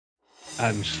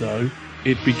And so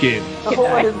it begins. The whole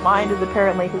of his mind is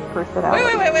apparently his personality.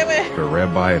 Wait. A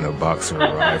rabbi and a boxer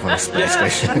arrive on a space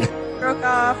station. Broke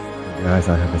off. Guys,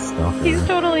 I have a stalker. He's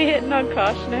totally hitting on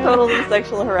Kosh now. Totally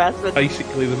sexual harassment.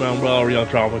 Basically the Mount Varia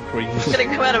drama queen. It's gonna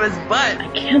come out of his butt. I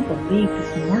can't believe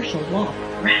this martial law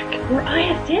crack. We're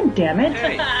ISN, damn it.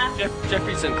 Hey,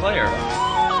 Jeffrey Sinclair.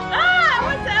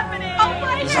 What's happening? Oh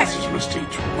my The message must teach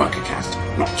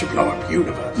Workcast not to blow up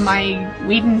universe. My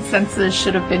Whedon senses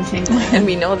should have been tingling. And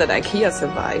we know that IKEA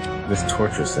survived. This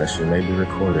torture session may be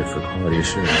recorded for quality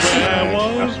assurance. There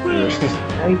was me.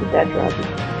 Now he's a dead Robbie.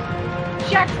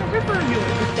 Jack the Ripper knew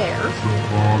it was there.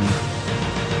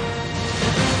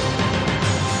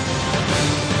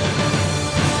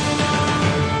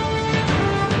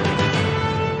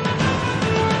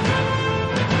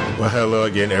 Well, hello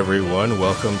again, everyone.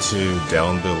 Welcome to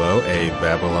Down Below, a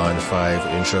Babylon 5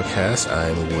 intro cast.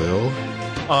 I'm Will.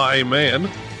 I'm Ann.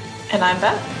 And I'm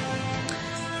Beth.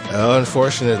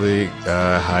 Unfortunately,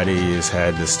 Heidi has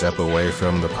had to step away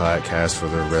from the podcast for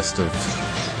the rest of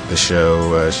the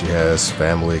show. She has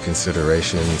family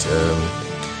considerations.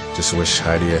 Just wish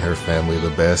Heidi and her family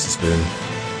the best. It's been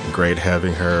great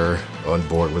having her on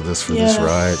board with us for this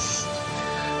ride.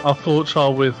 Our thoughts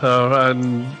are with her,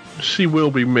 and she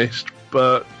will be missed,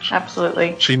 but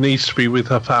Absolutely. she needs to be with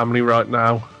her family right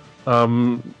now.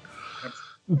 Don't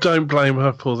blame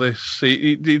her for this.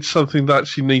 It's something that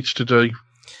she needs to do.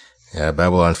 Yeah,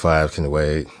 Babylon 5 can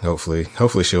wait. Hopefully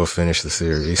she'll finish the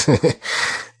series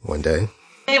one day.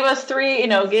 Gave us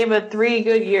gave it 3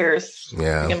 good years.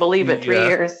 Yeah. You can believe it, 3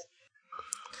 years.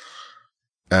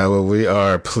 Well, we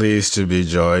are pleased to be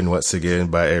joined once again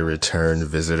by a return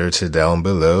visitor to Down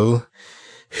Below.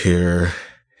 Here,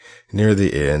 near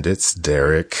the end, it's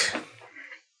Derek.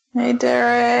 Hey,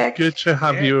 Derek. Good to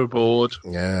have you aboard.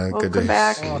 Yeah, Welcome good to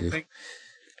back. see you.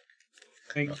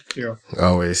 Thank you.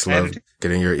 Always love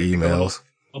getting your emails.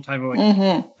 Full time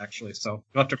away, actually. So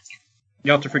you'll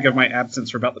have to forgive my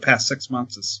absence for about the past 6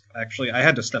 months. It's actually I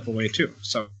had to step away too,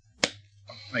 so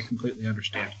I completely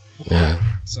understand. Yeah.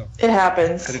 So It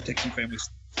happens. I had to take some family.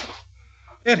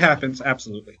 It happens,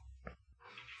 absolutely.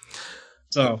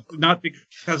 So not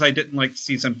because I didn't like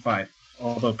season 5,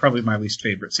 although probably my least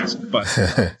favorite season. But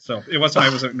so it wasn't. I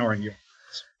was ignoring you.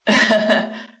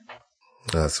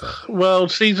 That's fine. Well,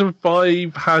 season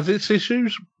 5 has its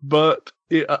issues, but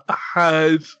it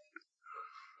has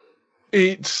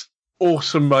its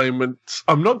awesome moments.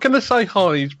 I'm not going to say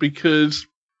highs because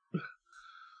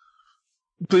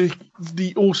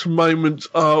the awesome moments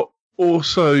are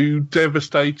also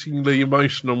devastatingly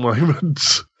emotional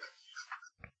moments.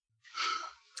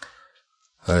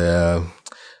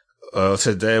 Well,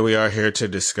 today we are here to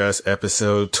discuss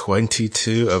episode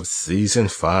 22 of season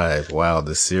 5. Wow,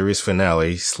 the series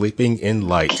finale, Sleeping in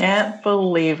Light. Can't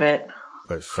believe it.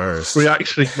 But first, We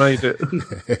actually made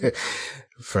it.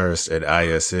 first, an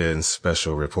ISN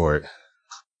special report.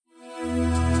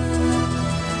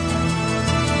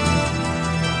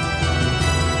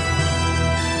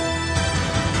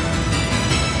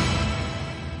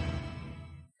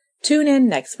 Tune in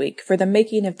next week for the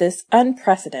making of this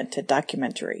unprecedented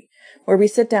documentary, where we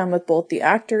sit down with both the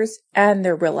actors and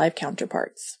their real-life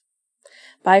counterparts.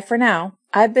 Bye for now.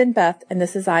 I've been Beth, and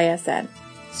this is ISN.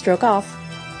 Stroke off.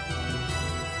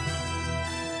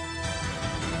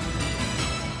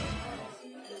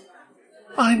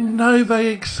 I know they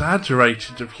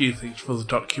exaggerated a few things for the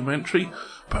documentary,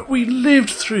 but we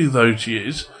lived through those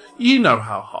years. You know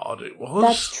how hard it was.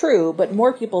 That's true, but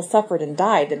more people suffered and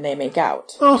died than they make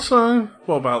out. Also,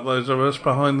 what about those of us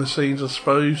behind the scenes, I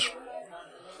suppose?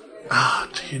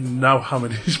 Do you know how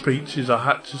many speeches I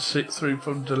had to sit through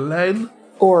from Delenn?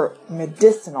 Or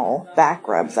medicinal back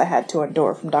rubs I had to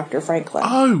endure from Dr. Franklin.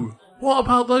 Oh, what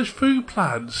about those food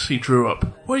plans he drew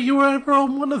up? Were you ever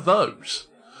on one of those?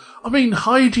 I mean,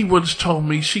 Heidi once told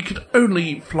me she could only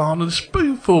eat flan and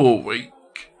spoon for a week.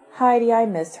 Heidi, I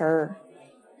miss her.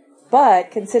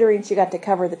 But, considering she got to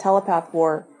cover the Telepath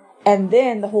War, and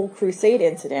then the whole Crusade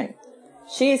incident,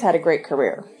 she's had a great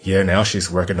career. Yeah, now she's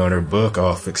working on her book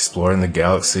off exploring the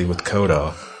galaxy with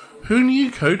Koda. Who knew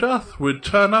Kodath would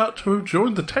turn out to have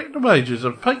joined the Technomages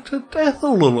and faked her death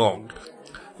all along?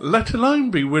 Let alone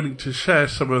be willing to share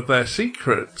some of their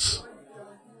secrets.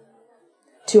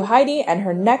 To Heidi and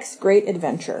her next great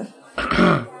adventure.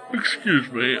 Excuse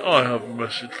me, I have a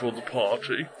message for the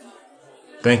party.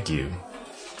 Thank you.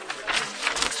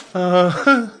 Of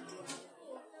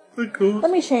course.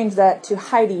 Let me change that to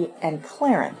Heidi and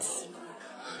Clarence.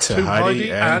 To Heidi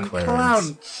and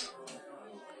Clarence.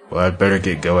 Well, I'd better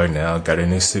get going now. Got a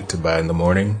new suit to buy in the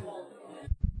morning.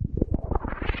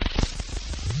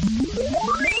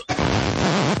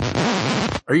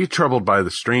 Are you troubled by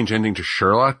the strange ending to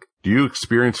Sherlock? Do you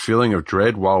experience feeling of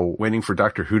dread while waiting for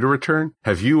Doctor Who to return?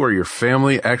 Have you or your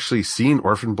family actually seen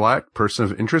Orphan Black, Person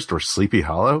of Interest, or Sleepy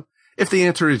Hollow? If the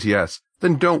answer is yes,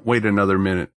 then don't wait another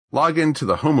minute. Log in to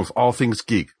the home of all things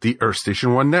geek, the Earth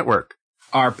Station 1 network.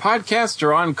 Our podcasts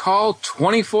are on call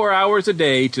 24 hours a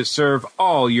day to serve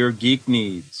all your geek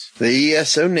needs. The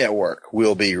ESO network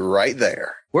will be right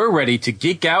there. We're ready to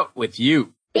geek out with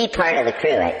you. Be part of the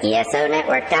crew at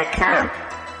ESOnetwork.com.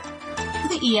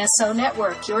 The ESO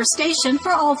Network, your station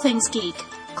for all things geek.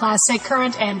 Classic,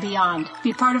 current, and beyond.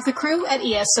 Be part of the crew at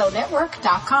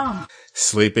ESOnetwork.com.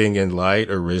 Sleeping in Light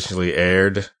originally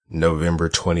aired November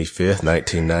 25th,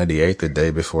 1998, the day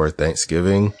before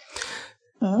Thanksgiving.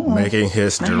 Oh, making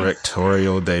his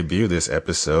directorial debut this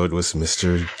episode was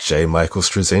Mr. J. Michael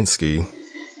Straczynski.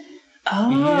 Oh.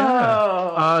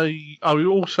 Yeah. I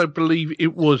also believe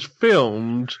it was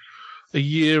filmed a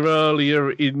year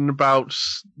earlier in about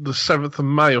the 7th of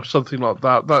May or something like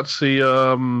that. That's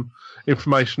the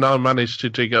information I managed to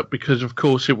dig up because, of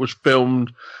course, it was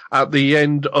filmed at the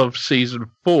end of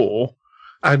season 4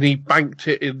 and he banked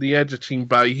it in the editing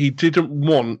bay. He didn't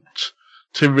want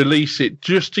to release it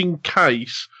just in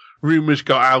case rumours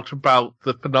got out about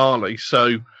the finale.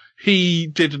 So he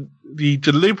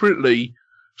deliberately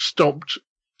stopped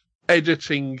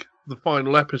editing the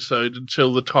final episode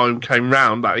until the time came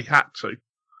round that he had to.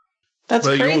 That's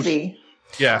crazy.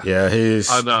 Yeah. Yeah,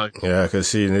 I know. Yeah,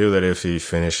 because he knew that if he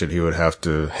finished it, he would have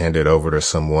to hand it over to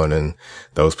someone, and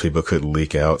those people could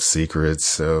leak out secrets.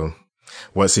 So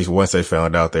once they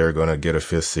found out they were going to get a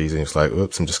 5th season, he's like,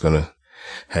 oops, I'm just going to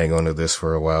hang on to this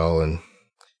for a while and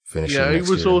finish it next year.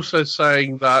 He was also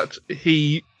saying that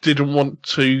he didn't want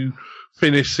to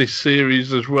finish this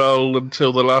series as well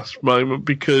until the last moment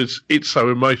because it's so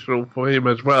emotional for him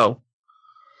as well.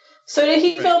 So did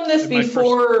he film this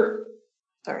before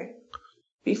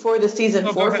the season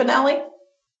 4 finale?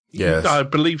 Yes. I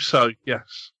believe so,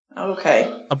 yes.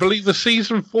 Okay. I believe the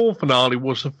season 4 finale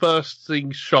was the first thing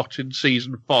shot in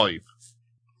season 5.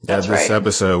 Yeah, this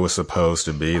episode was supposed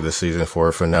to be the season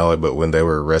 4 finale, but when they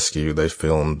were rescued, they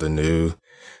filmed the new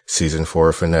season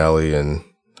 4 finale and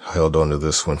held on to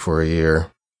this one for a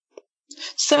year.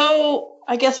 So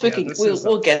I guess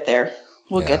we'll get there.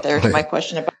 We'll get there to my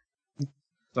question about.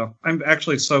 So I'm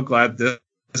actually so glad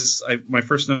my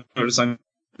first notice I'm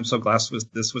so glad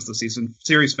this was the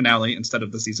series finale instead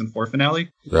of the season 4 finale.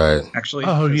 Right. Actually.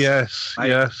 Oh yes.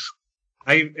 Yes.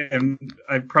 I'm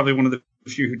probably one of the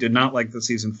few who did not like the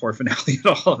season 4 finale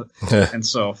at all. And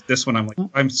so this one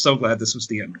I'm so glad this was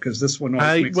the end because this one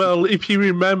if you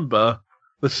remember,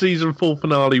 the season 4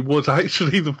 finale was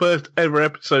actually the first ever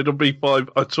episode of B5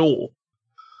 at all.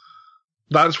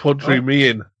 That's what drew me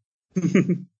in.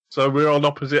 So we're on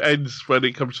opposite ends when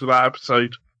it comes to that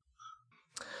episode.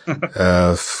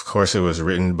 Of course, it was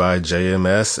written by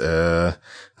JMS.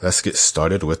 Let's get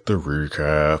started with the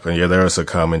recap. And yeah, there was a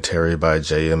commentary by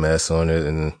JMS on it,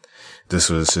 and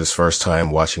this was his first time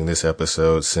watching this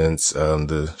episode since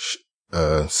the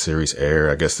series aired.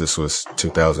 I guess this was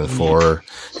 2004.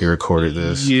 He recorded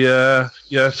this. Yeah.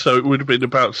 So it would have been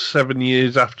about 7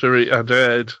 years after it had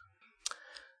aired.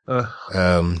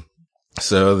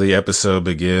 So the episode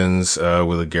begins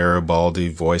with a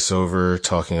Garibaldi voiceover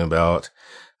talking about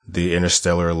the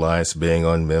Interstellar Alliance being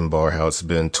on Minbar, how it's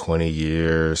been 20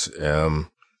 years.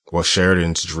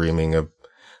 Sheridan's dreaming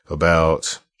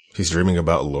about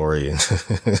Lorien.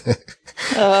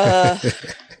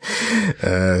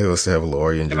 He wants to have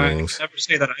Lorien dreams. I never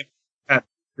say that I've had a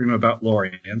dream about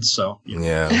Lorien, so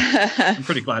yeah. I'm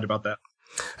pretty glad about that.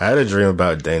 I had a dream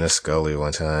about Dana Scully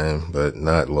one time, but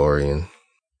not Lorien.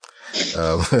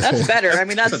 That's better. I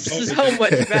mean, that's so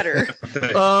much better.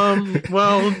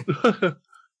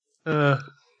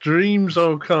 Dreams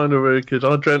are kind of weird because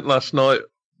I dreamt last night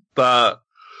that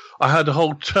I had a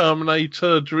whole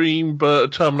Terminator dream, but a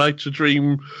Terminator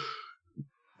dream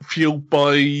fueled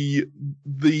by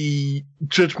the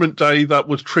Judgment Day that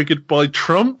was triggered by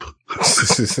Trump.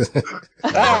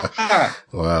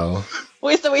 Wow.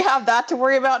 Wait, so we have that to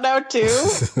worry about now too?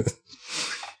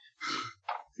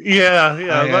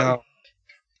 Yeah.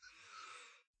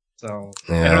 So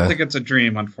I don't think it's a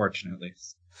dream, unfortunately.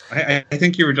 I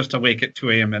think you were just awake at 2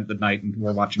 a.m. at the night and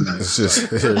we're watching news.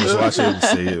 just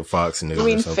watching Fox News. You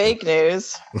mean fake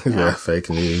news? Yeah, fake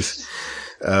news.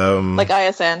 Like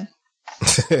ISN.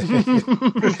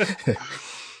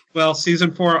 Well,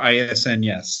 season 4 ISN,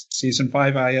 yes. Season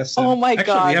 5 ISN. Oh my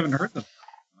God! We haven't heard them.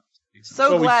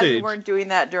 So glad we weren't doing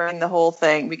that during the whole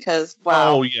thing because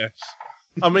wow. Oh yes.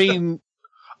 I mean,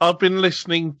 I've been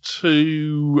listening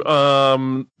to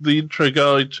the intro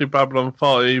guide to Babylon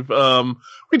 5,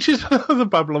 which is the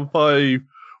Babylon 5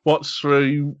 what's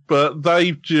through, but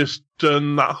they've just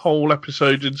done that whole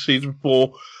episode in season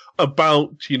 4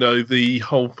 about, the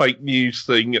whole fake news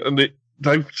thing, and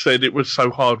they've said it was so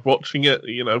hard watching it,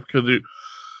 because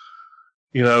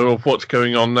of what's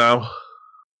going on now.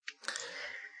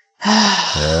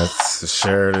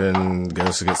 Sheridan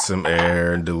goes to get some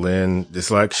air, and Delenn, it's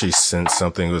like she sensed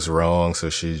something was wrong, so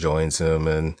she joins him,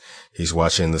 and he's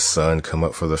watching the sun come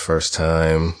up for the first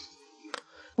time.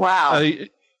 Wow.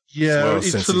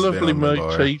 It's a lovely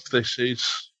motif, this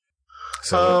is.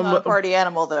 So, not a party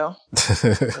animal, though.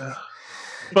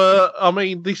 But,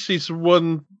 this is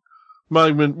one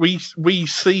moment we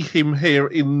see him here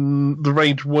in the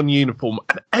Range 1 uniform,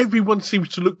 and everyone seems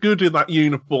to look good in that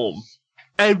uniform.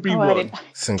 Everyone.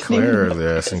 Sinclair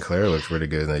looks pretty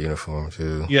good in that uniform,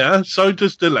 too. Yeah, so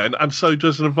does Delenn, and so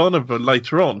does Ivanova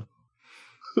later on.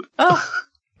 Oh.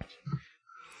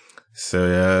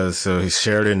 So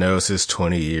Sheridan knows his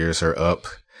 20 years are up,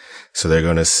 so they're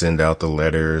going to send out the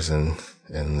letters, and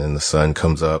then the sun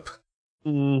comes up.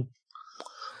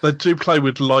 They do play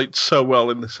with light so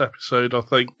well in this episode, I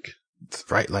think. It's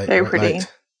bright light. Very pretty.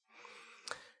 Light.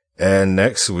 And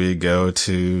next we go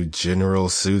to General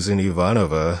Susan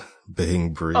Ivanova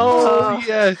being briefed. Oh,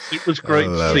 yes. It was great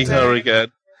to see her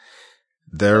again.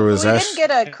 There was we didn't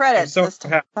get a credit this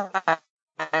time.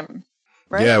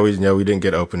 Right? Yeah, we didn't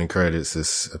get opening credits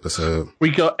this episode.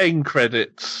 We got end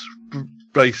credits,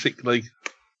 basically.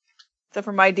 So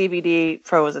for my DVD,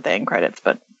 froze at the end credits,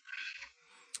 but...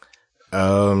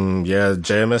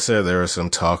 JMS said there was some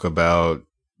talk about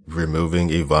removing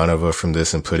Ivanova from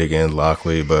this and putting in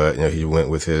Lockley, but he went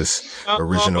with his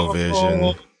original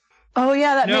vision. Oh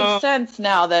yeah, that makes sense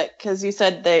now, because you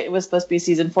said that it was supposed to be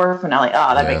season 4 finale.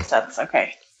 Oh, that makes sense.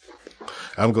 Okay.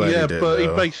 I'm glad he did. But he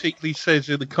basically says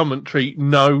in the commentary,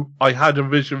 no, I had a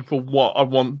vision for what I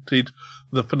wanted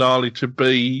the finale to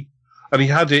be, and he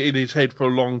had it in his head for a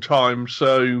long time,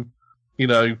 so,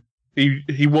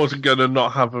 he wasn't going to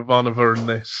not have Ivanova in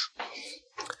this.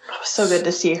 So good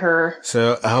to see her.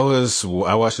 So I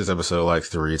watched this episode like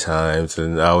 3 times,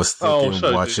 and I was thinking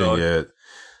watching it,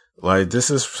 like, this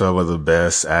is some of the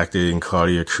best acting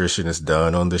Claudia Christian has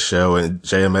done on the show, and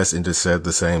JMS just said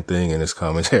the same thing in his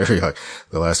commentary. Like,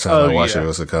 the last time I watched it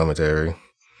was a commentary.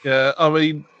 Yeah,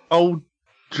 old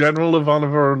General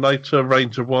Ivanova and later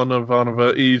Ranger 1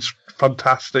 Ivanova is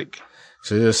fantastic.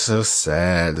 She's just so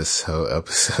sad this whole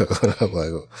episode. I'm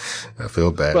like, I feel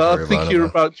bad but for I think Ivanova. You're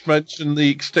about to mention the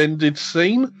extended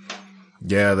scene.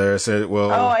 Yeah, there said,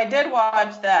 well... Oh, I did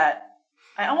watch that.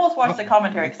 I almost watched the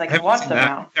commentary because I can watch them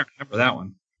now. I can't remember that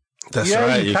one. That's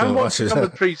right. You can watch the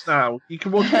commentaries now. You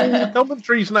can watch all the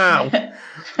commentaries now.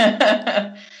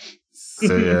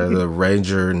 So the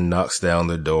Ranger knocks down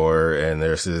the door, and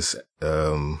there's this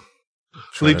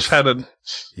Lieutenant.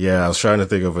 Yeah, I was trying to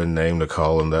think of a name to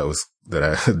call him that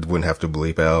I wouldn't have to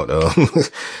bleep out.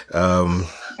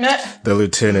 The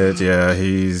lieutenant,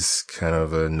 he's kind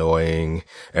of annoying.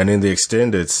 And in the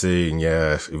extended scene,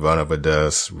 Ivanova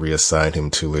does reassign him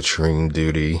to latrine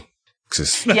duty.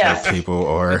 Because people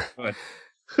are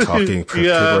talking,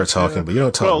 people are talking, but you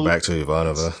don't talk back to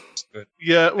Ivanova.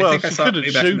 Yeah, well, she couldn't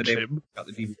shoot him.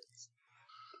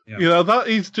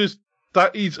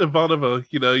 That is Ivanova.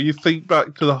 You think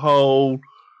back to the whole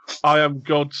I Am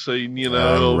God scene,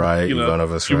 right,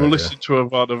 Ivanova's you will listen to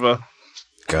Ivanova.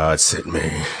 God sent me.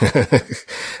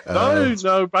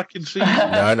 No, back in season 2,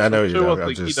 I know you know.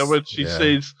 I think, when she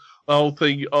says the whole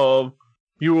thing of,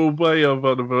 you obey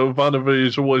Ivanova, Ivanova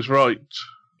is always right.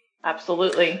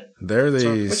 Absolutely. There are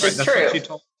these... Which is true. What she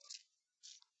told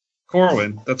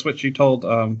Corwin, that's what she told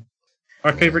our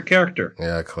favorite character.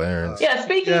 Yeah, Clarence. Yeah,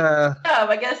 speaking of,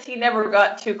 I guess he never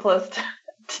got too close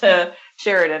to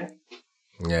Sheridan.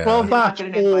 Yeah. Well, that's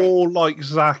all like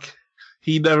Zach.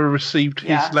 He never received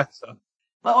his letter.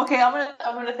 Well, okay, I'm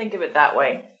gonna think of it that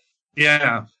way.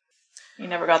 Yeah. He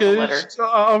never got the letter.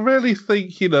 I really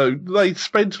think, they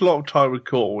spent a lot of time with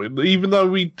Corwin, even though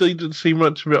we didn't see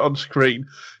much of it on screen.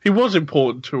 He was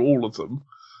important to all of them.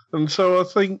 And so I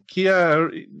think,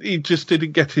 he just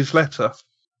didn't get his letter.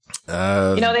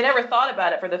 They never thought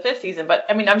about it for the 5th season, but,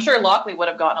 I'm sure Lockley would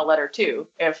have gotten a letter, too,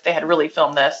 if they had really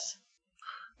filmed this.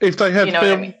 If they had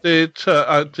filmed it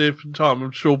at a different time,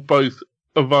 I'm sure both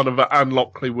Ivanova and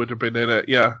Lockley would have been in it,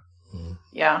 yeah.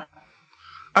 Yeah.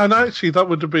 And actually, that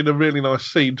would have been a really nice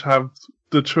scene to have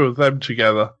the two of them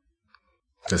together.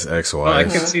 Just ex-wife. Well, I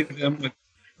can see them with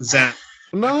Zach.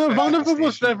 No, Ivanova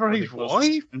was never his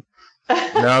wife. No,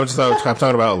 I'm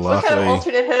talking about Lockley. What kind of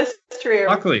alternate history?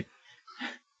 Lockley.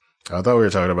 I thought we were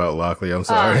talking about Lockley. I'm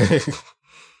sorry.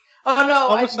 Oh no!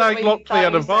 I was saying Lockley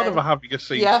and Ivanova having a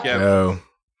scene together. No.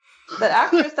 the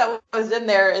actress that was in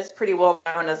there is pretty well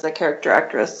known as a character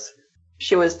actress.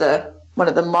 She was one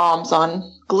of the moms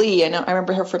on Glee. I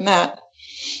remember her from that.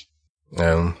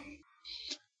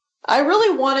 I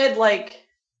really wanted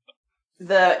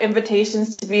the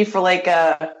invitations to be for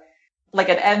an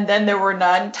and then there were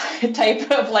none type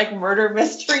of murder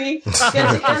mystery.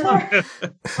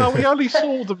 Well, we only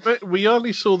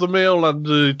saw the meal and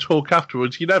the talk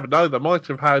afterwards. You never know; they might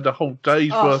have had a whole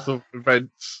day's worth of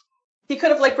events. He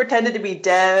could have pretended to be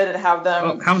dead and have them.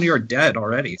 Well, how many are dead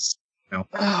already? Oh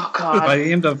God! By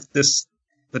the end of the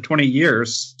 20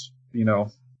 years,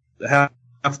 half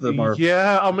of them are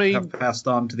have passed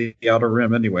on to the Outer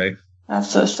Rim anyway. That's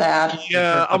so sad.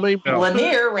 Yeah, I mean,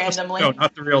 Lanier randomly. No,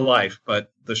 not the real life, but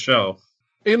the show.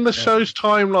 In the show's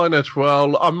timeline as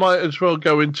well, I might as well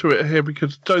go into it here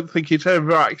because I don't think it's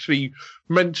ever actually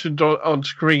mentioned on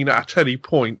screen at any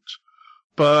point.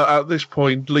 But at this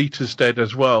point, Lita's dead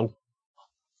as well.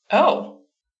 Oh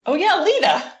yeah,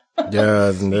 Lita.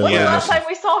 Yeah. When was the last time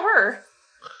we saw her?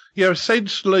 Yeah,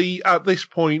 essentially at this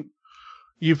point,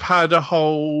 you've had a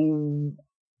whole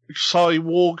Psy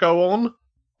war go on.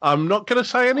 I'm not going to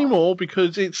say any more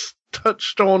because it's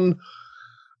touched on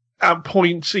at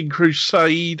points in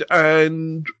Crusade,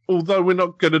 and although we're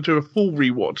not going to do a full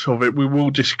rewatch of it, we will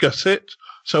discuss it.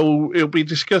 So it'll be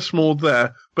discussed more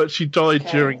there, but she died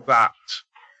during that.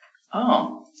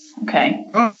 Oh, okay.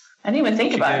 I didn't even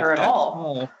think about her at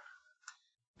all.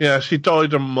 Yeah, she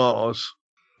died on Mars.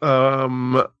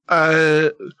 And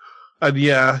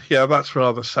yeah, that's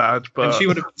rather sad. But and she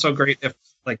would have been so great if,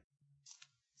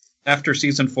 after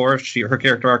season 4, her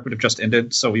character arc would have just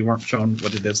ended, so we weren't shown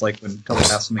what it is like when Kelly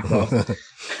has make love.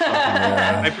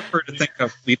 I prefer to think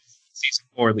of season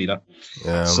 4 Lita.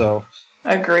 Yeah. So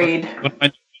agreed.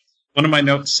 One of my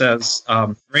notes says,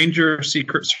 Ranger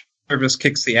Secret Service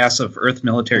kicks the ass of Earth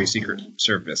Military Secret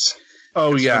Service.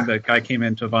 Oh, yeah. The guy came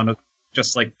into Wanda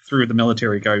just through the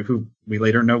military guy who we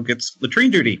later know gets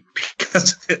latrine duty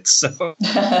because of it. So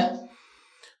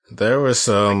there was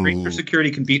some... Ranger security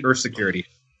can beat Earth security.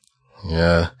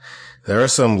 Yeah. There are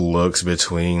some looks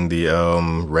between the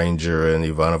Ranger and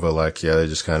Ivanova, they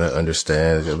just kind of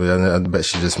understand. I bet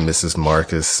she just misses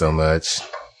Marcus so much.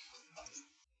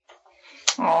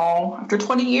 Oh, after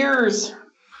 20 years.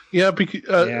 Yeah, because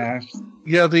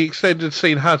the extended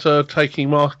scene has her taking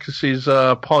Marcus's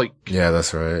pike. Yeah,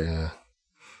 that's right. Yeah.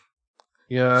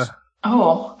 Yeah.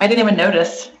 Oh, I didn't even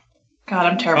notice. God,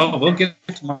 I'm terrible. Oh, we'll get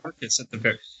to Marcus at the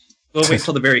very. We'll wait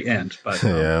till the very end, but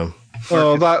yeah.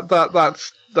 Oh,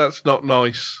 that's not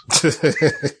nice.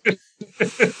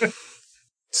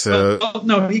 So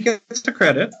no, he gets the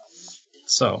credit.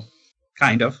 So,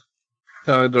 kind of.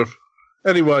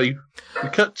 Anyway, we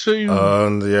cut to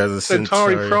the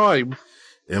Centauri Prime.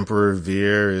 Emperor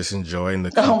Veer is enjoying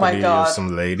the company of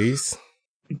some ladies.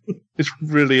 It's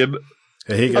brilliant.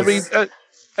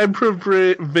 Emperor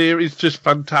Veer is just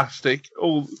fantastic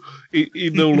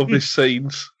in all of his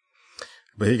scenes.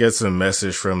 But he gets a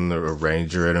message from the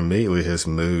Ranger, and immediately his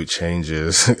mood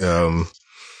changes.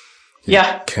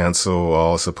 Cancel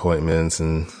all his appointments,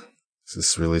 and it's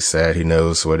just really sad. He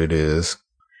knows what it is.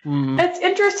 It's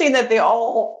interesting that they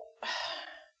all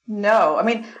know. I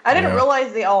mean, I didn't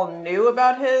realize they all knew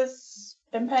about his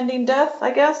impending death, I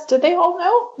guess. Did they all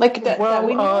know? That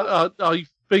we know? I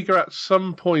figure at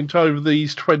some point over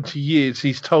these 20 years,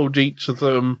 he's told each of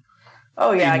them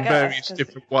in various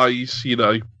different ways,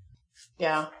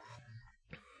 Yeah.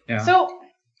 So,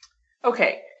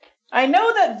 okay. I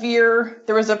know that Veer,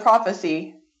 there was a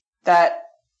prophecy that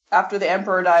after the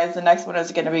Emperor dies, the next one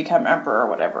is going to become Emperor or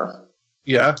whatever.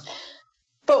 Yeah.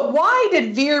 But why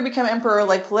did Veer become Emperor,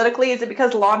 politically? Is it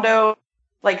because Londo,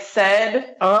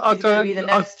 said I he's going to be the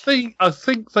next? I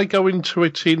think they go into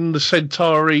it in the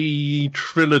Centauri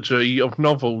trilogy of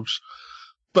novels.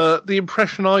 But the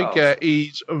impression I get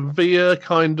is Veer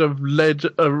kind of led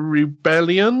a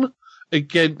rebellion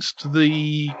against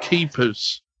the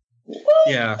Keepers.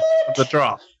 Yeah. The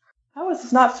draft. How was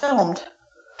this not filmed?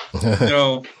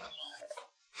 No.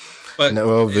 But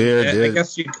Veer did. I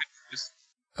guess you could just...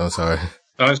 I'm sorry.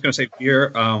 I was going to say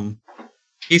Veer,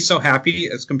 he's so happy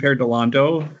as compared to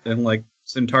Londo, and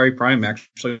Centauri Prime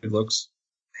actually looks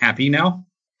happy now.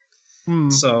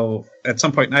 So at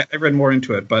some point, I read more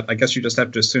into it, but I guess you just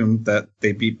have to assume that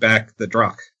they beat back the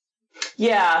Drakh.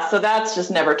 Yeah, so that's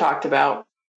just never talked about.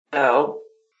 So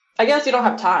I guess you don't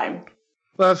have time.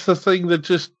 That's the thing that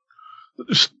just...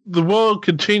 The world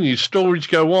continues, stories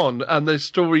go on, and there's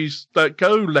stories that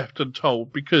go left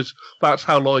untold because that's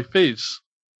how life is.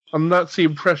 And that's the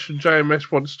impression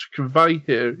JMS wants to convey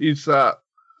here, is that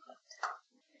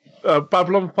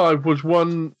Babylon 5 was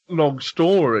one long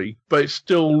story, but it's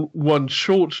still one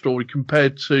short story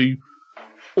compared to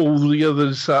all the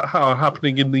others that are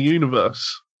happening in the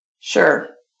universe. Sure.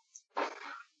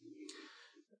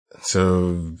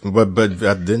 So, but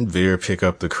didn't Veer pick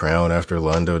up the crown after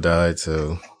Londo died?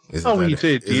 So, he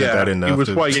did. Isn't that enough? He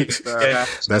was waiting.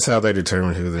 That's how they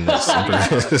determined who the next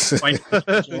emperor is.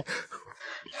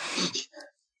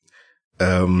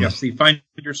 Yes, the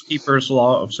Finders Keepers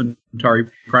law of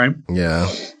Centauri Prime. Yeah.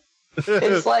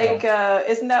 It's like,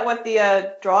 isn't that what the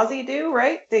Drazi do,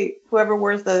 right? Whoever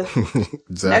wears the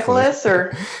necklace,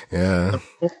 or yeah.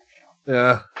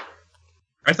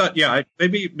 I thought,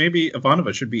 maybe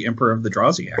Ivanova should be Emperor of the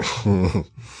Drazi, actually.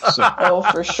 Oh,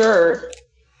 for sure.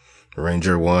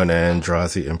 Ranger 1 and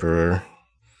Drazi Emperor.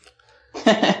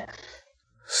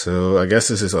 So, I guess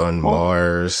this is on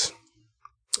Mars.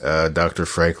 Dr.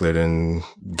 Franklin and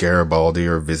Garibaldi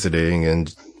are visiting,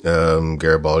 and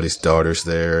Garibaldi's daughter's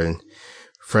there, and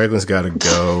Franklin's got to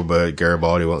go, but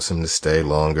Garibaldi wants him to stay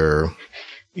longer.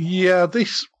 Yeah,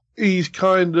 this is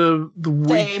kind of the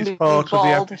weakest part of the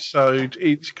episode.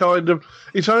 It's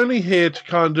only here to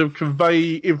kind of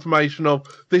convey information of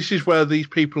this is where these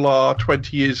people are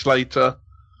 20 years later.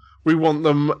 We want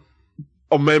them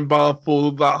on Membar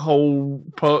for that whole,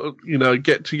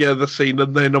 get together scene,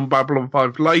 and then on Babylon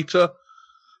 5 later.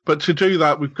 But to do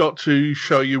that, we've got to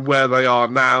show you where they are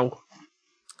now.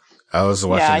 I was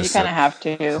watching. Yeah, you kind of have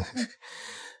to.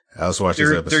 I was watching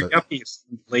this episode. They're yuppies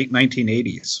in the late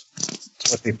 1980s.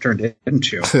 That's what they've turned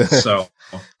into. So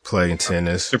playing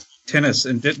tennis. They're tennis,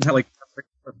 and didn't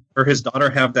or his daughter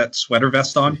have that sweater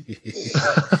vest on?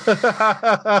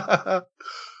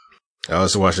 I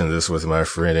was watching this with my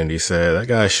friend, and he said, that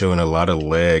guy's showing a lot of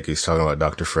leg. He's talking about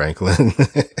Dr. Franklin.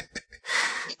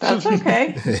 That's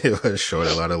okay. He was showing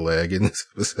a lot of leg in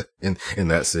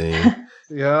that scene.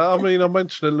 Yeah, I mean, I'll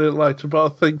mention it a little later, but I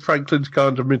think Franklin's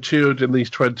kind of matured in these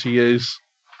 20 years.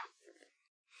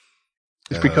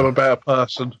 He's become a better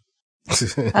person.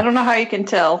 I don't know how you can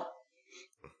tell.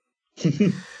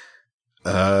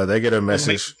 They get a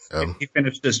message. He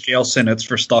finished his jail sentence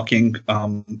for stalking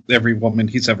every woman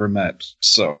he's ever met.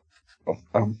 So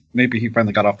maybe he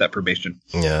finally got off that probation.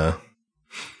 Yeah.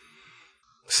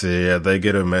 So yeah, they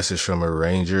get a message from a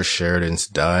ranger. Sheridan's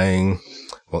dying.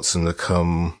 Wants them to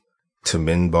come to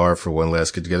Minbar for one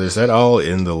last get together. Is that all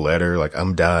in the letter? Like,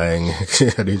 I'm dying.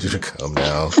 I need you to come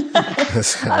now.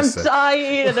 I'm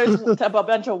dying. And there's a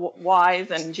bunch of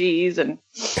Y's and G's and.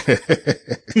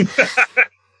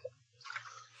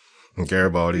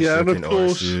 Garibaldi's drinking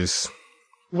orange juice.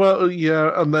 Well,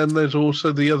 yeah, and then there's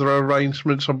also the other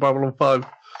arrangements on Babylon 5.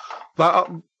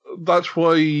 That's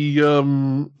why,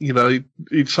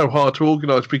 it's so hard to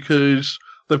organise, because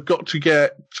they've got to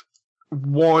get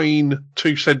wine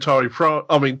to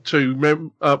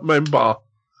Membar.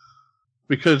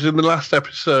 Because in the last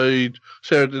episode,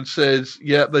 Sheridan says,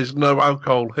 yeah, there's no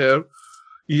alcohol here.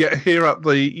 Yet here at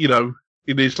the,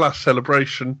 in his last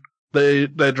celebration, they're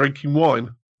drinking wine.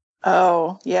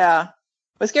 Oh, yeah.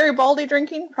 Was Garibaldi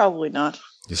drinking? Probably not.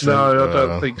 No, I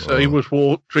don't think so. He was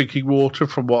drinking water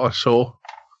from what I saw.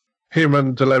 Him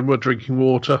and Delenn were drinking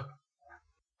water.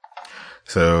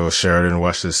 So Sheridan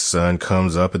watches his son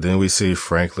comes up, and then we see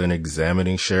Franklin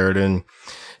examining Sheridan.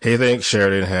 He thinks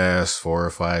Sheridan has 4 or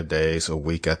 5 days, a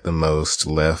week at the most,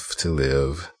 left to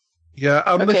live. Yeah,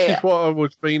 and this is what I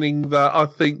was meaning, that I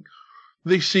think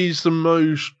this is the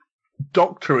most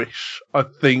doctorish I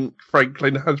think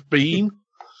Franklin has been.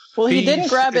 Well, he didn't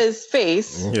grab his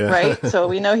face, right? So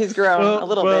we know he's grown a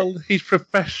little bit. Well, he's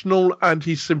professional and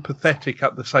he's sympathetic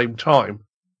at the same time.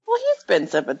 Well, he's been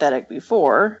sympathetic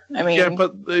before. I mean, yeah,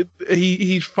 but I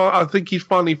think he's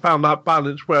finally found that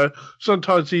balance where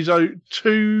sometimes he's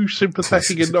too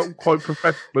sympathetic and not quite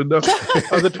professional enough.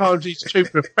 Other times he's too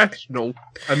professional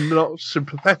and not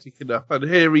sympathetic enough. And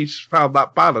here he's found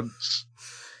that balance.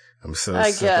 I'm so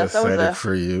sympathetic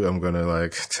for you. I'm going to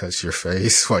touch your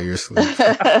face while you're sleeping.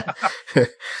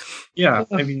 Yeah,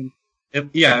 I mean,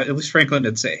 at least Franklin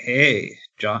would say, hey,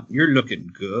 John, you're looking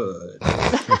good.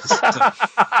 You're looking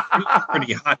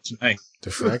pretty hot tonight.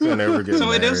 Did Franklin ever get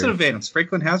married? It is an advance.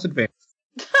 Franklin has advanced.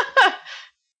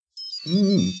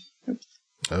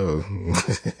 Oh.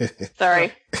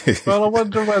 Sorry. Well, I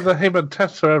wonder whether him and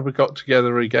Tessa ever got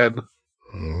together again.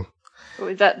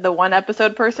 Was that the one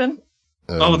episode person?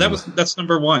 That's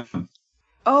number 1.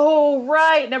 Oh,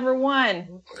 right, number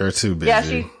 1. They're too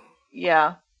busy.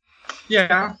 Yeah,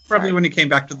 Yeah, probably when he came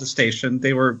back to the station,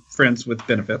 they were friends with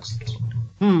benefits.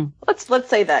 Let's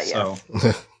say that, yeah.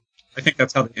 So, I think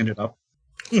that's how they ended up.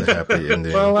 It's a happy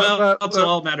ending. Well, that's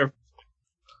all matter.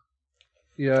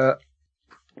 Yeah.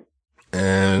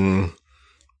 And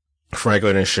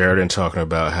Franklin and Sheridan talking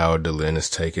about how Delenn is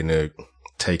taking it,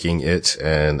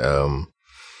 and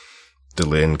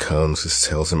Delenn comes and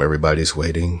tells him everybody's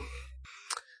waiting.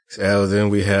 So then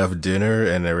we have dinner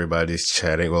and everybody's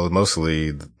chatting. Well,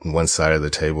 mostly one side of the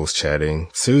table's chatting.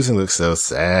 Susan looks so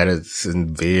sad. And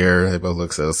Veer, they both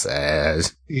look so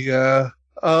sad. Yeah.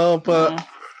 But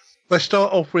let's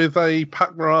start off with a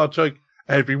Pac Mirage joke.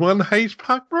 Everyone hates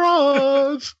Pac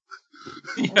Mirage.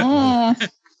 Yeah,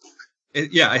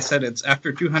 I said it's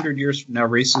after 200 years from now,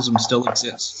 racism still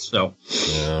exists. So,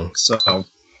 yeah.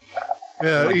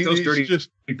 Like those dirty just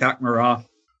Pac Mirage.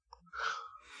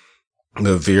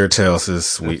 The Veer tells his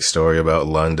sweet story about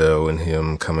Londo and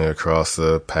him coming across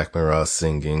the Pac Mirage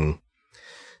singing.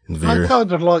 And Veer, I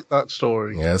kind of like that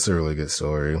story. Yeah, it's a really good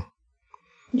story.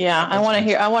 Yeah, I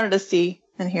wanted to see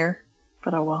and hear,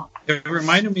 but I will. It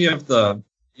reminded me of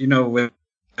when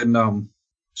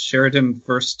Sheridan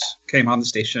first came on the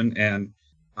station and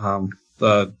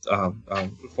the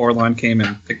Forlorn came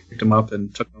and picked him up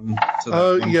and took him to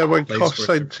the when Kosh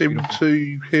sent him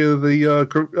to hear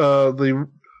the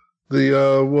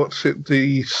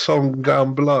song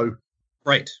down below.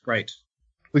 Right.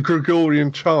 The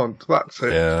Gregorian chant, that's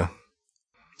it. Yeah.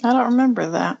 I don't remember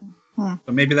that. So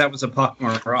maybe that was a Pac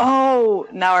Mirage. Oh,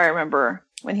 now I remember.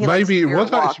 When he maybe it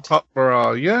was actually Pac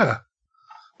Mirage, yeah.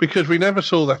 Because we never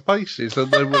saw their faces and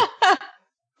they were,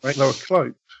 they were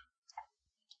cloaked.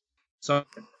 So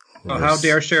how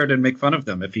dare Sheridan make fun of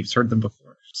them if he's heard them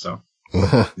before? So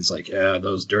he's like, yeah,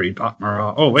 those dirty Pac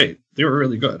Mirage. Oh, wait, they were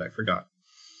really good. I forgot.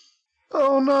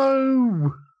 Oh,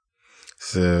 no.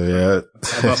 So, yeah.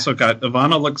 I've also got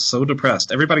Ivana looks so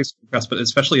depressed. Everybody's depressed, but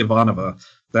especially Ivanova,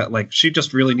 that, like, she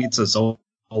just really needs a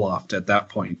Zoloft at that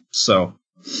point. So.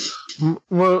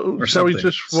 Well, shall we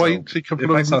just wait a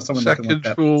couple of seconds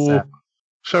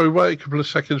Shall we wait a couple of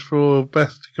seconds for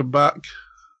Beth to come back?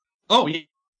 Oh,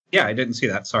 yeah, I didn't see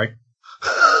that. Sorry.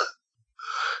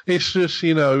 It's just,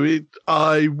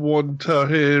 I want her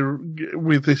here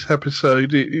with this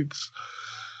episode.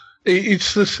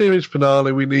 It's the series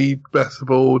finale. We need Beth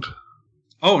aboard.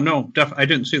 Oh, no, I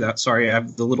didn't see that. Sorry, I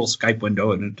have the little Skype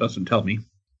window and it doesn't tell me.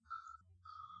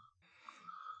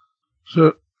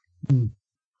 So.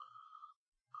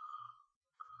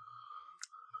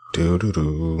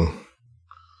 Do-do-do.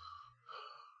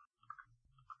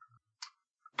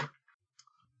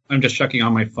 I'm just checking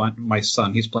on my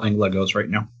son. He's playing Legos right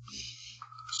now.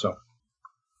 So.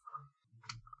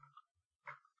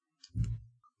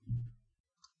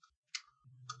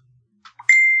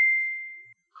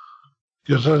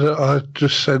 Because I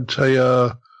just sent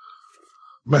a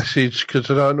message because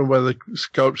I don't know whether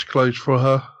Skype's closed for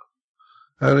her.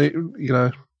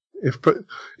 And, if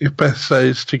Beth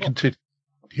says to continue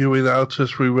without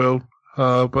us, we will.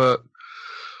 But,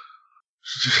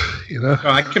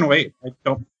 I can wait. I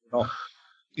don't at all.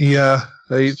 Yeah.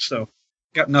 So,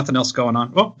 got nothing else going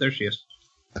on. Oh, there she is.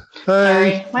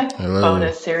 Hey. Sorry, my phone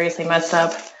is seriously messed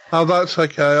up. Oh, that's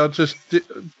okay.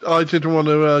 I didn't want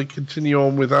to continue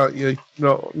on without you.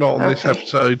 Not on this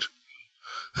episode.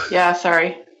 Yeah,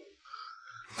 sorry.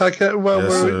 Okay, well,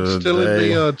 we're still in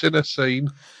the dinner scene.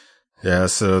 Yeah,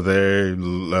 so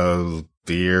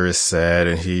Veer is sad,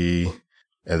 and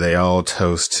they all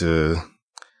toast to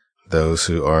those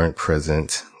who aren't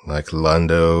present, like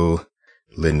Londo,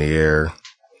 Lanier,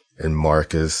 and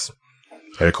Marcus.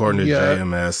 And according to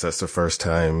JMS, that's the first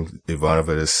time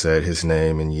Ivanova has said his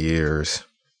name in years.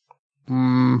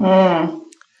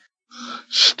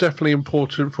 It's definitely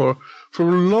important for a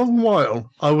long while.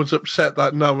 I was upset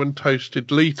that no one toasted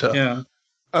Lita. Yeah.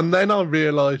 And then I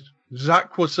realised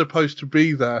Zach was supposed to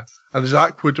be there, and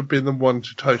Zach would have been the one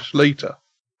to toast Lita.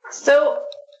 So,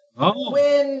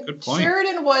 when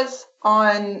Sheridan was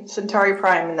on Centauri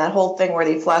Prime and that whole thing where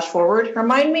they flash forward,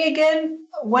 remind me again,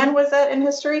 when was that in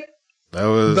history? That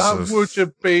would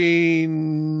have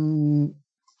been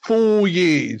 4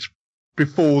 years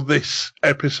before this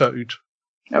episode.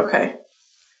 Okay.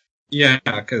 Yeah,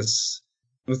 because,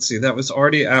 let's see, that was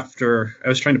already after, I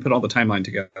was trying to put all the timeline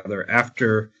together,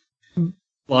 after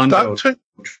Londo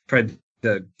tried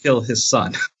to kill his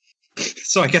son.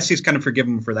 So I guess he's kind of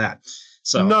forgiven for that.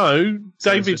 So no,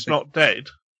 David's not dead.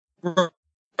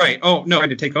 Right. Oh, no, he tried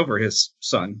to take over his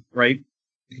son, right?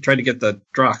 He tried to get the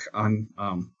Drakh on...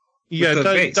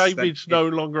 David's no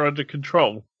longer under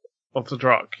control of the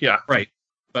Drakh, yeah. Right.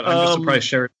 But I'm just surprised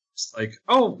Sheridan's like,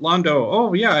 oh, Londo,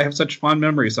 oh, yeah, I have such fond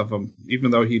memories of him,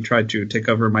 even though he tried to take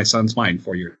over my son's mind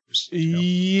 4 years ago.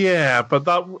 Yeah, but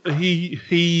that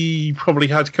he probably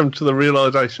had to come to the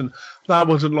realization that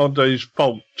wasn't Londo's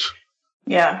fault.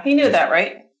 Yeah, he knew that,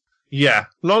 right? Yeah.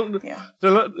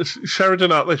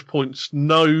 Sheridan at this point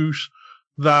knows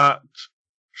that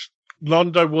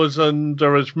Londo was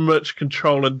under as much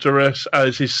control and duress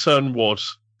as his son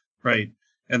was. Right.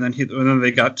 And then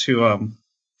they got to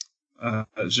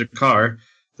G'Kar,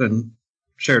 then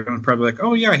Sheridan would probably like,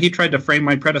 oh yeah, he tried to frame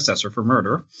my predecessor for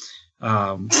murder.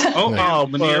 But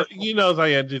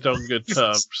they ended on good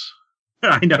terms.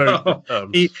 I know.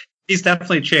 He's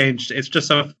definitely changed. It's just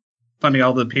so funny,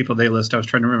 all the people they list. I was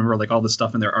trying to remember like all the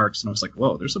stuff in their arcs, and I was like,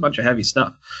 whoa, there's a bunch of heavy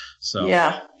stuff. So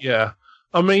yeah.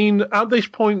 I mean, at this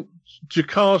point,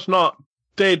 G'Kar's not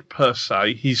dead per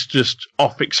se. He's just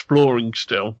off exploring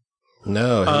still.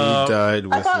 No, he died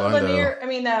with Londo.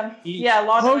 Londo.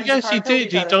 Oh, yes, he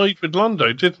did. He died with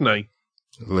Londo, didn't he?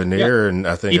 Lanier, and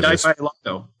I think he died by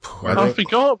Londo. I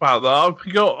forgot about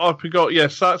that. I forgot.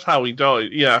 Yes, that's how he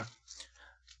died. Yeah.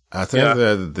 I think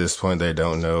that at this point they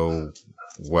don't know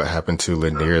what happened to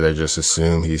Lanier. They just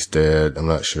assume he's dead. I'm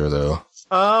not sure though.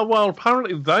 Well,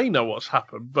 apparently they know what's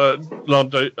happened, but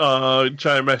Londo,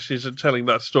 JMS isn't telling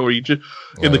that story.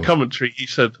 In the commentary, he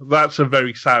said, that's a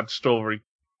very sad story.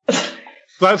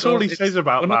 That's all he says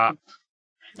about that.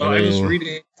 Well, I was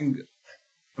reading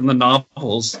from the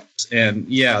novels, and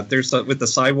there's with the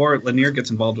Psy War, Lanier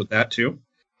gets involved with that too.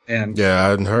 And I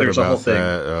hadn't heard about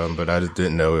that, but I just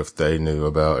didn't know if they knew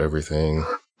about everything.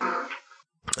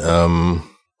 Well,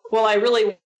 I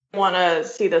really want to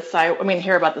see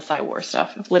hear about the Psy War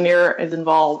stuff. If Lanier is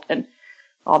involved and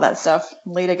all that stuff,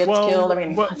 Lita gets killed.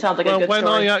 It sounds like a good story. When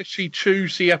I actually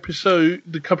choose the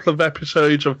couple of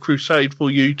episodes of Crusade for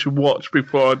you to watch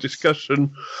before our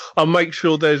discussion, I'll make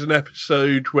sure there's an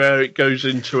episode where it goes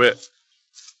into it.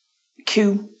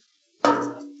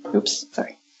 Oops,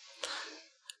 sorry.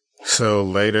 So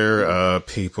later,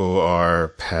 people are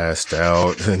passed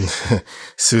out, and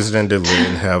Susan and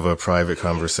Delenn have a private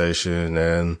conversation,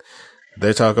 and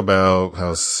they talk about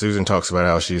how Susan talks about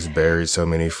how she's buried so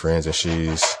many friends and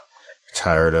she's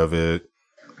tired of it.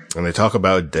 And they talk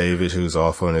about David, who's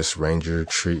off on his ranger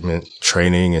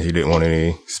training, and he didn't want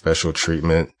any special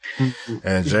treatment.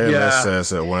 And JMS says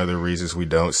that one of the reasons we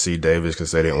don't see David is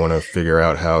because they didn't want to figure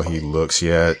out how he looks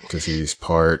yet, because he's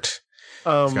part.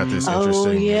 He's got this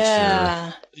interesting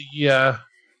mixture. Yeah.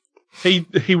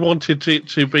 He wanted it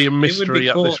to be a mystery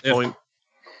at this point.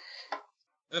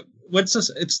 What's this?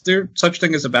 Is there such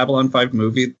thing as a Babylon 5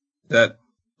 movie that,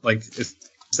 is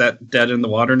that dead in the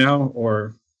water now?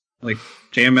 Or,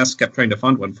 JMS kept trying to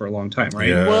fund one for a long time, right?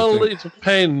 Yeah, well, it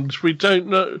depends. We don't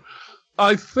know.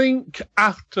 I think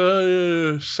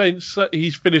after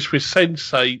he's finished with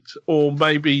Sense8, or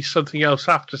maybe something else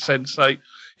after Sense8,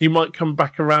 he might come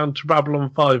back around to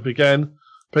Babylon 5 again.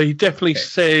 But he definitely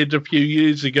said a few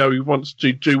years ago he wants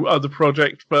to do other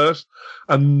projects first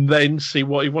and then see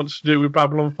what he wants to do with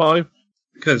Babylon 5.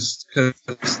 Because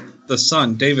the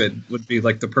son, David, would be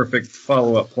the perfect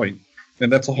follow-up point.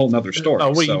 And that's a whole nother story.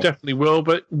 He definitely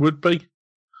would be.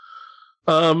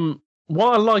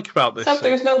 What I like about this... Except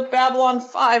there's no Babylon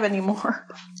 5 anymore.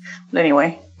 But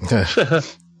anyway.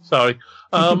 Sorry.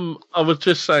 I was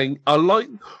just saying, what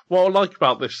I like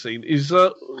about this scene is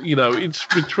that, it's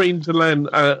between Delenn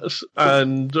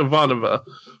and Ivanova,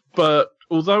 but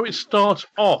although it starts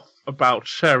off about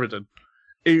Sheridan,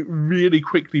 it really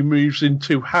quickly moves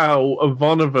into how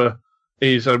Ivanova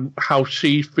is and how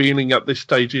she's feeling at this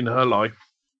stage in her life.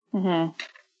 Mm-hmm.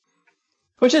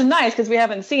 Which is nice, because we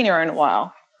haven't seen her in a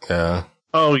while. Yeah.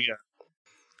 Oh, yeah.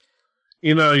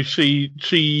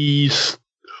 She's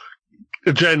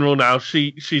a general now.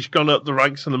 She's gone up the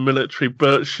ranks in the military,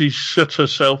 but she's shut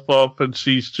herself up, and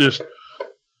she's just,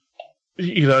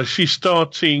 she's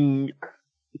starting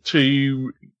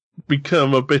to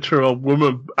become a bitter old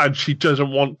woman, and she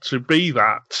doesn't want to be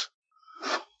that.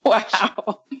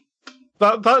 Wow.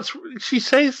 That's she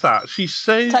says that. She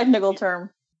says technical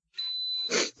term.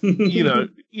 She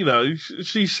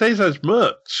says as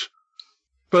much.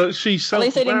 But she's so. At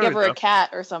least they didn't give her a cat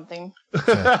or something.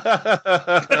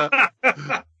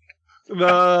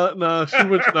 No, she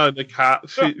wouldn't own a cat.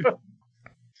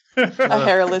 A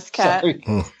hairless cat.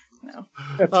 No.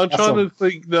 I'm trying to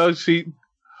think. No, she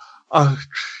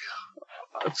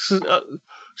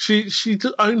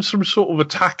owns some sort of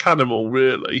attack animal,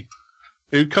 really.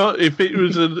 If it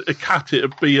was a cat,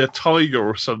 it'd be a tiger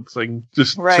or something.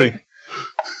 Just right.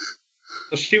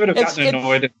 So she would have gotten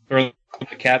annoyed and thrown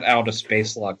the cat out of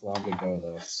Space Lock long ago,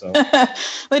 though. So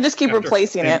they just keep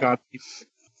replacing it.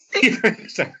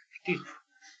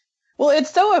 Well,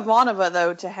 it's so Ivanova,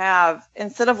 though, to have,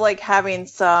 instead of having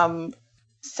some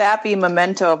sappy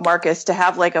memento of Marcus, to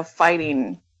have a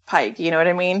fighting Pike. You know what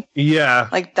I mean? Yeah.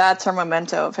 That's her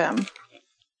memento of him.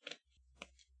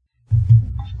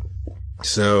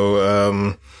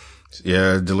 So,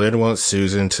 Delenn wants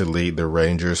Susan to lead the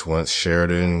Rangers once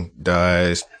Sheridan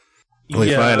dies.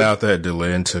 We find out that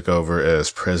Delenn took over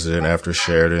as president after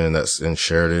Sheridan, and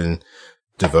Sheridan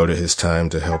devoted his time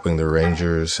to helping the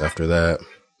Rangers after that.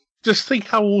 Just think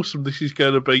how awesome this is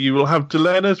going to be. You will have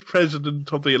Delenn as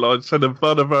president of the Alliance and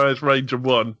Ivanova as Ranger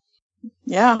 1.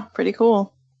 Yeah, pretty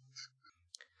cool.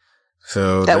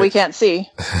 So that we can't see.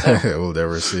 So. We'll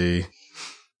never see.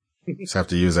 Just have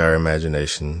to use our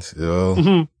imaginations. Well,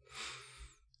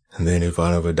 and then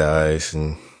Ivanova dies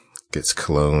and gets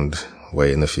cloned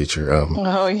way in the future.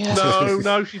 Oh, yeah.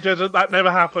 No, she doesn't. That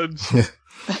never happens.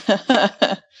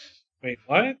 Wait,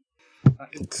 what?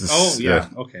 Yeah.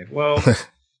 Okay. Well,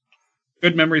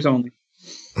 good memories only.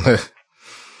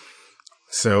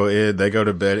 So they go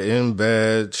to bed. In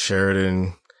bed,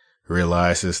 Sheridan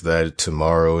realizes that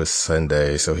tomorrow is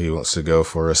Sunday, so he wants to go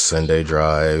for a Sunday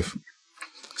drive.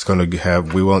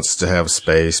 We wants to have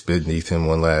space beneath him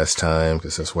one last time,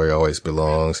 because that's where he always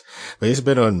belongs. But he's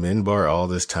been on Minbar all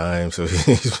this time, so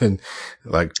he's been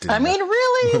like... I mean,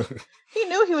 really? He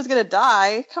knew he was going to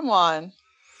die. Come on.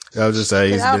 I was just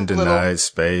saying he's been denied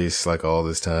space like all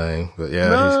this time. But yeah.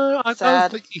 No, I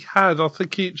don't think he has. I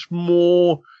think it's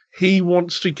more he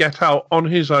wants to get out on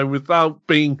his own without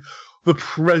being the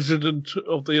president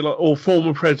of the or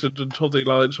former president of the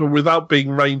Alliance, or without being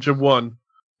Ranger 1.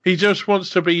 He just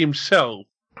wants to be himself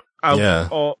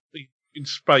out in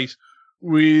space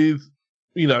with,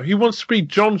 he wants to be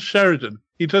John Sheridan.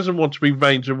 He doesn't want to be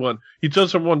Ranger 1. He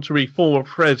doesn't want to be former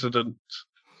president.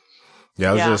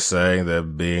 Yeah, I was just saying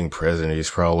that being president,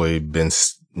 he's probably been,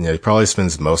 he probably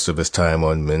spends most of his time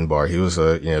on Minbar. He was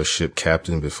a, ship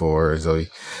captain before, so he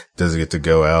doesn't get to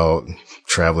go out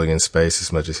traveling in space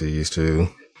as much as he used to.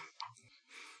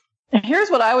 And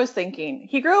here's what I was thinking.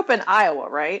 He grew up in Iowa,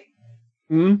 right?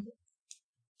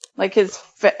 Like his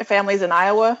family's in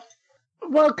Iowa?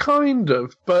 Well, kind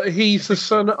of, but he's the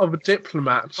son of a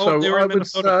diplomat, so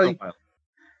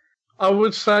I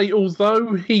would say,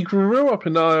 although he grew up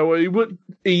in Iowa,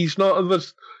 he's not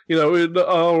this,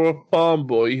 our farm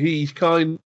boy. He's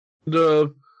kind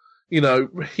of,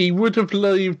 he would have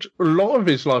lived a lot of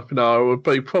his life in Iowa,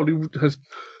 but he probably has,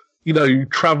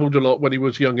 traveled a lot when he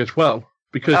was young as well,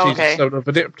 because he's the son of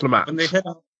a diplomat. When they head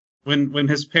out, when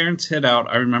his parents hid out,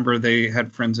 I remember they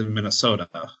had friends in Minnesota,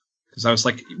 because I was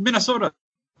like, Minnesota,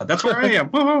 that's where I am.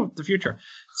 Whoa, the future.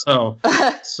 So.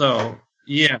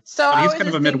 Yeah, so but he's kind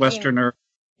of a Midwesterner.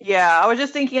 Yeah, I was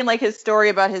just thinking like his story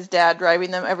about his dad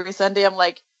driving them every Sunday. I'm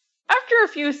like, after a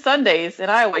few Sundays in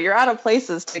Iowa, you're out of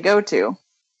places to go to.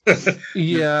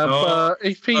 Yeah, but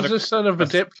if he's the son of a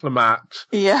diplomat,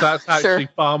 that's actually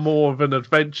far more of an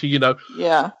adventure,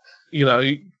 Yeah. You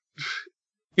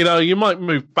might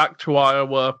move back to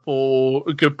Iowa for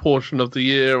a good portion of the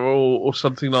year or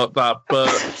something like that, but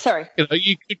sorry.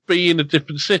 You could be in a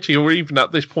different city or even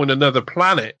at this point another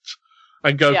planet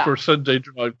and go for a Sunday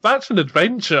drive. That's an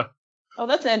adventure. Oh,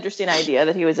 that's an interesting idea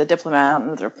that he was a diplomat on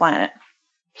another planet.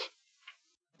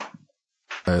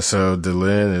 So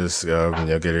Delenn is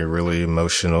getting really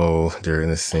emotional during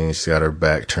this scene. She's got her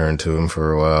back turned to him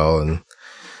for a while,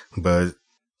 but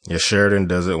Sheridan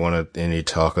doesn't want any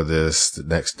talk of this the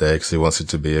next day because he wants it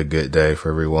to be a good day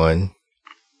for everyone.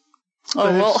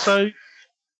 Oh, well. So,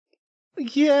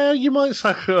 yeah, you might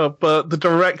suck up, but the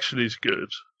direction is good.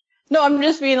 No, I'm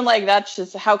just being like, that's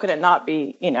just, how could it not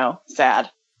be, sad?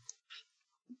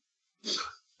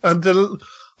 And,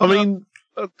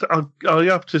 I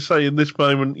have to say in this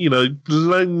moment,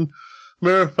 Delenn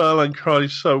Miraflor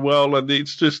cries so well, and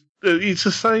it's just, it's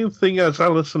the same thing as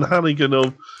Alison Hannigan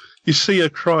of, you see her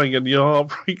crying and your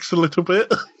heart breaks a little bit.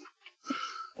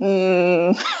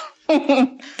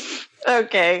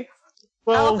 Okay.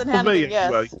 Well, Alison for Hannigan, me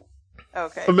anyway. yes.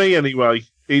 Okay. For me anyway.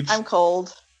 I'm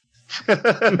cold.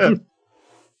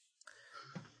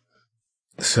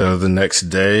 So the next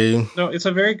day... No, it's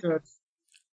a very good...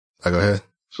 Go ahead.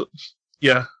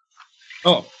 Yeah.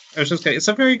 Oh, I was just saying, it's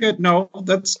a very good... No,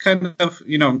 that's kind of,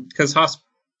 because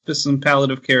hospice and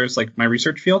palliative care is like my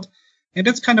research field. And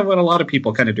it's kind of what a lot of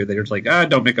people kind of do. They're just like,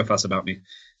 don't make a fuss about me.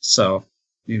 So,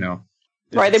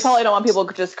 Right, they probably don't want people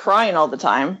just crying all the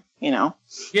time, Yeah,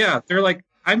 they're like,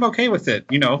 I'm okay with it,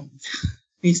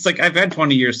 He's like, I've had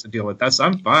 20 years to deal with that, so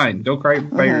I'm fine. Go cry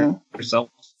by yourself.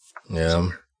 Yeah.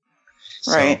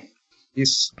 So, right.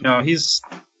 He's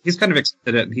kind of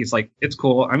accepted it, and he's like, it's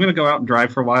cool. I'm going to go out and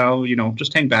drive for a while,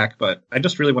 just hang back. But I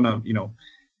just really want to,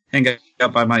 hang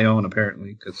out by my own,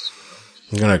 apparently, because...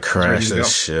 I'm going to crash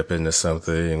this ship into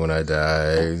something when I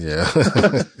die. Yeah.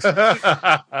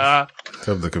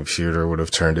 The computer would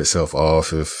have turned itself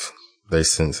off if they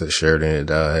sensed that Sheridan had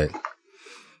died.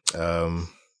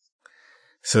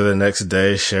 So the next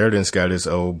day, Sheridan's got his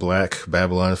old black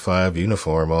Babylon 5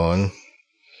 uniform on.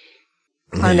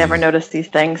 I never noticed these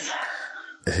things.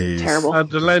 Terrible. And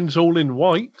the lens all in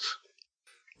white.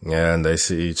 Yeah, and they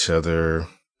see each other.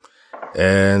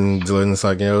 And Dylan's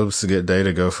like, it's a good day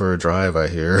to go for a drive, I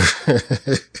hear.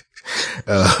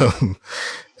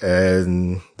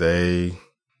 And they,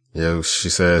 she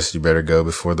says, you better go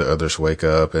before the others wake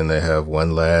up, and they have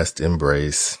one last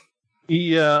embrace.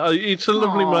 Yeah, it's a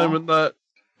lovely moment that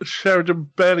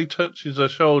Sheridan barely touches her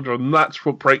shoulder, and that's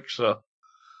what breaks her.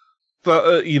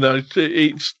 But,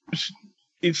 it's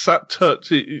that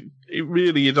touch. It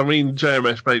really is. I mean,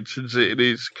 JMS mentions it in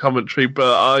his commentary,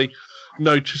 but I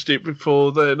noticed it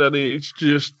before then, and it's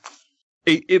just,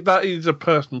 that is a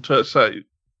personal touch. So,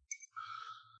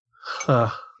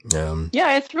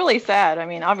 yeah, it's really sad. I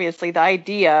mean, obviously, the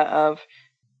idea of,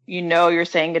 you're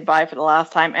saying goodbye for the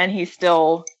last time, and he's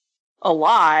still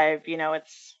alive,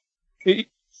 it's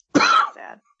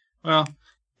sad. Well,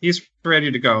 he's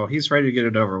ready to go. He's ready to get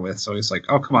it over with. So he's like,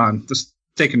 oh, come on, this is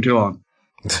taking too long.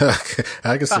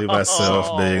 I can see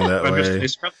myself being that way.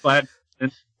 He's probably glad. I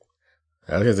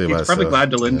can see he's probably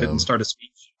glad Dylan didn't start a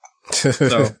speech.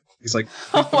 So he's like,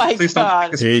 oh my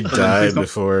God. He died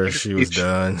before she was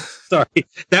done. Sorry,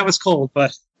 that was cold,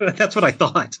 but that's what I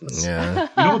thought. Yeah.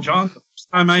 John, the first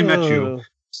time I met you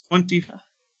was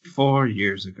 24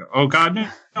 years ago. Oh God,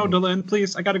 no, Dylan,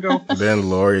 please, I gotta go. Then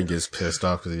Laurie gets pissed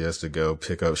off because he has to go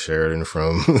pick up Sheridan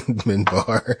from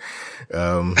Minbar.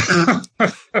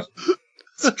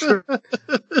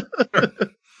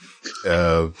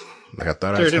 I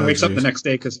thought Sheridan wakes up the next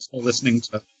day because he's still listening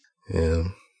to. Yeah.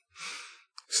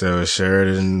 So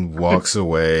Sheridan walks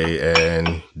away,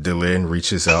 and Dylan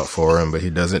reaches out for him, but he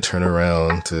doesn't turn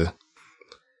around to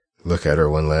look at her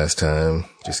one last time.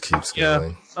 Just keeps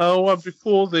going. Oh,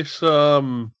 before this,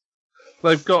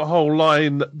 they've got a whole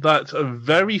line that's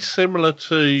very similar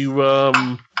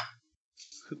to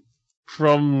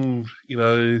from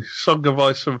Song of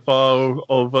Ice and Fire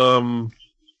of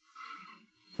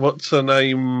what's her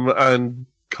name, and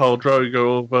Khal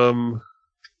Drogo of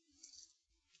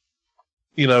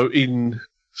in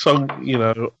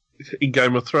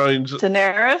Game of Thrones.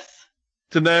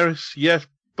 Daenerys, yes,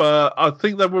 but I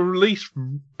think they were released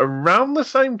around the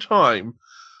same time.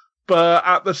 But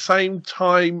at the same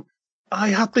time, I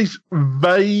had this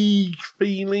vague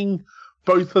feeling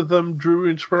both of them drew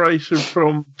inspiration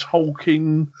from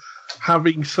Tolkien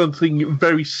having something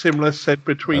very similar said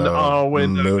between Arwen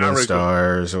and Moon Aragorn. And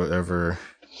Stars or whatever.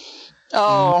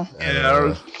 Oh.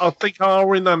 Yeah, I think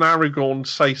Arwen and Aragorn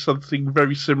say something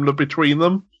very similar between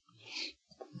them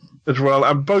as well,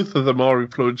 and both of them are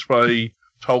influenced by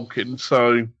Tolkien,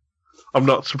 so I'm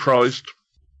not surprised.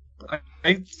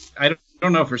 I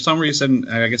don't know, for some reason,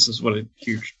 I guess this is what a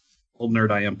huge old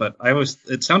nerd I am, but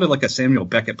it sounded like a Samuel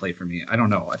Beckett play for me. I don't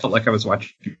know. I felt like I was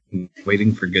watching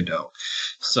Waiting for Godot.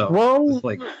 So,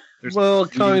 there's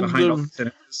kind of.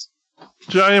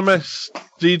 JMS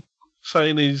did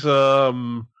say in his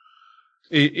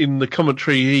in the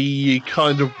commentary, he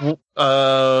kind of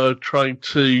trying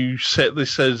to set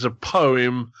this as a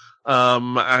poem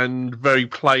and very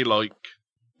play-like.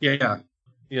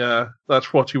 Yeah,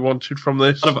 that's what he wanted from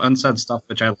this. A lot of unsaid stuff,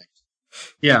 which I liked.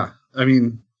 Yeah, I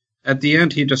mean, at the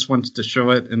end, he just wants to show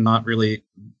it and not really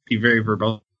be very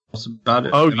verbose about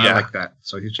it. Oh, and yeah. I like that.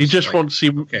 So he just wants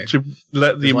him to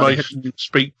let the emotion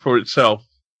speak for itself.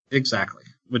 Exactly,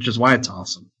 which is why it's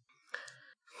awesome.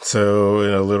 So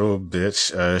in a little bit,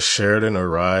 Sheridan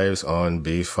arrives on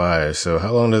B5. So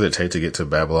how long does it take to get to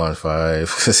Babylon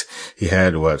 5? Because he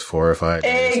had, 4 or 5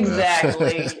 days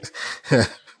Exactly.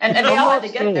 and they all had to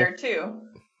get there, too.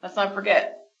 Let's not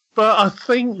forget. But I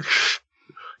think,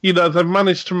 they've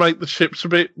managed to make the ships a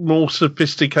bit more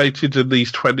sophisticated in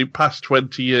these past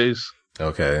 20 years.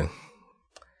 Okay.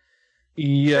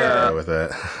 Yeah. With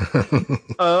that.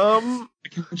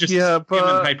 Just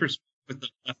but hyperspace with the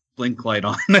left blink light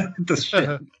on the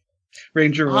ship.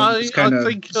 Ranger will just kind of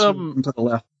to the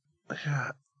left.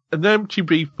 An empty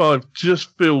B5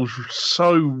 just feels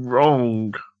so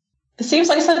wrong. It seems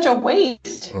like such a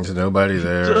waste. There's nobody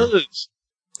there. It does.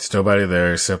 There's nobody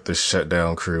there except the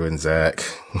shutdown crew and Zach.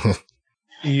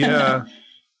 Yeah.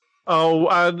 Oh,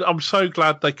 and I'm so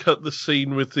glad they cut the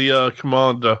scene with the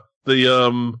commander,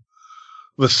 the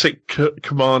sick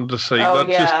commander scene. Oh,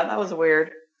 that was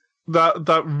weird.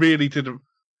 That really didn't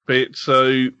fit.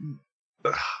 So,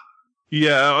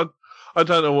 yeah, I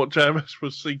don't know what JMS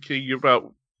was thinking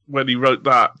about when he wrote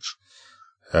that.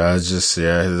 There's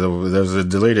a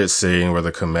deleted scene where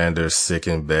the commander's sick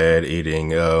in bed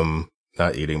eating,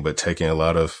 not eating, but taking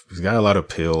he's got a lot of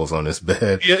pills on his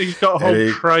bed. Yeah, he's got a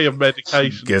whole tray of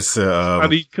medication.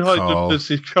 And he kind of does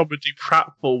his comedy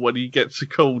pratfall when he gets a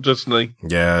call, doesn't he?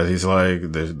 Yeah, he's like,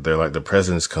 they're like, the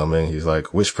president's coming. He's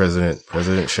like, which president?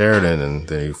 President Sheridan. And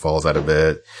then he falls out of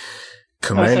bed.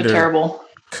 That's so terrible.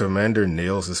 Commander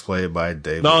Niels is played by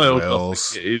David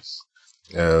Wells.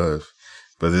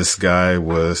 But this guy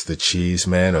was the cheese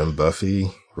man on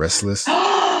Buffy, Restless.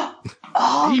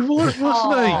 Oh, he was,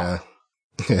 wasn't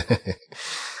he? Yeah.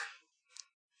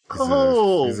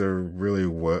 He's a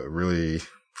really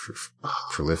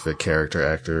prolific character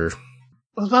actor.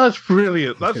 Oh, that's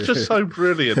brilliant. That's just so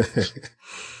brilliant.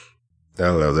 I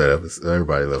love that episode.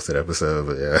 Everybody loves that episode,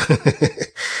 but yeah.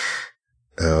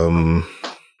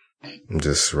 I'm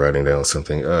just writing down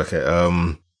something. Okay.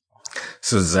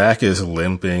 So Zach is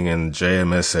limping, and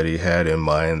JMS said he had in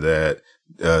mind that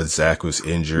Zach was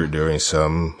injured during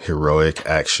some heroic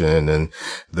action, and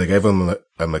they gave him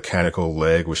a mechanical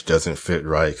leg, which doesn't fit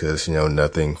right because,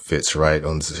 nothing fits right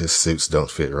on his suits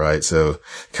don't fit right. So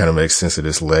kind of makes sense that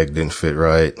his leg didn't fit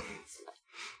right.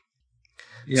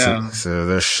 Yeah. So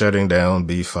they're shutting down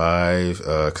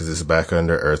B5, cause it's back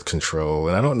under Earth control.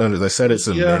 And I don't know, they said it's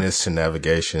a menace to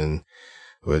navigation,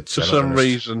 which for some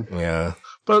reason. Yeah.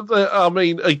 But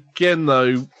again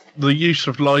though, the use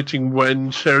of lighting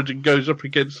when Sheridan goes up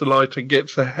against the light and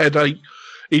gets a headache,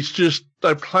 it's just,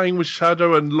 they're playing with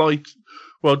shadow and light.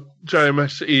 Well,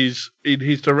 JMS is in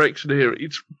his direction here.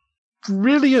 It's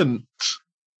brilliant.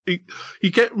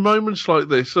 You get moments like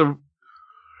this,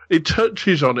 it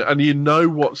touches on it, and you know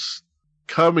what's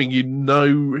coming. You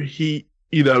know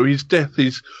his death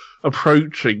is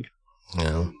approaching.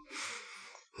 Yeah.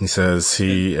 He says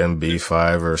he and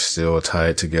B5 are still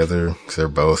tied together because they're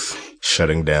both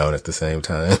shutting down at the same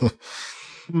time.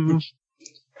 Mm-hmm.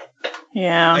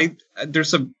 Yeah. I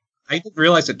didn't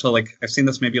realize it till I've seen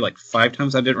this maybe 5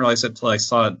 times. I didn't realize it till I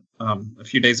saw it a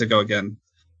few days ago again.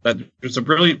 That there's a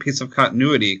brilliant piece of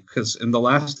continuity, because in the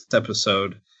last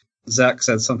episode, Zach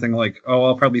said something like, "Oh,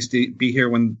 I'll probably be here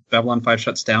when Babylon 5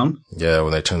 shuts down." Yeah,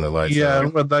 when they turn the lights out. Yeah,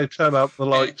 when they turn up the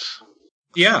lights.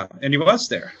 Yeah, and he was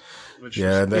there. But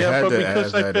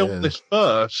because they filmed this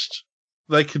first,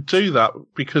 they could do that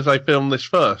because they filmed this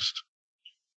first.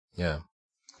 Yeah.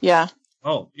 Yeah.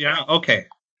 Oh, yeah, okay.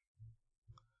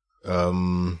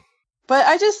 But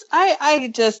I just,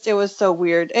 it was so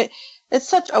weird. It's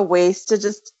such a waste to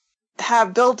just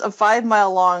have built a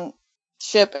 5-mile long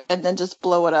ship and then just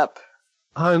blow it up.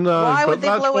 I know. Why would they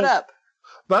blow it up?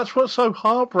 That's what's so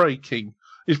heartbreaking,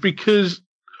 is because,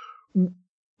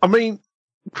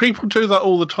 people do that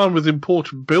all the time with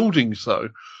important buildings, though.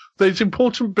 There's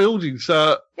important buildings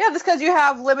that... Yeah, that's because you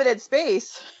have limited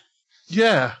space.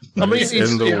 Yeah. It happens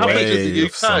in the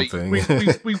UK.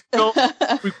 We've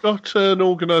got an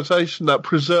organisation that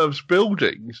preserves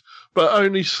buildings, but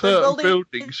only certain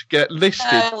buildings get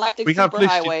listed. We have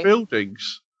listed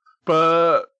buildings,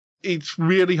 but it's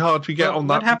really hard to get on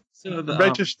that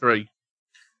registry.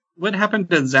 What happened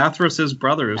to Zathras'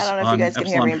 brothers? I don't know if you guys can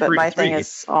hear me, but my thing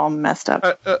is all messed up.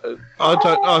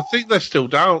 I think they're still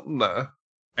down there.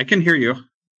 I can hear you.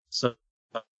 So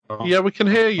yeah, we can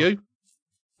hear you.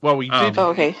 Well, we did. Oh,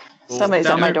 okay. Somebody's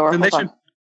on my door. Hold on.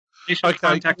 They should have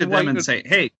contacted them and say,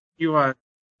 "Hey, can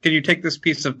you take this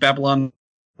piece of Babylon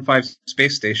 5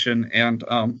 space station and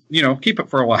keep it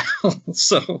for a while?"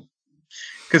 So,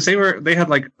 because they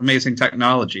had amazing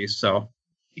technology. So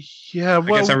yeah, I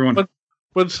guess everyone.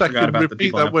 1 second,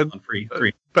 repeat that when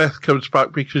Beth comes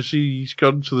back, because she's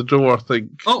gone to the door, I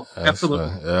think. Oh, absolutely.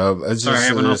 How is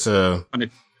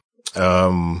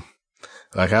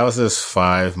this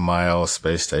 5-mile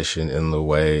space station in the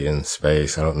way in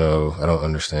space? I don't know. I don't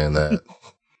understand that.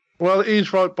 Well, it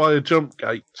is right by a jump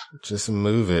gate. Just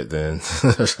move it then.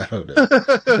 I don't know.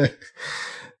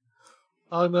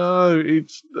 I know.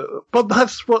 But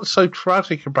that's what's so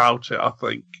tragic about it, I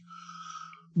think.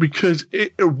 Because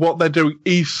what they're doing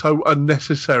is so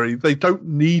unnecessary. They don't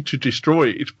need to destroy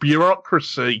it. It's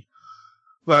bureaucracy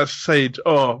that said,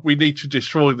 "Oh, we need to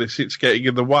destroy this. It's getting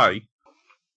in the way."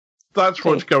 That's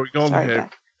what's going on here.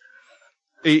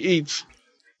 It's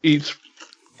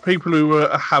people who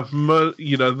have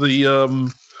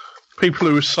the people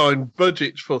who assign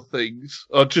budgets for things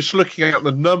are just looking at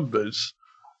the numbers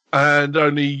and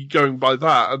only going by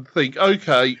that and think,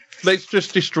 okay, let's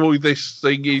just destroy this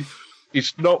thing.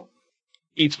 It's not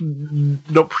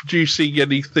producing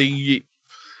anything.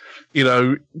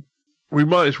 We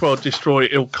might as well destroy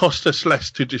it. It'll cost us less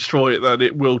to destroy it than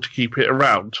it will to keep it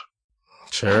around.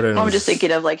 Sheridan. I'm just thinking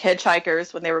of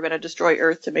hitchhikers when they were going to destroy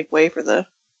Earth to make way for the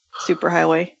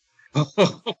superhighway.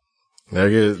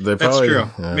 They That's probably, true.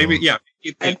 Maybe, yeah.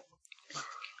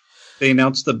 they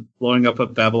announced the blowing up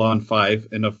of Babylon 5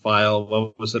 in a file.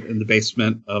 What was it, in the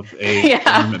basement of a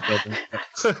government building?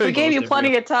 We gave you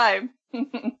plenty of time.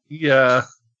 Yeah.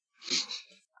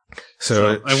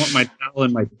 So I want my towel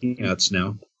and my peanuts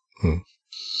now.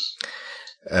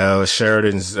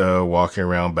 Sheridan's walking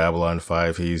around Babylon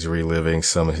 5. He's reliving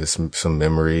some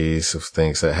memories of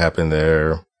things that happened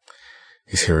there.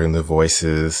 He's hearing the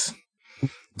voices.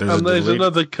 There's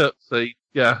another cutscene.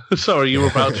 Yeah, sorry, you were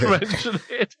about to mention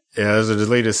it. Yeah, there's a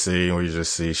deleted scene where you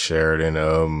just see Sheridan.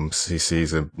 He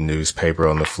sees a newspaper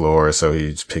on the floor, so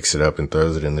he just picks it up and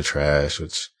throws it in the trash,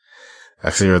 which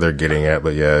I see where they're getting at,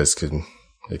 but yeah, it can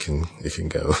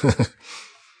go.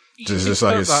 just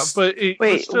like that, but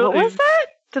what was that?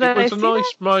 It was a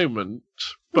nice moment,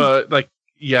 but they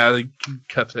can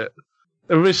cut it.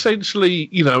 And essentially,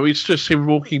 it's just him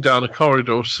walking down a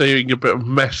corridor, seeing a bit of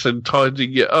mess and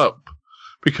tidying it up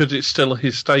because it's still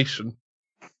his station.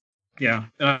 Yeah,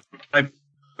 but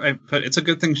it's a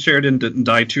good thing Sheridan didn't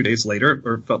die 2 days later,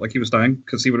 or felt like he was dying,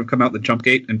 because he would have come out the jump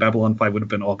gate and Babylon 5 would have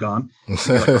been all gone.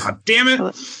 Like, God damn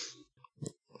it!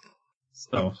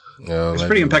 So it's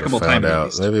pretty impeccable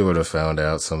timing. Maybe he would have found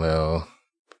out somehow.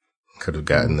 Could have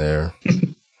gotten there.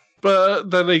 But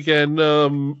then again,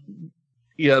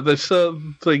 there's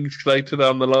certain things later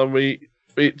down the line where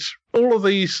it's all of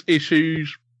these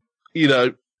issues,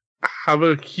 have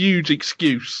a huge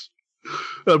excuse,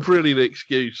 a brilliant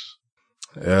excuse.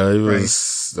 Yeah, he was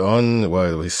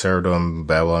he served on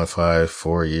Babylon 5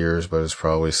 4 years, but it's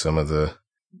probably some of the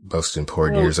most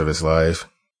important years of his life.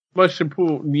 Most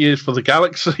important years for the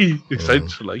galaxy,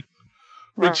 essentially.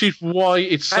 Which is why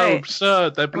it's so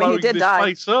absurd. They're blowing this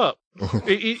place up.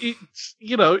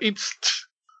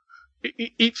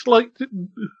 It's like,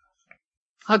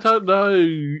 I don't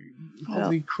know what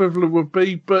the equivalent would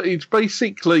be, but it's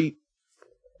basically,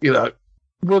 one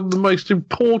of the most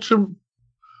important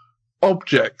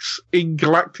objects in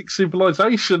galactic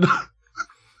civilization.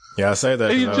 Yeah, I say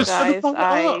that. Guys,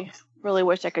 I really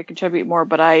wish I could contribute more,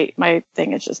 but my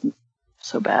thing is just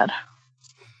so bad.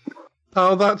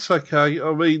 Oh, that's okay.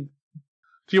 I mean,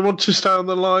 do you want to stay on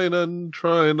the line and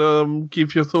try and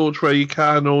give your thoughts where you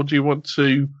can, or do you want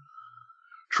to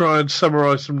try and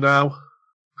summarise them now?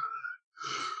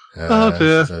 Oh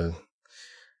dear.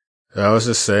 I was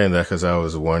just saying that because I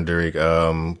was wondering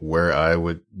where I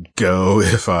would go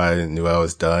if I knew I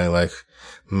was dying. Like,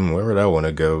 where would I want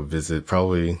to go visit?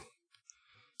 Probably,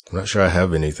 I'm not sure I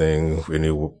have any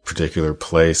particular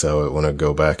place I would want to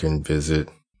go back and visit.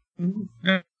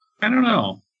 I don't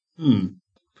know.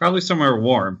 Probably somewhere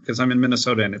warm, because I'm in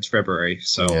Minnesota and it's February.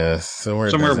 So yeah,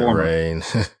 somewhere warm. Rain.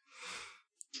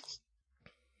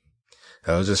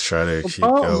 I was just trying to keep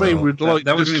going.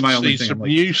 That would be my only thing. Some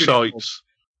new sites.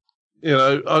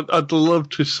 I'd love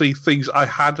to see things I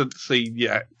hadn't seen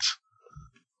yet.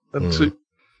 And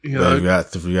we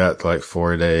got like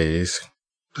 4 days.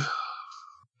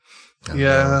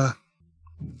 Yeah.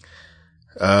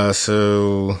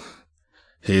 So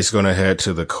he's going to head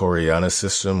to the Coriana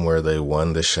system where they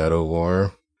won the Shadow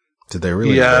War. Did they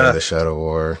really win the Shadow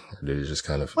War? Or did he just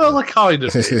kind of... Well, they kind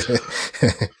of did.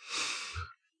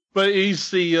 But he's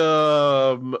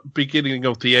the beginning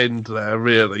of the end there,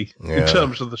 really, in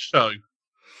terms of the show.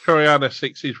 Coriana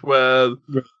 6 is where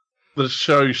the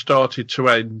show started to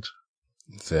end.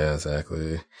 Yeah,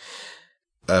 exactly.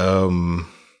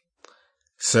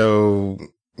 So...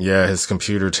 yeah, his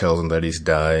computer tells him that he's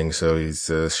dying, so he's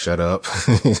shut up.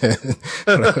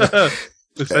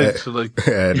 Essentially.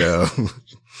 And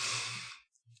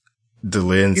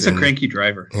Delenn's he's a cranky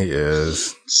driver. He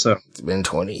is. So it's been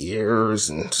 20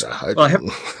 years, and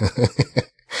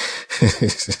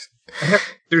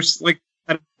there's like,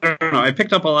 I don't know. I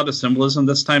picked up a lot of symbolism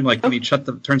this time. Like when he turns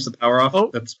the power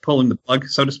off, that's pulling the plug,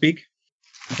 so to speak.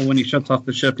 And when he shuts off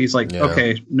the ship, he's like,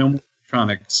 okay, no more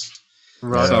electronics.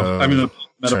 Right. So I'm gonna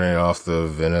turning off the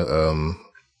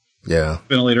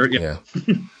ventilator. Yeah.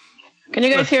 Can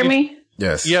you guys hear me?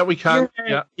 Yes. Yeah, we can.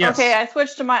 Yeah. Yes. Okay, I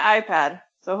switched to my iPad,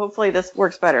 so hopefully this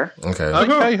works better. Okay.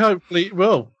 Hopefully it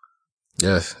will.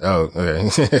 Yes. Oh,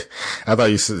 okay. I thought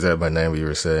you said my name, but you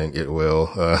were saying it will.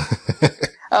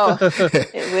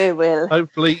 It will.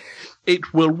 Hopefully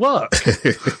it will work.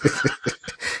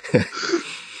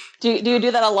 Do you do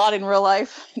that a lot in real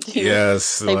life?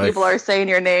 Yes. People are saying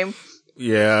your name?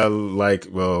 Yeah,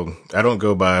 I don't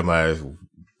go by my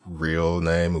real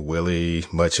name, Willie,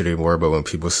 much anymore, but when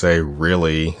people say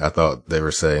really, I thought they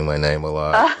were saying my name a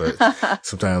lot. But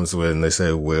sometimes when they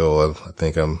say Will, I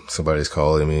think somebody's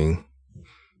calling me.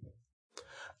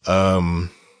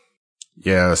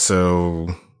 So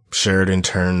Sheridan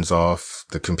turns off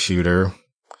the computer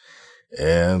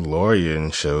and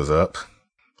Lorian shows up.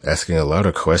 asking a lot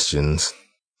of questions.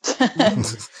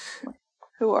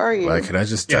 Who are you? Like, can I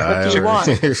just die? What do you want?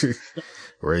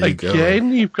 Where are you going?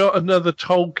 Again, you've got another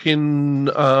Tolkien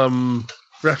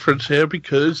reference here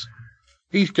because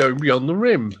he's going beyond the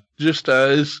rim, just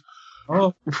as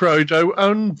Frodo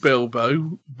and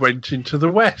Bilbo went into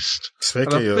the West.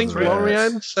 Speaking and I think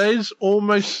Lorian says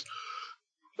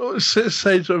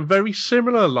very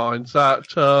similar lines that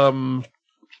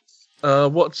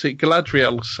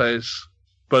Galadriel says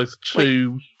both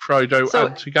to Frodo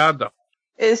and to Gandalf.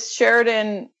 Is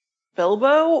Sheridan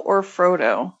Bilbo or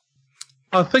Frodo?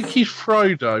 I think he's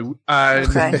Frodo,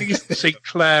 and I think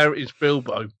Sinclair is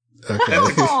Bilbo. Okay. That's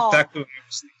exactly what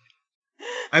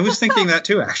I was thinking that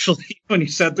too, actually, when you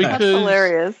said that. That's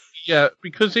hilarious. Yeah,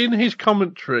 because in his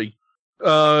commentary,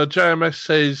 JMS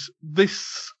says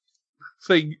this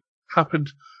thing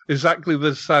happened exactly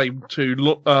the same to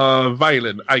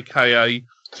Valen, aka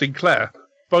Sinclair.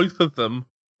 Both of them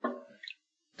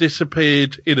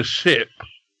disappeared in a ship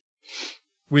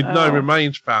with no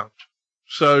remains found.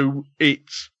 So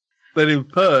it's then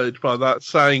inferred by that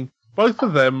saying both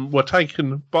of them were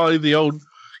taken by the old,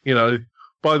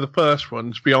 by the first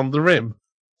ones beyond the rim.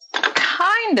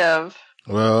 Kind of.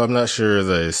 Well, I'm not sure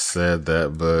they said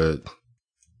that, but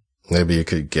maybe you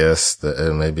could guess that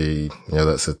maybe,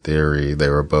 that's a theory. They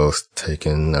were both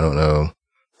taken. I don't know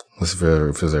if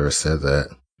it's ever said that.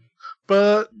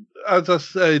 But as I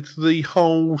said, the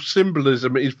whole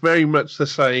symbolism is very much the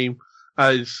same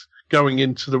as going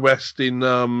into the West in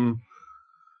the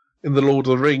Lord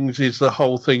of the Rings is the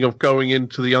whole thing of going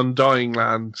into the Undying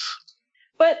Lands.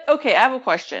 But, okay, I have a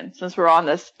question since we're on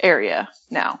this area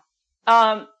now.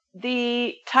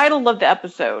 The title of the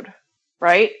episode,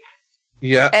 right?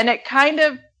 Yeah. And it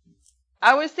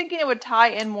I was thinking it would tie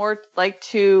in more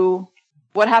to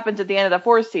what happens at the end of the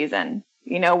fourth season,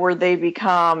 where they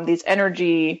become these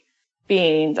energy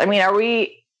beings. I mean,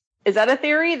 is that a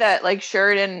theory that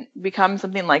Sheridan becomes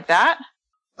something like that?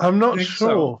 I'm not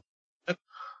sure.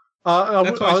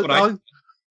 So.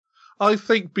 I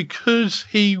think because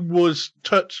he was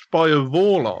touched by a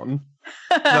Vorlon,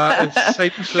 that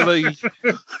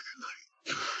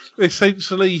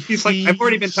essentially he's like, I've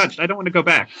already been touched. I don't want to go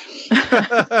back.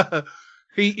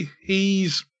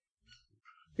 He's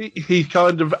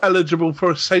kind of eligible for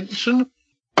ascension.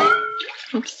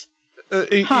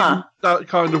 In that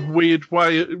kind of weird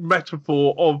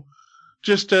metaphor of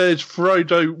just as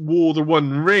Frodo wore the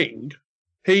One Ring,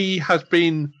 he has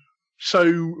been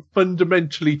so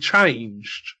fundamentally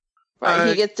changed. Right,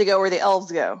 he gets to go where the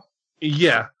elves go.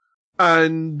 Yeah,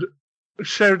 and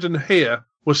Sheridan here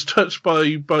was touched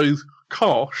by both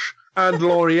Kosh and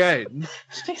Lorien.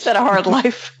 He's had a hard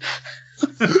life.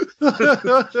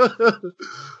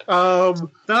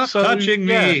 Stop touching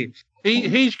me.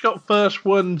 He's got First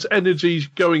One's energies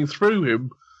going through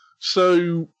him,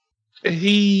 so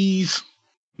he's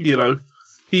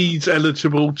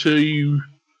eligible to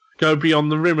go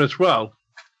beyond the rim as well.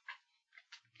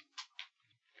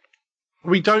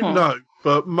 We don't know,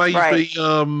 but maybe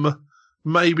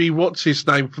maybe what's his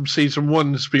name from season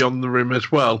 1's beyond the rim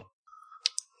as well.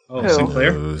 Oh,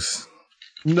 Sinclair?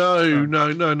 No,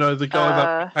 the guy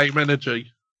that became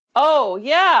energy. Oh,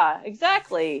 yeah,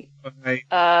 exactly.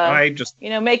 I just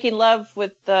making love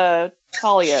with the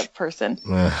Talia person.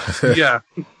 Yeah.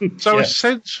 So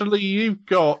essentially, you've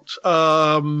got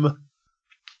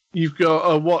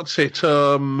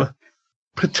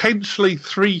potentially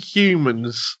 3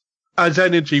 humans as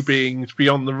energy beings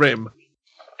beyond the rim.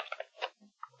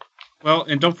 Well,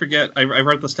 and don't forget, I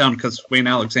wrote this down because Wayne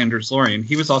Alexander's Lorien.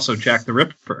 He was also Jack the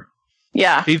Ripper.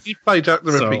 Yeah, he did play Jack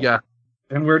the Ripper. Yeah.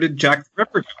 And where did Jack the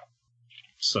Ripper go?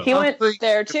 So he went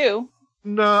there too.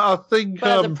 No, I think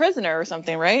as a prisoner or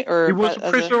something, right? Or he was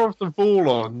a prisoner of the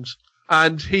Vorlons,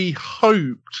 and he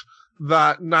hoped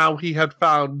that now he had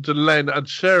found Len and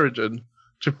Sheridan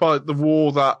to fight the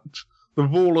war that the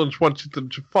Vorlons wanted them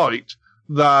to fight,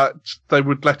 that they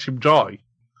would let him die.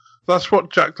 That's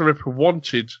what Jack the Ripper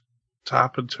wanted to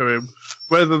happen to him.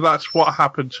 Whether that's what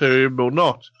happened to him or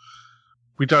not,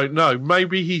 we don't know.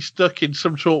 Maybe he's stuck in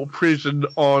some sort of prison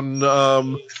on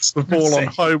the Vorlon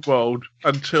homeworld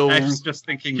until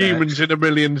humans in a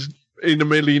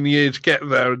million years get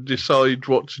there and decide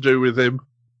what to do with him.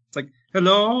 It's like,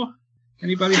 hello?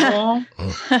 Anybody home?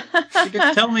 You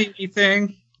can tell me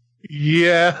anything.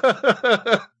 Yeah.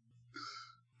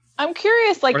 I'm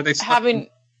curious, having...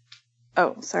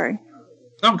 Oh, sorry.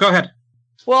 No, go ahead.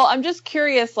 Well, I'm just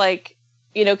curious,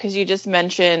 because you just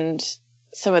mentioned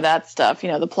some of that stuff,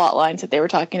 the plot lines that they were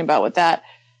talking about with that.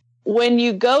 When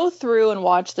you go through and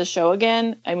watch the show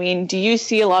again, I mean, do you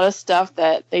see a lot of stuff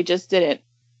that they just didn't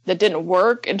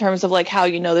work in terms of how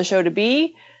the show to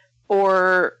be?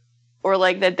 or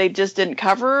like that they just didn't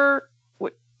cover.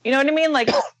 You know what I mean? Like,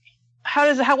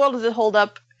 how well does it hold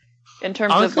up in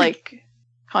terms of like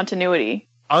continuity?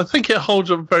 I think it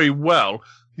holds up very well.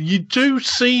 You do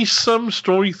see some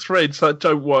story threads that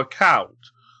don't work out,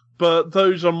 but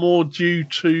those are more due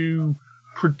to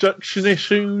production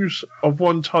issues of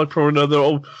one type or another,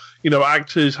 or,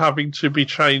 actors having to be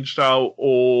changed out,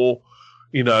 or,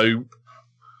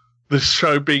 the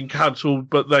show being cancelled,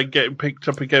 but then getting picked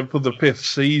up again for the 5th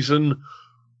season.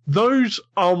 Those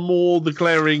are more the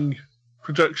glaring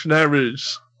production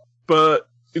errors, but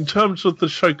in terms of the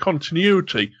show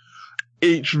continuity,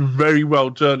 it's very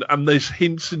well done, and there's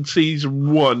hints in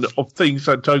season 1 of things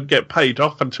that don't get paid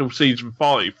off until season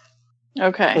 5.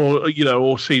 Okay.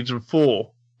 Or season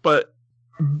 4. But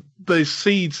there's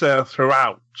seeds there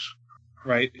throughout.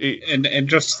 Right. And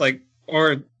just like,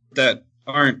 or that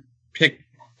aren't picked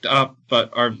up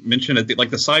but are mentioned at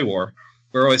the Psy War.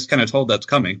 We're always kind of told that's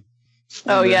coming.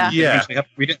 Oh, yeah.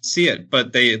 We didn't see it,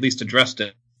 but they at least addressed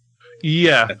it.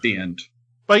 Yeah. At the end.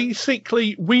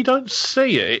 Basically, we don't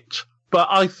see it, but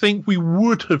I think we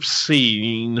would have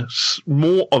seen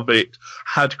more of it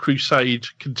had Crusade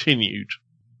continued.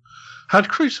 Had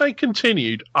Crusade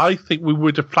continued, I think we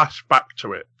would have flashed back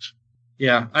to it.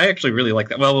 Yeah, I actually really like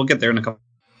that. Well, we'll get there in a couple.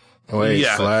 Wait,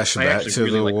 flash back to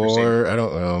the war? Crusade. I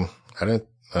don't know.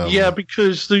 Yeah,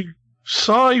 because the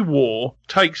Psy War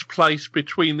takes place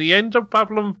between the end of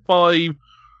Babylon 5,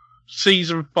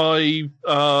 Season 5,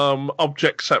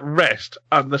 Objects at Rest,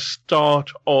 and the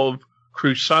start of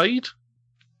Crusade.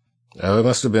 Oh, it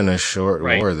must have been a short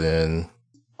war then.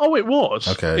 Oh, it was.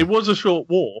 Okay. It was a short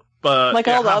war, but like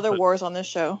all the other wars on this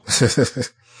show.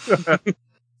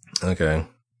 Okay.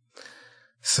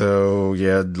 So,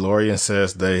 yeah, Lorian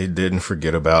says they didn't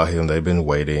forget about him. They've been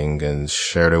waiting, and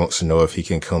Sheridan wants to know if he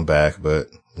can come back, but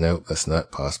nope, that's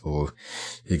not possible.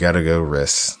 You gotta go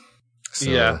rest. So,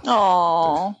 yeah.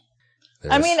 Aww.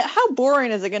 I mean, how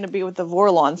boring is it going to be with the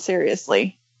Vorlon,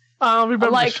 seriously? Remember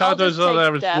the shadows are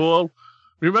there as well.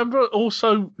 Remember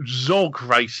also Zog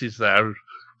races there.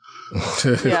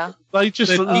 Yeah. They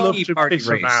just love to piss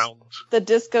around. The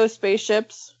disco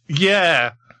spaceships.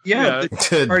 Yeah. Yeah.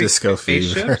 The disco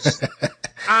fever.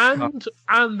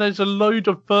 and there's a load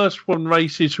of First One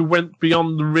races who went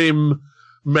beyond the rim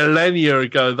millennia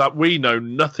ago that we know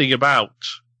nothing about.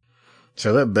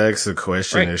 So that begs the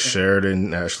question, is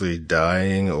Sheridan actually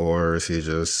dying, or is he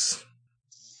just...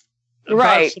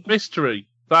 Right. That's the mystery.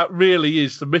 That really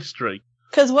is the mystery.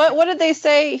 Because what did they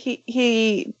say?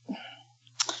 He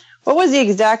what was the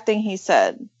exact thing he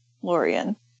said,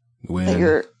 Lorian?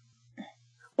 When?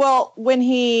 When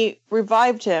he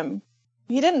revived him,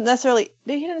 he didn't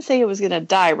say he was going to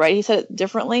die, right? He said it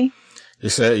differently. He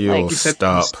said you'll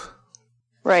stop.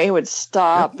 Right, he would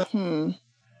stop. I don't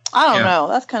know.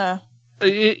 That's kind of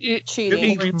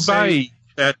cheating. It's vague.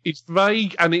 It's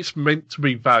vague, and it's meant to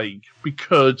be vague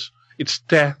because it's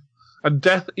death, and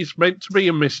death is meant to be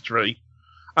a mystery,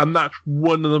 and that's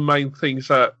one of the main things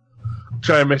that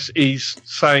JMS is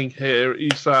saying here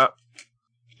is that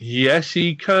yes,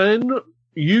 you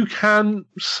can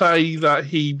say that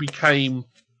he became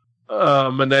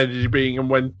an energy being and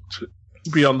went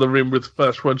beyond the rim with the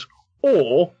First Ones,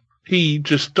 or he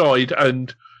just died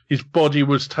and his body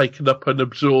was taken up and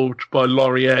absorbed by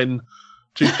Lorian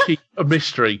to keep a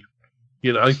mystery,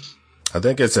 I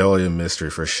think it's only a mystery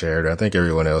for Sheridan. I think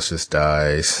everyone else just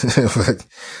dies. But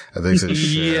I think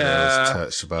Sheridan was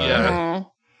touched by...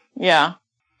 Yeah.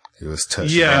 He was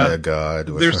touched by a god.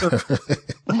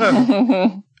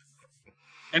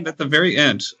 And at the very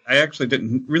end, I actually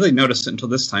didn't really notice it until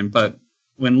this time, but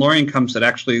when Lorian comes, it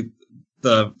actually,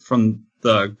 from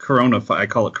the Corona, I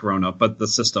call it Corona, but the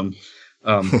system...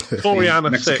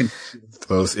 Oriana Mexican,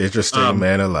 most interesting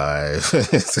man alive.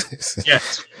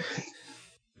 Yes.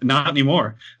 Not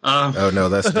anymore. Oh no,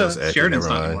 that's Sheridan's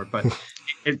not anymore. But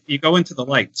you go into the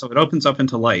light, so it opens up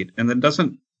into light, and then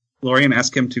doesn't Lorian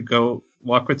ask him to go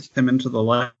walk with him into the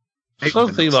light?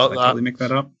 Something like that. Did I totally make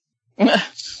that up?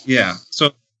 Yeah.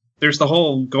 So there's the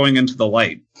whole going into the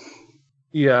light.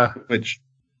 Yeah. Which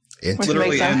literally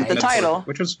makes sense. The title,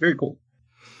 which was very cool.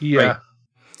 Yeah. Right.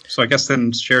 So I guess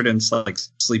then Sheridan's like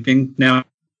sleeping now.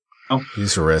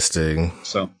 He's resting.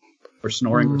 So or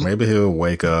snoring. Maybe he'll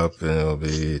wake up and it'll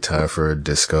be time for a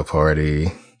disco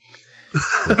party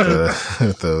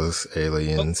with those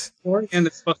aliens. And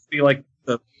it's supposed to be like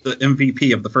the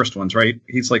MVP of the first ones, right?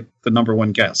 He's like the number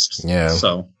one guest. Yeah.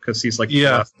 So because he's like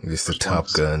he's the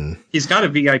Top Gun. He's got a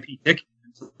VIP ticket.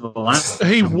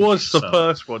 He was the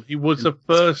first one. He was the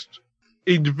first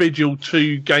individual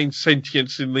to gain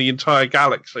sentience in the entire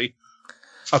galaxy,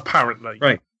 apparently.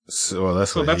 Right. So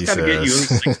that's what he got to get you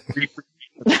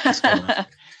says. Like,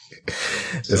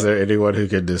 Is there anyone who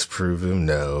can disprove him?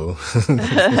 No.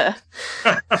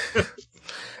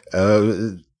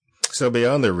 So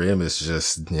Beyond the Rim is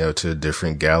just, to a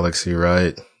different galaxy,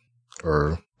 right?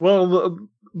 Or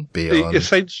beyond.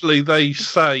 Essentially, they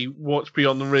say what's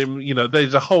beyond the rim.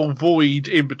 There's a whole void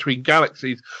in between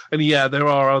galaxies, and there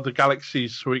are other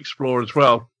galaxies to explore as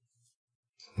well.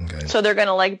 Okay. So they're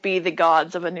gonna be the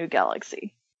gods of a new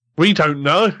galaxy. We don't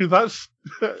know. That's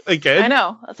again. I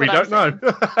know. That's what we don't know.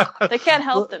 They can't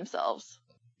help themselves.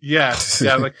 Yeah,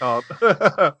 they can't.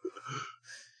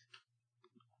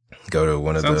 Go to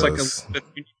one of those. Sounds like you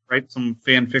need to write some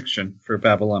fan fiction for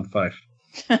Babylon 5.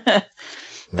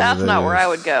 That's not where I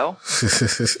would go.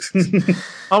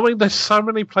 I mean, there's so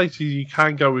many places you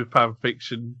can go with fan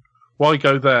fiction. Why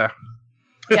go there?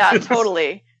 Yeah,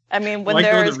 totally. I mean, when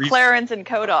there's Clarence and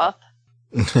Kodoth,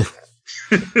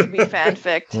 it'd be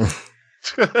fanfic.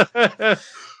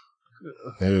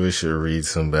 Maybe we should read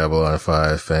some Babylon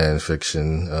 5 fan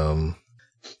fiction.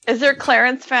 Is there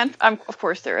Clarence fan? Of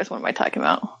course there is. What am I talking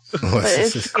about? But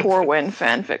it's Corwin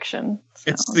fan fiction.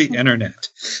 So. It's the internet.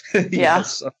 Yeah.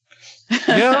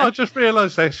 Yeah, I just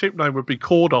realised their ship name would be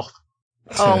Cordoth.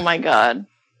 Oh my god.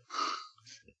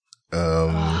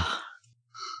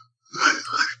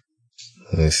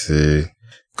 Let's see.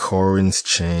 Corwin's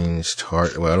Changed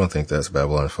Heart. Well, I don't think that's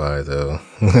Babylon 5 though.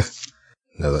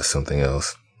 No, that's something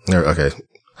else. Okay.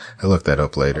 I'll look that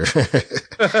up later.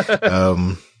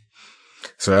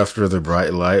 So after the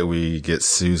bright light, we get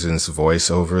Susan's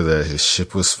voiceover that his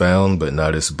ship was found, but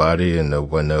not his body, and no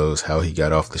one knows how he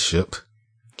got off the ship.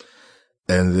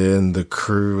 And then the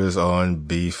crew is on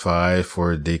B5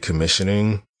 for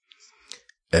decommissioning.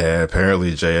 And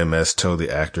apparently JMS told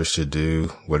the actors to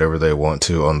do whatever they want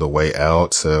to on the way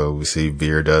out. So we see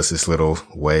Veer does this little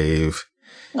wave.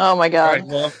 Oh my god. I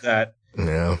love that.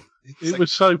 Yeah. It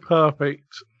was so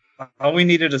perfect. All we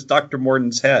needed is Dr.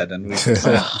 Morden's head, and we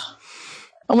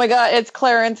Oh my god, it's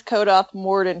Clarence Kodoth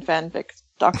Morden fanfic.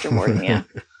 Dr. Morden, yeah.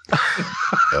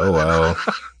 Oh wow.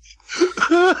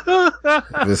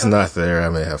 If it's not there, I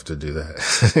may have to do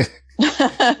that.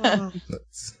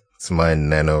 It's my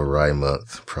NaNoWriMo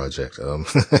month project.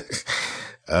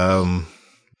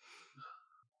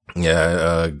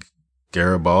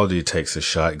 Garibaldi takes a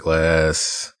shot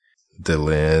glass.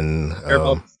 Delenn.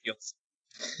 Garibaldi steals.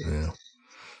 Yeah.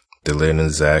 Delenn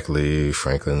and Zach leave,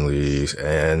 Franklin leaves,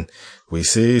 and we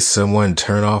see someone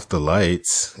turn off the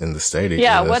lights in the stadium.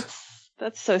 Yeah,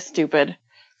 that's so stupid.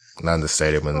 Not in the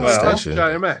stadium, in the station.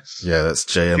 JMS. Yeah, that's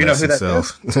JMS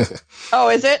himself. Oh,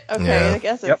 is it? Okay, Yeah. I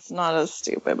guess it's not as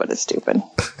stupid, but it's stupid.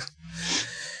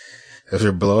 If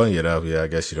you're blowing it up, I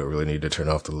guess you don't really need to turn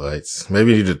off the lights.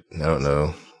 Maybe you need to, I don't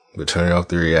know, but turn off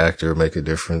the reactor, make a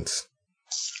difference.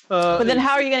 But then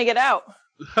how are you going to get out?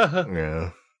 Yeah.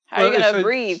 How are you going to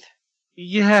breathe?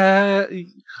 Yeah,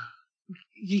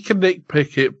 you can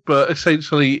nitpick it, but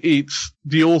essentially it's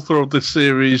the author of the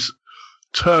series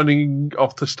turning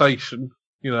off the station,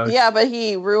 Yeah, but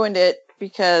he ruined it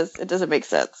because it doesn't make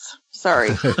sense. Sorry.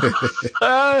 He should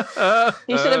have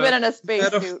been in a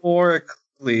spacesuit.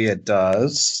 Metaphorically, it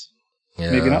does.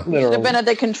 Yeah. Maybe not He should literally. have been at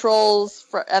the controls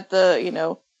at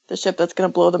the, the ship that's going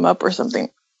to blow them up or something.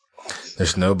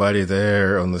 There's nobody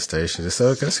there on the station.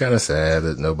 So it's kind of sad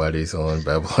that nobody's on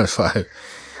Babylon 5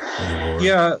 anymore.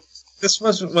 Yeah, this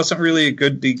wasn't really a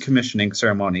good decommissioning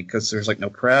ceremony because there's no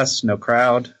press, no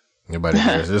crowd. Nobody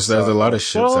cares. There's a lot of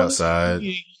ships outside.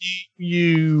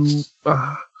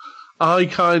 I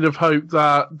kind of hope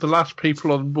that the last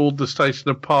people on board the station,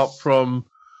 apart from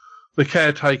the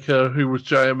caretaker, who was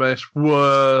JMS,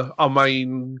 were our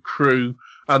main crew,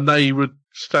 and they were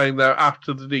staying there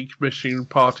after the decommissioning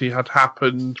party had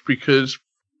happened because,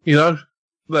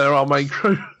 they're our main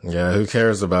crew. Yeah, who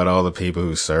cares about all the people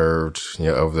who served,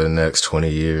 over the next 20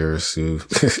 years who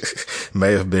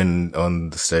may have been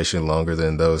on the station longer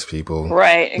than those people.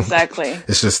 Right, exactly.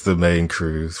 It's just the main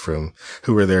crews who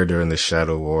were there during the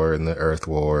Shadow War and the Earth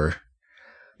War.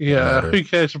 Yeah, who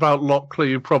cares about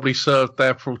Lockley, who probably served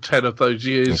there for 10 of those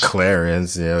years. And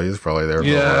Clarence, he was probably there for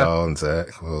a while, and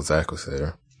Zach was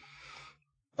there.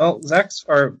 Well,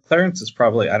 Clarence is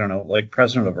probably, I don't know,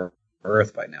 president of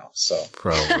Earth by now, so.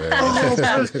 Probably.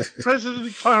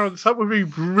 President Clarence, that would be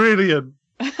brilliant.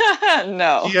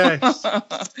 No. Yes.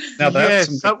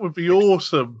 That would be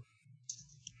awesome.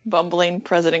 Bumbling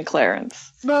President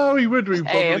Clarence. No, he would be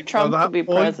bumbling. Hey, if Trump would be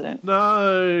president.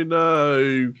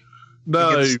 No. He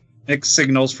gets mixed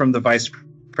signals from the vice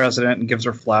president and gives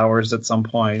her flowers at some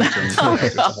point. And oh,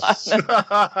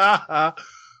 God.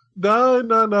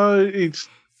 No.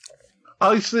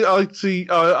 I'd see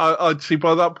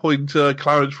by that point,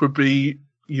 Clarence would be,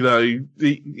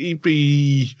 he'd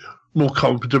be more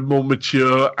confident, more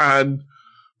mature,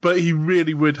 but he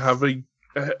really would have a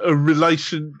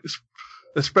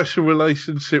special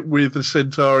relationship with the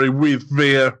Centauri, with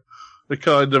Veer. They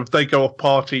go off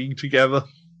partying together.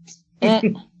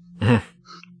 That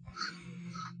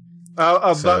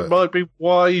might be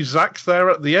why Zach's there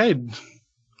at the end.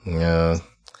 Yeah.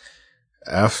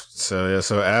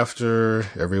 So after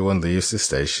everyone leaves the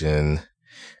station,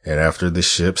 and after the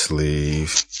ships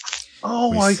leave,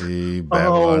 we see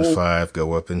Babylon 5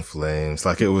 go up in flames.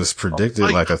 Like it was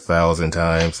predicted 1,000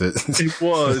 times. It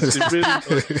was. It really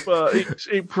was. But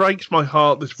it breaks my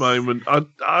heart, this moment.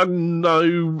 I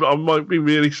know I might be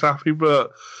really sappy, but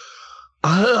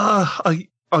I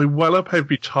well up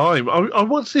every time. I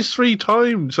watched this 3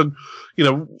 times, and,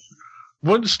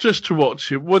 once just to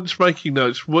watch it, once making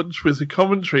notes, once with the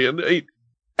commentary, and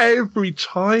every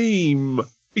time,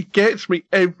 it gets me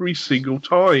every single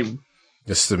time.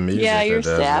 It's the music. Yeah, you're that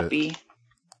does sappy.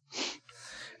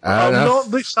 I'm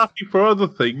not this sappy for other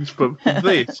things, but for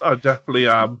this, I definitely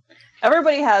am.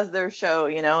 Everybody has their show,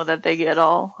 that they get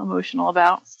all emotional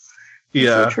about.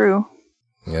 Yeah. So true.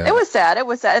 Yeah. It was sad.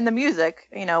 And the music,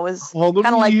 was kind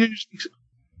of like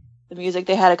the music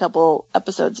they had a couple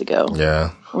episodes ago.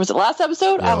 Yeah. Or was it last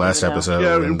episode? Yeah, last episode.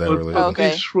 Yeah,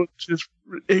 okay.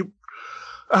 It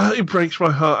breaks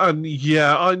my heart. And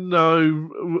yeah, I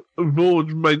know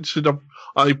Lord mentioned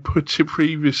I put it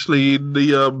previously in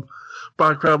the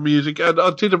background music, and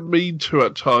I didn't mean to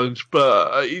at times,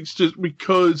 but it's just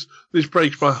because this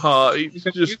breaks my heart.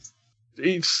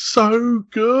 It's so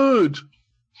good.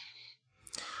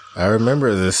 I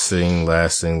remember this thing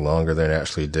lasting longer than it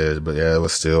actually did, but yeah, it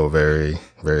was still very,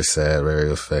 very sad,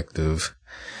 very effective.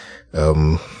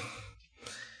 There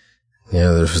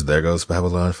goes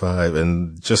Babylon 5,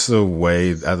 and just the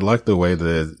way, I like the way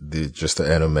the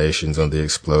animations on the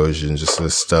explosion, just the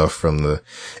stuff from the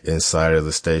inside of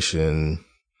the station.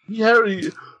 Yeah,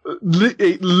 its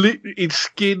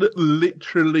skin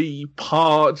literally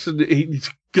parts and its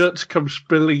guts come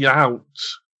spilling out.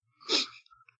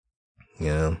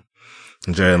 Yeah.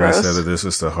 And Jeremy said that this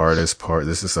was the hardest part.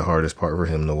 This is the hardest part for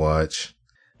him to watch.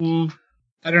 I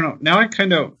don't know. Now it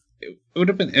would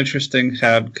have been interesting to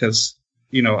have, because,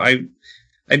 I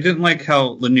didn't like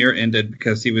how Lanier ended,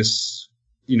 because he was,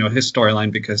 his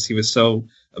storyline, because he was so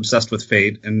obsessed with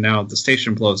fate, and now the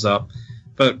station blows up.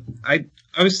 But I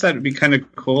always thought it'd be kind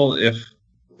of cool if,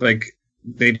 they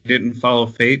didn't follow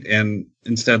fate, and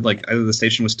instead, either the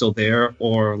station was still there,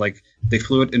 or, they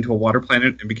flew it into a water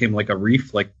planet and became like a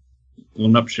reef, like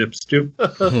blown up ships do.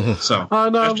 So I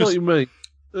know what you mean.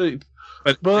 But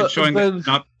it's showing that it's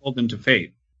not pulled into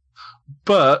fate.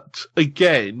 But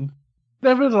again,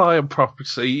 never rely on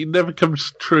prophecy. It never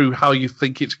comes true how you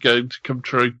think it's going to come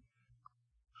true.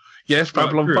 Yes,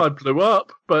 Babylon 5 blew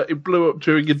up, but it blew up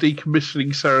during a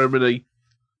decommissioning ceremony.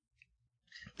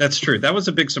 That's true. That was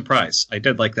a big surprise. I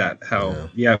did like that. How,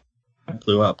 it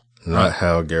blew up. Not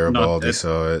how Garibaldi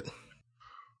saw it.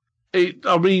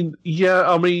 Even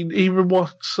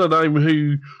what's her name,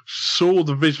 who saw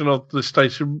the vision of the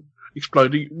station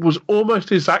exploding, was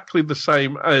almost exactly the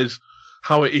same as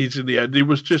how it is in the end. It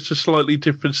was just a slightly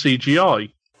different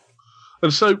CGI.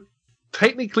 And so,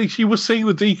 technically, she was seeing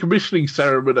the decommissioning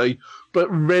ceremony, but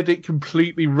read it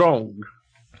completely wrong.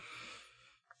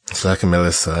 It's like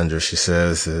Melisandre. She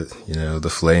says that, the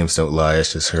flames don't lie.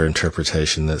 It's just her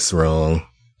interpretation that's wrong.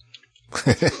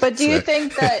 But do you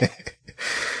think that...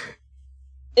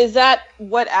 Is that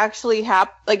what actually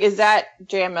happened? Is that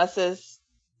JMS's,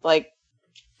 I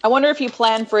wonder if he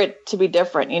planned for it to be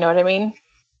different, you know what I mean?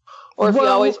 Or if he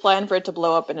always planned for it to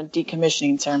blow up in a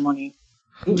decommissioning ceremony.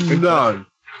 No.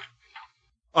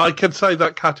 I can say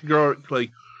that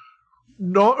categorically.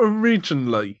 Not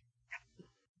originally.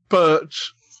 But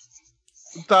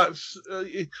that's...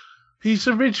 his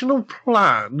original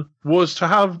plan was to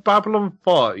have Babylon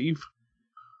 5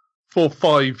 for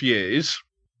 5 years.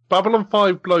 Babylon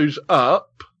 5 blows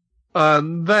up,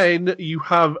 and then you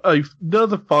have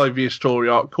another 5-year story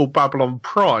arc called Babylon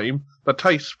Prime that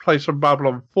takes place on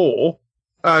Babylon 4,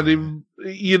 and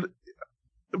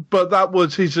but that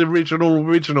was his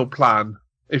original plan,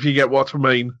 if you get what I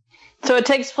mean. So it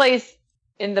takes place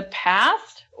in the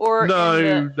past, or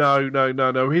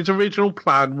no. His original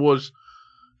plan was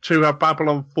to have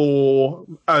Babylon 4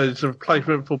 as a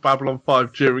replacement for Babylon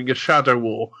 5 during a Shadow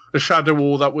War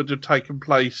that would have taken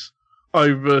place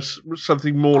over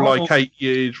something more like 8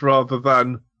 years rather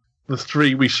than the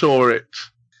 3 we saw it.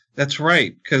 That's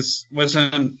right, because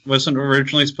wasn't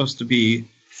originally supposed to be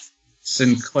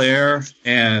Sinclair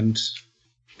and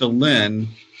Delenn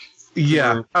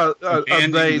Yeah,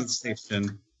 and they the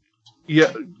station.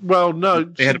 Yeah, well, no,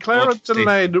 They had Sinclair and station.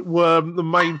 Delenn were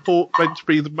meant to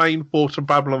be the main force of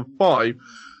Babylon 5,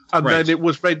 and Right. then it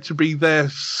was meant to be their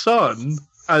son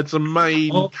as a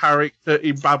main character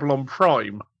in Babylon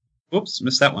Prime. Whoops,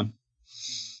 missed that one.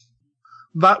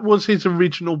 That was his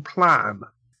original plan,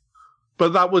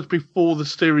 but that was before the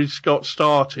series got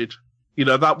started. You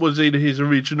know, that was in his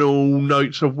original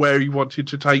notes of where he wanted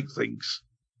to take things.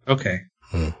 Okay.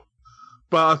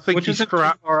 But I think Which he isn't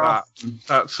scrapped too far that off.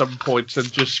 at some point and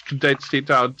just condensed it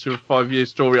down to a 5-year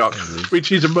story arc,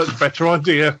 which is a much better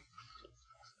idea.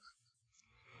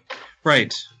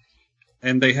 Right.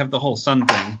 And they have the whole sun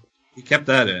thing. He kept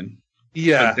that in.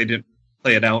 Yeah. But they didn't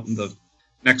play it out in the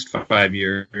next 5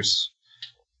 years.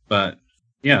 But,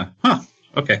 yeah. Huh.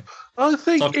 Okay. I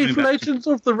think It's all if coming back. Legends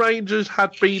of the Rangers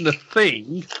had been a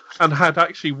thing and had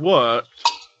actually worked,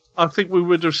 I think we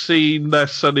would have seen their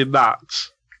son in that.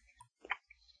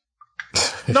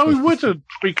 No, we wouldn't,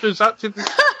 because that didn't.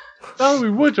 No, we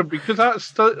wouldn't, because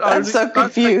that's. I'm so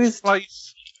confused.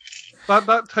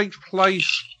 That takes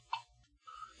place.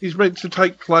 He's meant to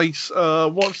take place.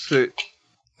 What's it?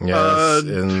 Yes,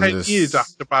 10 years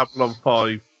after Babylon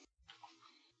 5.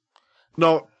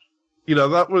 Not, you know,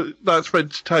 that's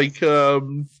meant to take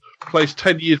place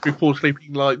 10 years before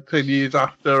Sleeping Light, 10 years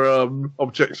after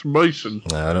Objects in Motion.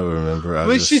 I don't remember.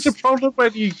 This is a problem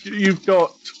when you've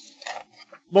got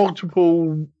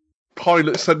multiple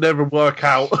pilots that never work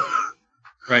out.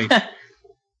 Right. I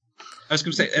was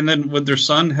going to say, and then would their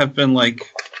son have been like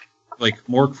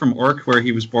Mork from Ork, where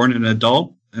he was born an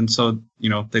adult, and so they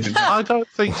didn't. I don't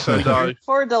think so. No.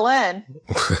 Poor Delenn.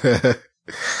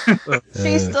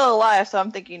 She's still alive, so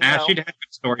I'm thinking no. She'd have a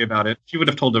good story about it. She would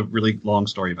have told a really long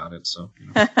story about it. So.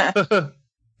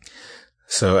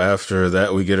 So after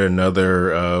that, we get another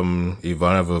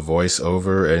Ivanova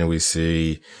voiceover, and we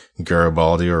see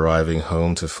Garibaldi arriving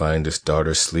home to find his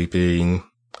daughter sleeping,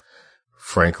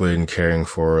 Franklin caring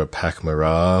for a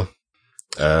Pakmara,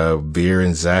 Veer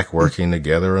and Zach working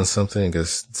together on something. I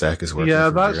guess Zach is working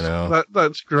for Veer now.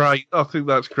 That's great. I think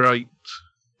that's great.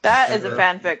 That is a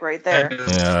fanfic right there.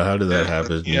 Yeah, how did that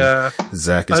happen? Yeah.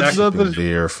 Zach is keeping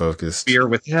Veer focused.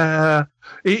 Yeah.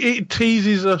 It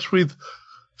teases us with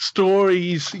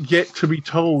stories yet to be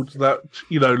told that,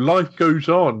 life goes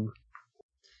on.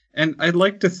 And I'd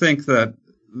like to think that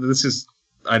this is,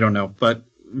 I don't know, but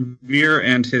Veer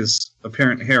and his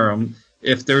apparent harem,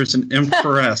 if there's an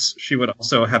empress, she would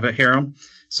also have a harem.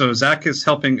 So Zach is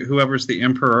helping whoever's the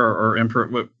emperor or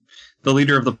the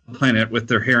leader of the planet with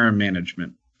their harem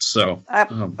management. So, I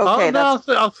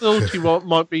thought he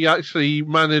might be actually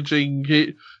managing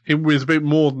him with a bit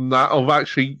more than that. Of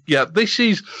actually, this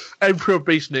is emperor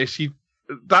business.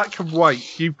 That can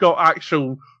wait. You've got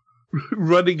actual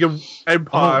running an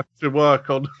empire to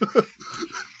work on.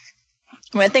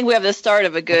 I think we have the start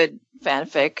of a good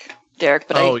fanfic, Derek.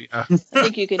 But I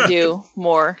think you can do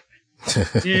more.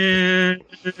 Yeah,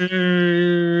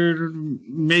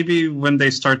 maybe when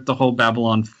they start the whole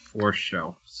Babylon 4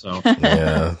 show. So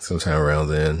yeah, sometime around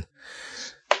then.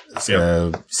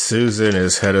 Susan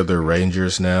is head of the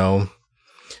Rangers now,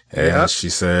 and she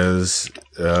says,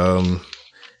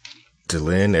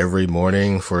 Delenn, every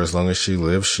morning for as long as she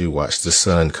lives, she watched the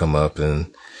sun come up,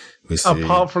 and we see.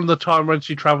 Apart from the time when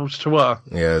she travels to Earth,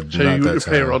 to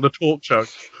appear on the talk show.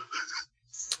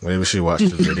 Maybe she watched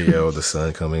the video of the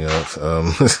sun coming up.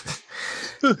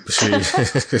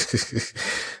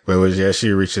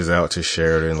 She reaches out to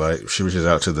Sheridan, she reaches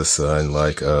out to the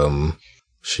sun,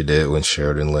 she did when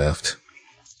Sheridan left.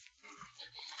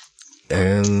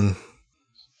 And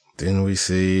then we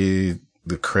see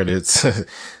the credits,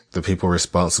 the people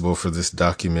responsible for this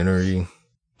documentary.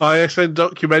 ISN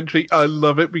documentary, I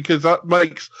love it because that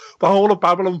makes the whole of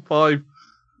Babylon 5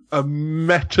 a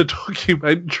meta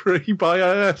documentary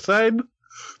by ISN.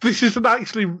 This isn't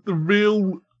actually the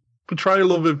real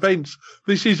portrayal of events.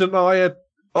 This is an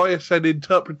ISN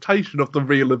interpretation of the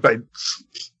real events.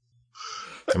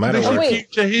 This is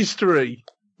future history.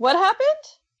 What happened?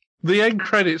 The end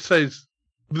credit says,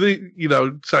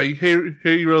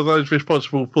 here are those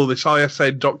responsible for this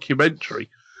ISN documentary,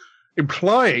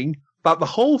 implying that the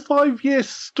whole 5-year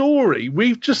story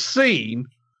we've just seen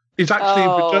is actually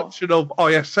a production of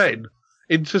ISN,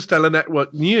 Interstellar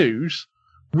Network News,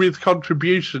 with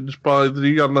contributions by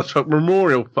the Unlocked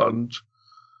Memorial Fund.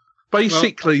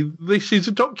 Basically, this is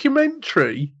a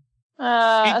documentary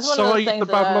inside the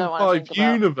Babylon 5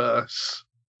 universe.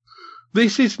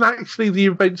 this isn't actually the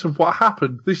events of what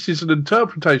happened. This is an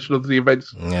interpretation of the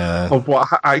events of what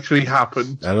actually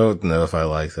happened. I don't know if I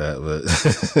like that, but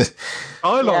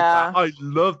I like that. I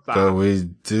love that. But we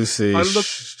do see I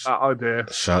love that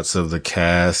idea. Shots of the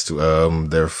cast.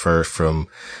 They're from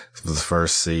the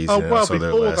first season. Oh well, so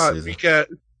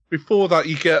before that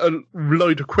you get a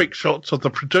load of quick shots of the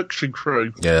production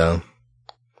crew. Yeah,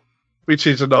 which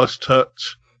is a nice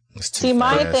touch. See,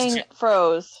 my thing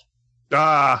froze.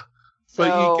 But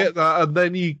you get that, and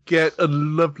then you get a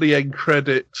lovely end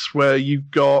credits where you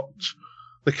got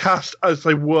the cast as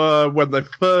they were when they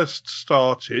first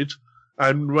started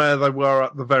and where they were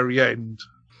at the very end.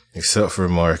 Except for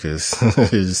Marcus.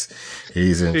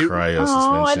 he's in cryo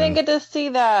suspension. Oh, I didn't get to see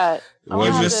that.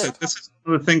 This is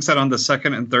one of the things that on the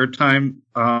second and third time,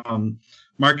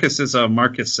 Marcus is a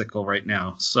Marcus sickle right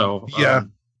now. So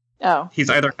he's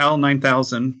either HAL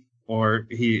 9000 or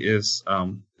he is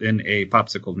in a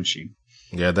popsicle machine.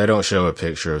 Yeah, they don't show a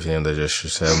picture of him. They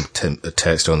just have a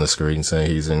text on the screen saying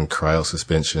he's in cryo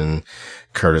suspension,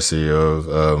 courtesy of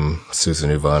Susan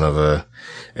Ivanova.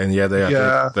 And I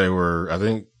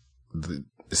think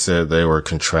they said they were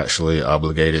contractually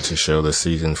obligated to show the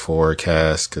season 4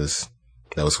 cast because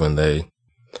that was when they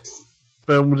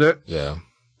filmed it. Yeah.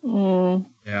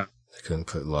 Yeah. They couldn't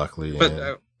put Lockley in.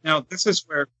 But now this is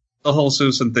where the whole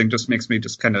Susan thing just makes me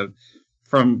just kind of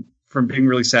from being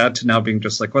really sad to now being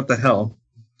just like, what the hell?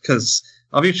 Because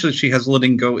obviously she has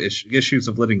letting go issues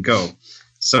of letting go.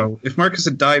 So if Marcus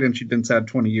had died and she'd been sad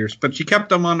 20 years, but she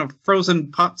kept him on a frozen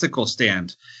popsicle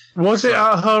stand. Was it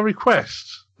at her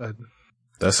request then?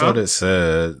 That's what it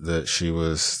said, that she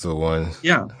was the one.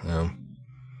 Yeah.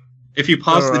 If you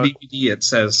pause the DVD, it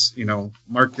says,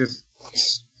 Marcus,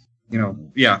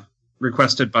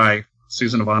 requested by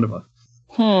Susan Ivanova.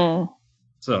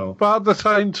 So, but at the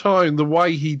same time, the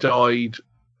way he died,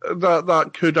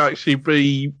 that could actually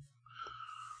be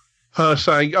her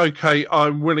saying, "Okay,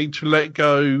 I'm willing to let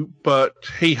go," but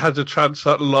he has a chance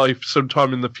at life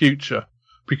sometime in the future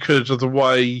because of the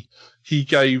way he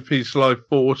gave his life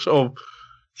force. Of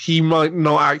he might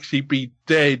not actually be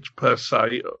dead per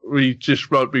se; he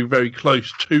just might be very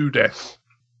close to death.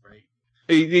 Right.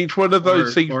 It's one of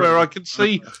those things where I can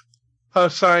see her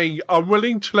saying, "I'm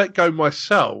willing to let go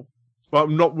myself, but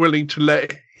I'm not willing to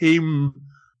let him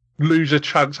lose a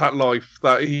chance at life.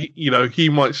 That he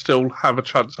might still have a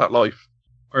chance at life."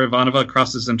 Or Ivanova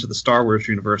crosses into the Star Wars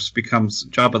universe, becomes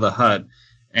Jabba the Hutt,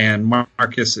 and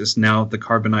Marcus is now the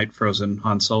carbonite frozen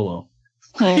Han Solo.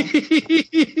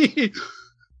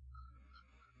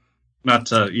 Not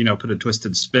to put a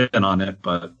twisted spin on it,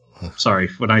 but sorry,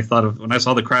 when I saw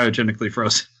the cryogenically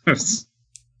frozen,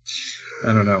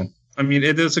 I don't know. I mean,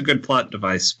 it is a good plot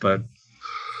device, but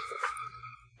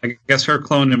I guess her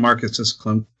clone and Marcus's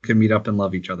clone can meet up and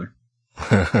love each other.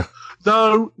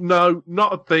 No,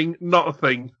 not a thing.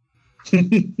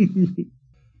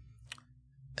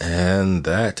 And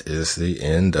that is the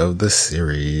end of the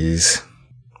series.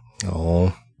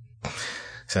 Oh.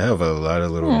 So I have a lot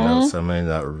of little notes. I may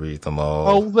not read them all.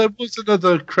 Oh, there was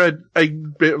another a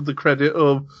bit of the credit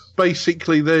of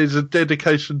basically there's a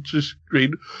dedication to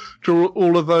screen to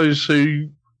all of those who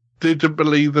didn't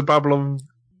believe the Babylon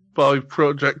 5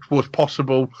 project was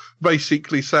possible,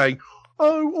 basically saying,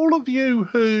 "Oh, all of you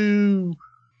who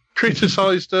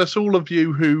criticised us, all of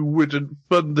you who wouldn't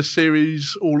fund the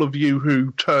series, all of you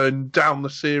who turned down the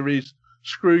series,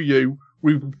 screw you,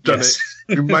 we've done it.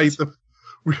 We made the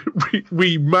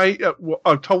we made.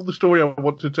 I've told the story I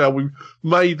want to tell. We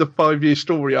made the 5-year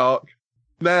story arc.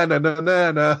 Na na na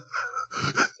na na."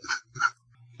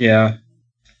 Yeah.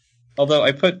 Although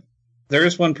there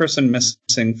is one person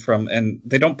missing from, and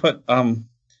they don't put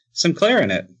Sinclair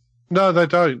in it. No, they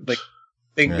don't. Like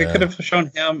they could have shown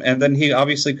him, and then he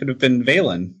obviously could have been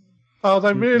Valen. Oh,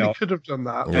 they really could have done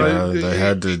that. Yeah, they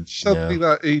had to. Something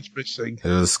that he's missing. It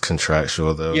was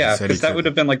contractual, though. Yeah, because that would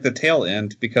have been like the tail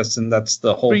end, because then that's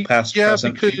the whole past,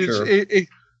 present, future.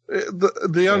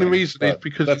 The only reason is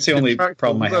because that's the only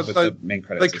problem I have with the main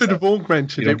credits. They could have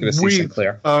augmented it with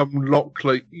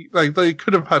Lockley. They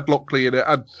could have had Lockley in it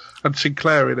and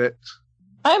Sinclair in it.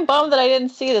 I'm bummed that I didn't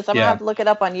see this. I'm gonna have to look it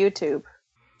up on YouTube.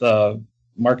 The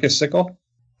Marcus Sickle?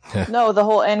 No, the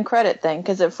whole end credit thing,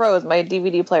 because it froze. My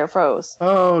DVD player froze.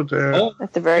 Oh dear!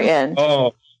 At the very end.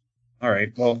 Oh, all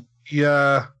right. Well,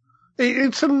 yeah,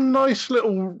 it's a nice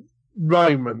little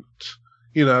moment.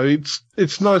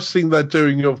 It's nice thing they're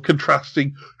doing of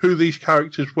contrasting who these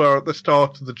characters were at the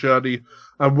start of the journey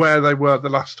and where they were the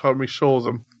last time we saw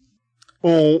them,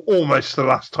 or almost the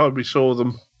last time we saw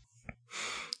them.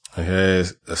 Okay,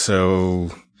 so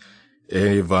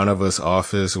in Ivanova's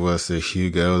office was the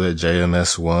Hugo that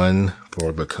JMS won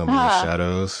for Becoming the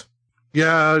Shadows.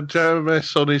 Yeah,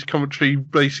 JMS on his commentary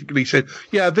basically said,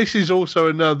 yeah, this is also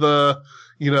another,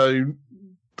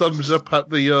 thumbs up at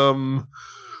the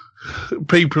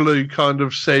people who kind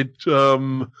of said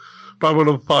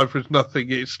Babylon 5 was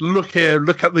nothing. It's, look here,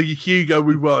 look at the Hugo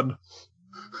we won.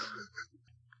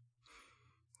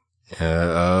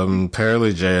 Yeah,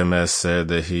 apparently JMS said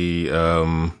that he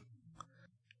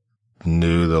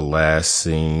knew the last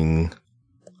scene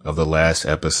of the last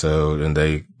episode, and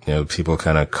they, people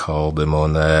kind of called him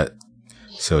on that.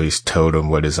 So he's told them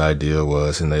what his idea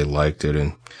was, and they liked it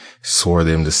and swore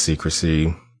them to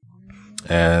secrecy.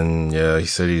 And yeah, he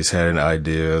said he's had an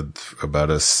idea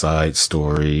about a side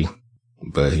story,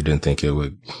 but he didn't think it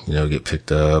would, get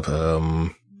picked up.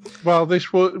 Well,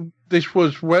 this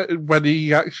was when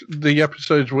the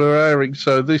episodes were airing,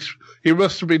 so he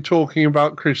must have been talking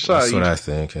about Crusade. That's what I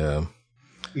think, yeah.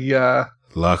 Yeah.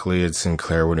 Luckily,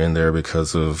 Sinclair went in there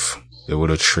because of it would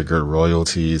have triggered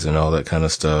royalties and all that kind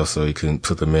of stuff, so he couldn't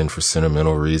put them in for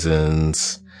sentimental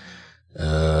reasons.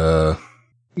 Yeah,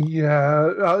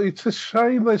 it's a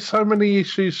shame there's so many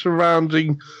issues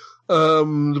surrounding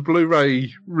the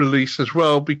Blu-ray release as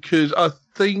well, because I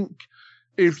think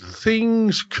if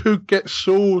things could get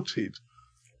sorted,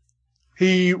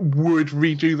 he would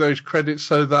redo those credits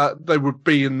so that they would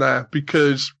be in there,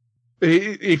 because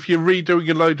if you're redoing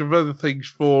a load of other things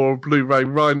for Blu-ray,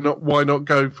 why not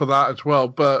go for that as well?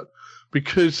 But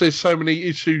because there's so many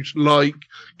issues like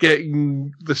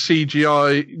getting the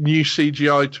new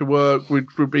CGI to work, which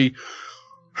would be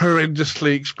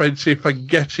horrendously expensive, and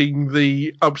getting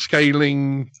the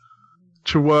upscaling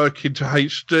to work into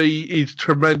HD is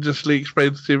tremendously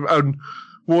expensive, and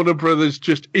Warner Brothers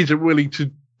just isn't willing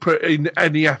to put in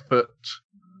any effort.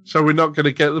 So we're not going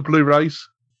to get the Blu-rays.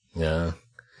 Yeah.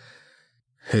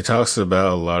 He talks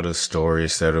about a lot of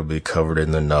stories that will be covered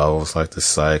in the novels, like the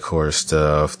Psychor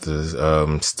stuff,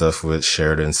 the stuff with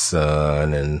Sheridan's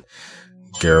son, and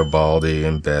Garibaldi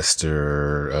and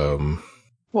Bester.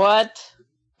 What?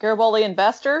 Garibaldi and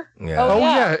Bester?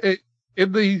 Yeah. Yeah.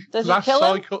 In the Does last he kill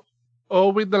him? cycle,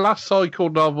 in the last cycle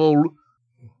novel,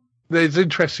 there's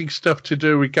interesting stuff to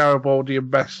do with Garibaldi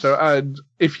and Bester, and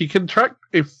if we can track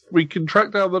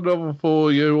down the novel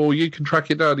for you, or you can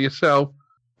track it down yourself,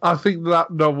 I think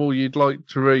that novel you'd like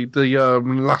to read, the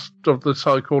last of the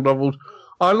cycle novels.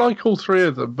 I like all three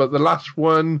of them, but the last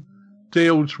one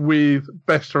deals with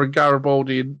Bester and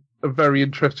Garibaldi in a very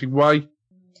interesting way.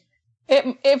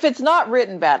 If it's not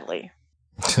written badly.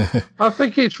 I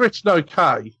think it's written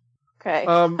okay. Okay.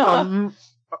 I'm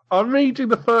reading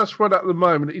the first one at the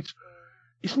moment.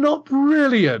 It's not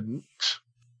brilliant,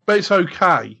 but it's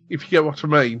okay, if you get what I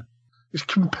mean. It's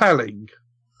compelling.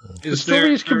 The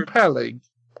story is compelling,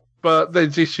 but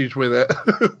there's issues with it,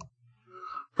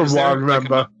 from what I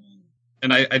remember.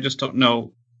 And I just don't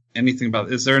know anything about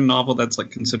it. Is there a novel that's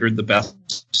considered the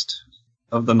best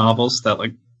of the novels that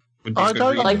would be I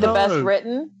don't like know. the best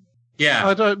written? Yeah.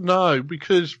 I don't know,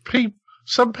 because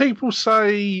some people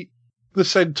say the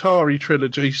Centauri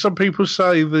trilogy, some people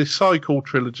say the Cycle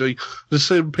trilogy,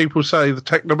 some people say the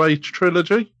Technomage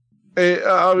trilogy.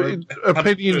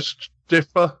 Opinions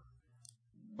differ.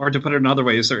 Or to put it another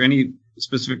way, is there any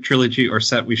specific trilogy or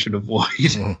set we should avoid?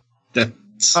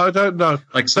 I don't know.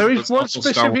 There is one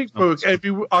specific book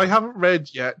I haven't read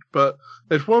yet, but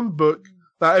there's one book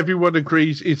that everyone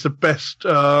agrees is the best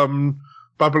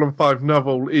Babylon 5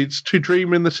 novel. It's To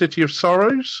Dream in the City of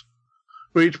Sorrows,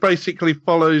 which basically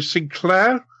follows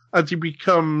Sinclair as he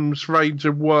becomes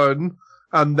Ranger 1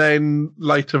 and then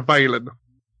later Valen.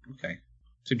 Okay.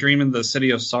 To Dream in the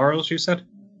City of Sorrows, you said?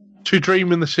 To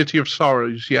Dream in the City of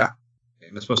Sorrows, yeah.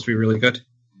 Okay, it's supposed to be really good?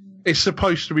 It's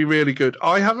supposed to be really good.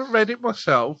 I haven't read it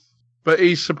myself, but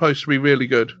it's supposed to be really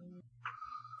good.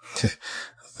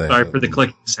 Sorry for the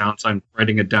clicking sounds. I'm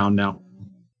writing it down now.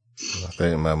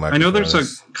 I know there's a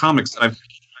comics that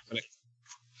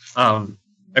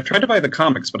I've tried to buy the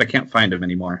comics, but I can't find them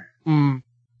anymore.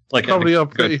 Probably are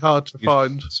pretty hard to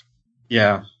find.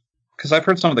 Yeah, because I've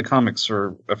heard some of the comics,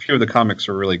 or a few of the comics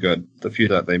are really good, the few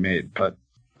that they made, but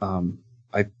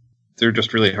they're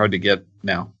just really hard to get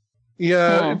now.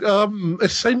 Yeah,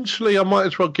 essentially, I might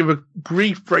as well give a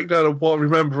brief breakdown of what I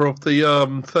remember of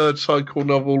the third cycle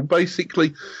novel.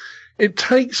 Basically, it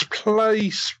takes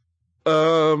place,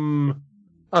 I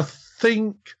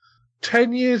think,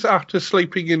 10 years after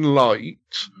Sleeping in Light,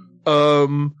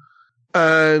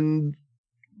 and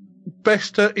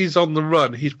Bester is on the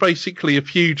run. He's basically a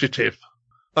fugitive,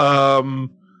 and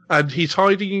he's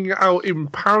hiding out in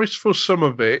Paris for some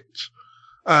of it.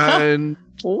 And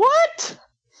what?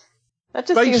 That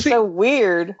just seems so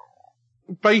weird.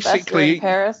 basically, in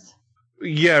Paris.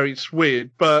 Yeah, it's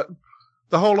weird, but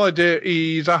the whole idea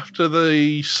is after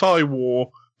the Psy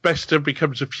War, Bester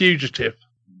becomes a fugitive.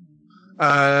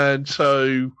 And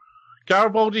so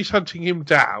Garibaldi's hunting him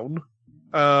down,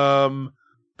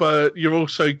 but you're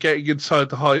also getting inside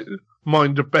the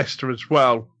mind of Bester as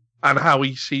well, and how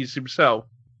he sees himself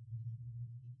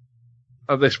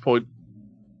at this point.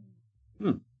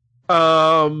 And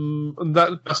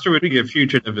that Bester would be a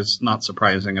fugitive is not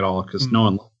surprising at all, because no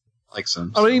one likes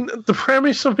him. I mean, the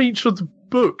premise of each of the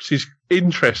books is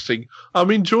interesting.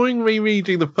 I'm enjoying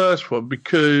rereading the first one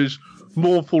because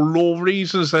more for lore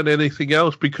reasons than anything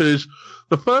else, because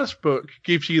the first book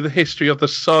gives you the history of the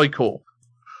Psi Corps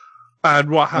and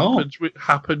what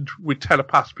happened with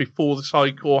telepaths before the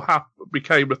Psi Corps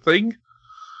became a thing,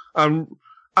 and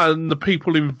the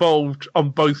people involved on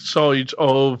both sides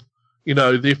of, you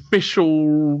know, the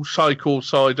official Psi Corps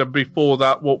side, and before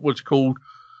that what was called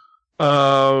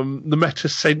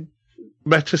the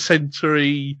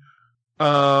Metacentury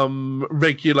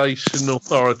Regulation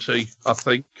Authority, I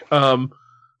think,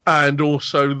 and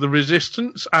also the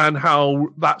Resistance and how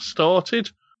that started.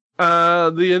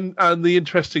 The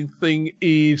interesting thing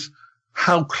is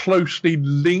how closely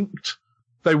linked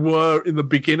they were in the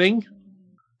beginning,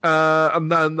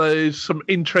 and then there's some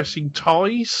interesting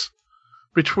ties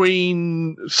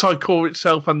between Psi Corps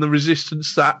itself and the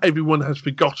Resistance that everyone has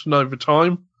forgotten over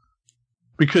time,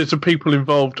 because the people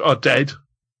involved are dead.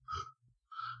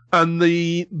 And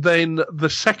then the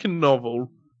second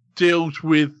novel deals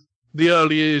with the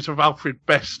early years of Alfred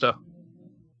Bester.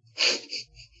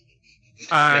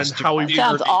 And how he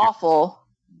sounds awful.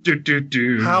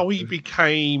 How he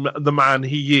became the man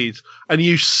he is. And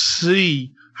you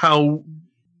see how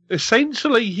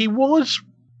essentially he was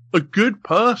a good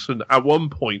person at one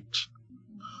point,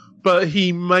 but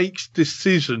he makes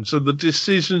decisions, and the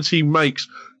decisions he makes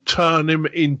turn him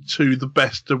into the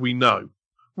Bester we know.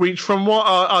 Which, from what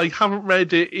I haven't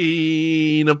read it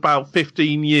in about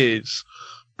 15 years,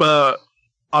 but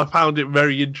I found it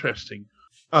very interesting.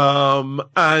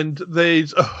 And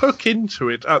there's a hook into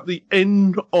it at the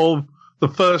end of the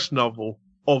first novel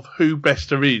of who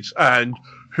Bester is and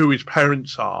who his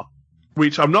parents are,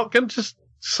 which I'm not going to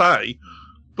say,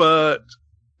 but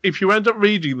if you end up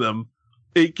reading them,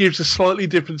 it gives a slightly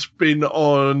different spin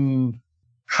on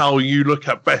how you look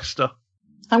at Bester.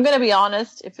 I'm going to be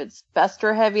honest, if it's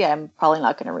Bester heavy, I'm probably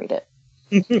not going to read it.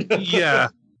 Yeah.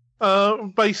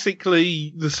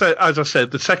 Basically, as I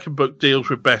said, the second book deals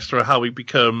with Bester, how he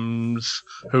becomes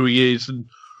who he is, and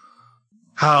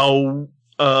how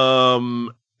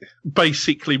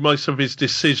basically most of his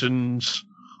decisions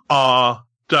are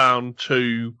down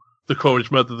to the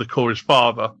Corps' mother, the Corps'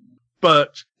 father.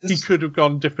 But he could have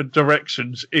gone different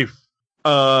directions if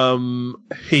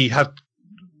he had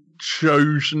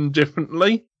chosen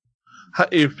differently.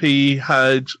 If he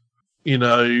had, you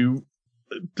know,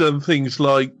 done things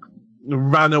like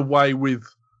ran away with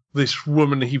this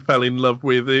woman he fell in love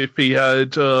with, if he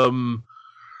had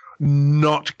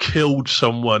not killed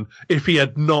someone, if he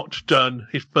had not done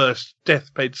his first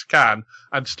deathbed scan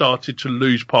and started to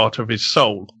lose part of his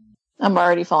soul. I'm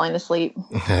already falling asleep.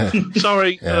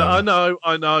 Sorry, I know,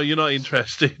 you're not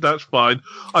interested. That's fine.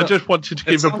 I just wanted to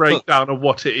give a breakdown of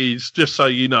what it is, just so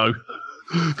you know.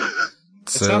 It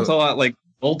sounds a lot like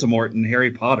Voldemort in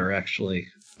Harry Potter, actually.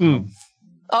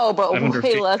 Oh, but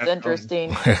way less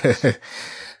interesting.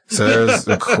 So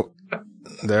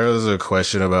there was a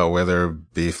question about whether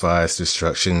B5's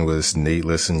destruction was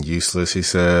needless and useless. He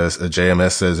says,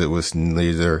 JMS says it was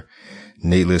neither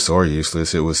needless or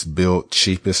useless. It was built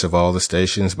cheapest of all the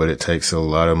stations, but it takes a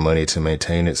lot of money to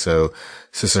maintain it. So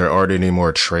since there aren't any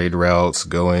more trade routes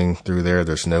going through there,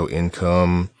 there's no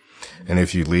income. And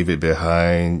if you leave it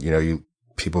behind, you know,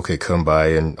 people could come by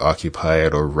and occupy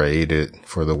it or raid it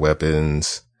for the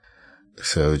weapons.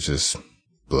 So just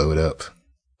blow it up.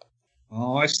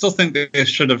 Oh, I still think they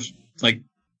should have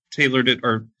tailored it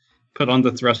or put on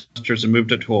the thrusters and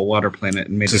moved it to a water planet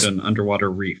and made just it an underwater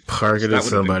reef. Park it in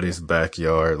somebody's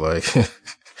backyard,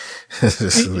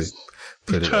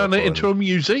 turn it into a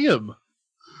museum.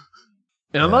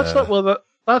 Yeah,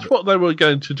 that's what they were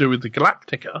going to do with the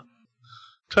Galactica.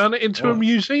 Turn it into a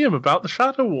museum about the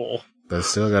Shadow War. They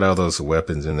still got all those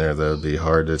weapons in there that would be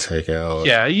hard to take out.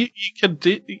 Yeah, you can.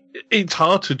 It's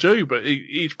hard to do, but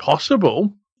it's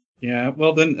possible. Yeah,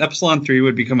 well, then Epsilon 3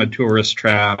 would become a tourist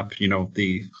trap. You know,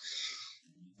 the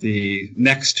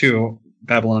next to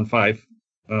Babylon 5,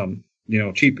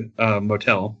 cheap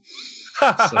motel.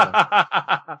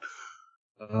 So,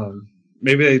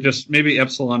 maybe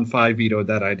Epsilon 5 vetoed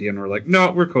that idea and were like,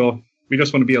 no, we're cool. We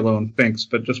just want to be alone. Thanks,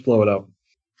 but just blow it up.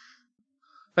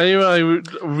 Anyway,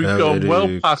 we've gone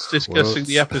well past discussing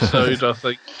the episode, I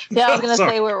think. Yeah, I was going to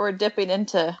say we're dipping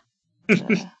into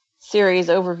series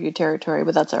overview territory,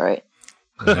 but that's all right.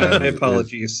 My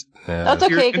apologies. Yeah. That's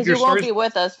okay, because you won't be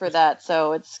with us for that,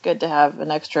 so it's good to have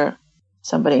an extra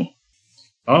somebody.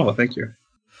 Oh, well, thank you.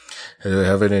 Do we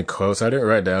have any quotes? I didn't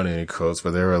write down any quotes,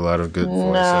 but there were a lot of good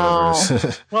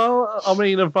voiceovers. No. Well, I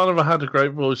mean, Ivanova had a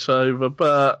great voiceover,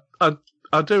 but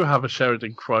I do have a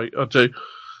Sheridan quote. I do.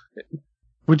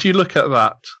 Would you look at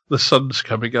that? The sun's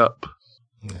coming up.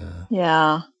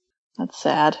 Yeah, that's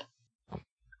sad.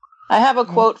 I have a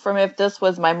quote from If This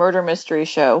Was My Murder Mystery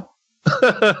Show.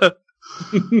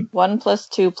 1 +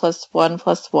 2 + 1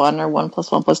 + 1, or 1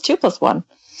 + 1 + 2 + 1.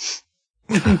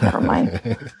 Never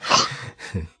mind.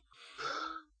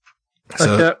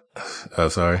 So, oh,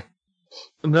 sorry.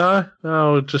 No, I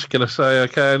was just going to say,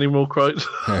 okay, any more quotes?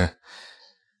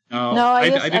 No,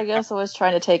 I guess I was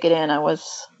trying to take it in. I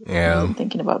wasn't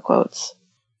thinking about quotes.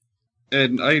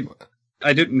 And I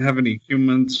didn't have any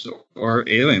humans or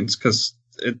aliens, because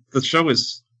the show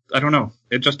is, I don't know,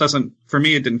 it just doesn't, for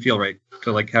me, it didn't feel right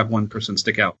to like have one person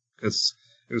stick out, because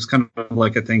it was kind of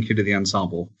like a thank you to the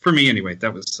ensemble. For me, anyway,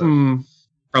 that was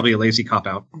probably a lazy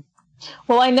cop-out.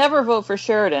 Well, I never vote for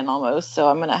Sheridan almost, so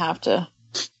I'm going to have to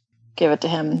give it to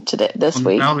him this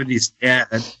week. Now that he's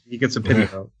dead, he gets a pity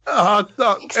vote.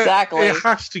 Exactly. It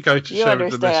has to go to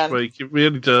Sheridan this week. It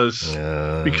really does.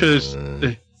 Because...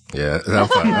 yeah, I'm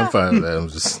fine with that. I'm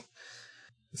just...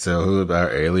 So who would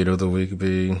our alien of the week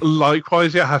be?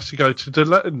 Likewise, it has to go to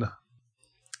Delenn.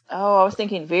 Oh, I was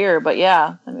thinking Veer, but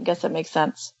yeah, I guess that makes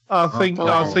sense. I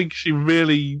think she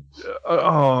really...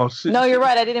 No, you're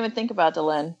right. I didn't even think about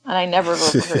Delenn, and I never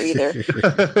vote for her either.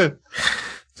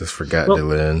 Just forgot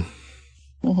Delenn.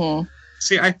 Mm-hmm.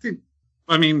 See, I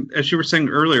mean, as you were saying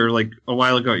earlier, like a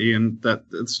while ago, Ian, that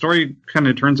the story kind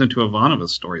of turns into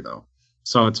Ivanova's story, though.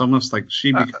 So it's almost like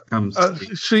she becomes...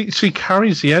 she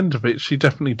carries the end of it. She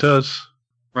definitely does.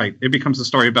 Right. It becomes a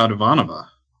story about Ivanova.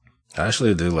 I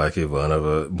actually do like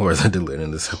Ivanova more than Delenn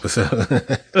in this episode.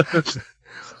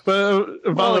 But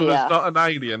Ivanova's not an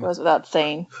alien. Goes without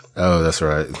saying. Oh, that's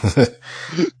right.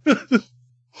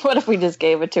 What if we just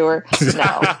gave it to her?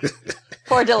 No.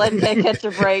 Poor Delenn can't catch a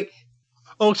break.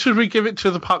 Or should we give it to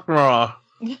the Pakmara?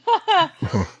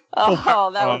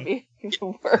 Oh, that would be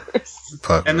even worse.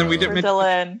 And then we didn't mention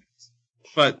Delenn.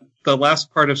 But the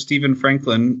last part of Stephen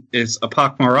Franklin is a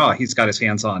Pakmara he's got his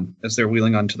hands on as they're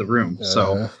wheeling onto the room.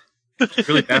 So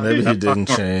really bad. Maybe he didn't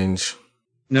change.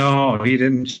 No, he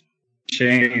didn't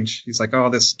change. He's like, oh,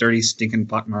 this dirty, stinking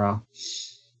Pakmara.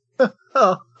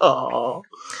 Oh.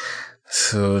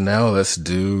 So now let's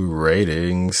do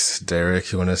ratings.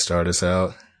 Derek, you want to start us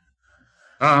out?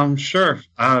 Sure.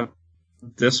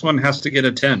 This one has to get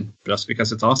a 10 just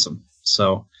because it's awesome.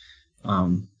 So,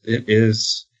 it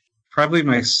is probably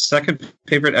my second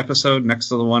favorite episode next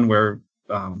to the one where,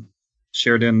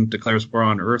 Sheridan declares war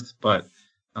on Earth. But,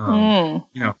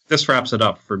 this wraps it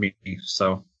up for me.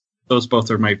 So those both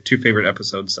are my two favorite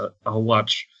episodes that I'll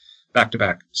watch back to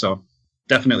back. So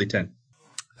definitely 10.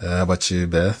 How about you,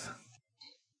 Beth?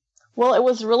 Well, it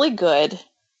was really good.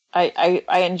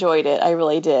 I enjoyed it. I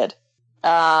really did.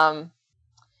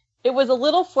 It was a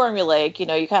little formulaic, you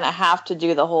kind of have to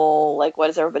do the whole, like,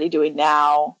 what is everybody doing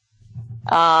now,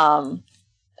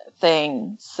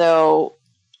 thing. So,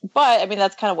 but I mean,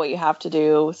 that's kind of what you have to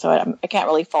do. So I can't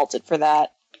really fault it for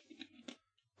that.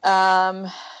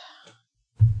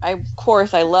 Of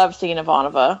course, I love seeing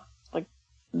Ivanova. Like,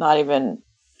 not even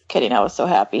kidding. I was so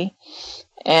happy.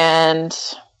 And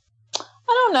I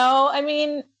don't know. I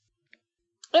mean,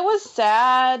 it was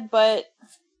sad, but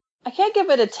I can't give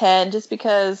it a 10 just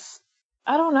because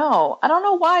I don't know. I don't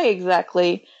know why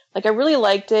exactly. Like, I really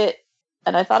liked it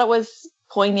and I thought it was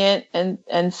poignant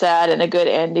and sad and a good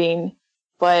ending,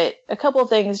 but a couple of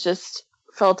things just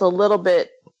felt a little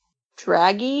bit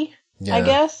draggy, I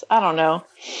guess. I don't know.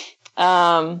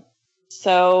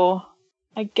 So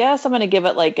I guess I'm going to give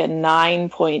it like a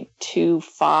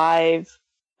 9.25.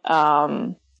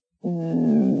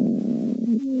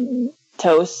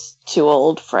 Toast to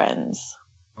old friends.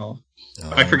 Oh,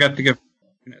 I forgot to give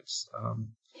units.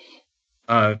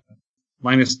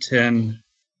 -10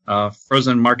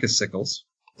 frozen Marcus sickles,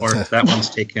 or if that one's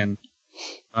taken,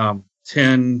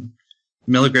 10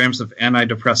 milligrams of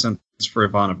antidepressants for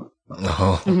Ivanova.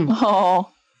 Oh.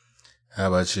 How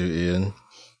about you, Ian?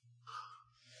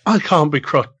 I can't be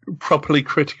properly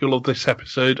critical of this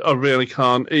episode. I really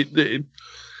can't. It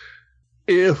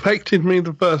affected me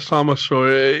the first time I saw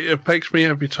it. It affects me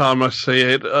every time I see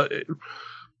it.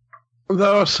 There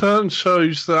are certain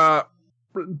shows that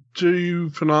do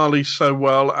finales so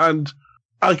well, and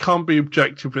I can't be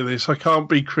objective with this. I can't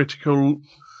be critical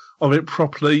of it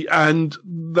properly, and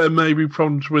there may be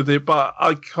problems with it, but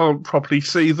I can't properly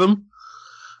see them.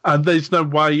 And there's no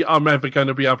way I'm ever going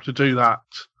to be able to do that.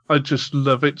 I just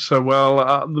love it so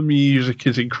well. The music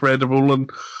is incredible, and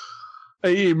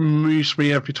it moves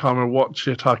me every time I watch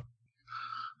it.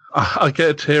 I get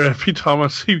a tear every time I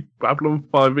see Babylon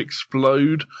 5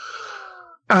 explode.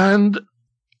 And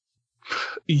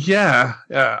yeah,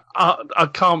 I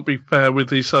can't be fair with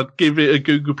this. I'd give it a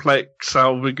Googleplex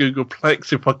out of a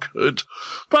Googleplex if I could,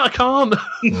 but I can't.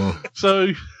 So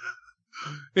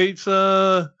it's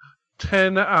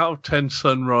 10 out of 10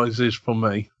 sunrises for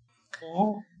me.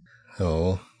 Oh.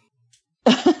 Oh.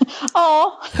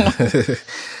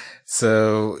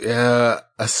 So, yeah,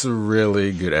 that's a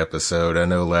really good episode. I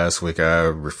know last week I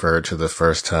referred to the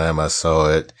first time I saw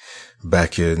it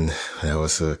back when I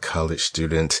was a college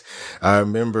student. I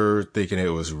remember thinking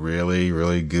it was really,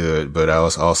 really good, but I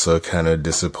was also kind of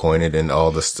disappointed in all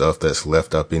the stuff that's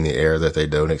left up in the air that they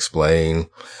don't explain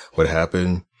what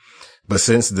happened. But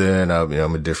since then,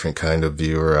 I'm a different kind of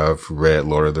viewer. I've read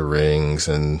Lord of the Rings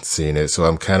and seen it, so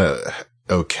I'm kind of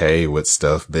okay with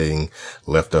stuff being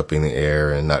left up in the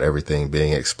air and not everything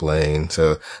being explained.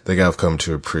 So I think I've come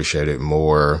to appreciate it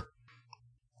more.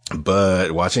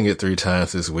 But watching it 3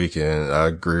 times this weekend, I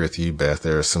agree with you, Beth.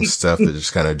 There's some stuff that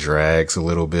just kind of drags a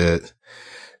little bit.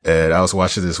 And I was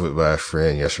watching this with my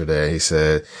friend yesterday, and he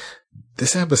said,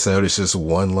 this episode is just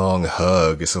one long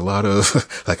hug. It's a lot of,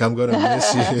 like, I'm going to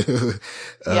miss you.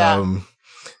 Yeah.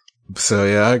 So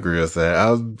yeah, I agree with that.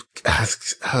 I'm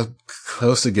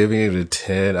close to giving it a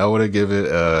 10. I want to give it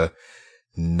a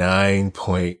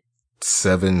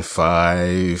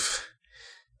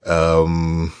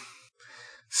 9.75.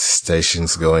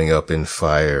 Stations going up in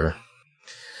fire.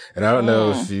 And I don't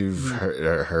know if you've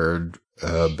heard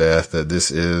Beth, that this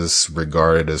is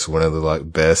regarded as one of the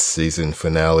best season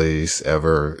finales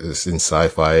ever. It's in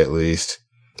sci-fi, at least.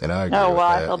 And I agree with that.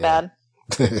 I feel bad.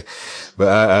 But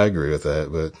I agree with that,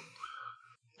 but.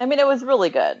 I mean, it was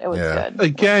really good. It was good.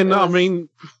 Again, I mean,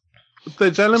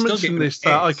 there's elements in this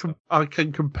that I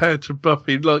can compare to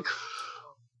Buffy. Like,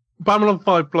 Babylon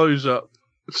 5 blows up.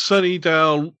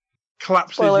 Sunnydale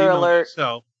collapses Spoiler in alert. on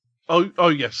itself. Oh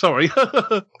yeah, sorry.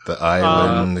 The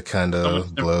island kind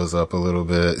of blows up a little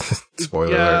bit.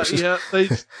 Spoiler alert. Yeah,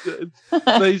 there's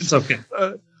okay.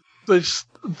 This,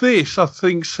 I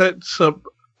think, sets up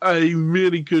a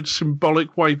really good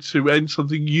symbolic way to end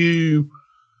something. You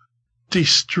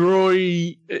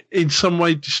destroy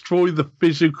the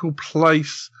physical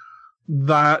place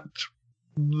that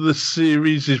the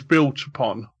series is built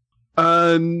upon.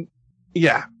 And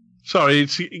yeah, sorry,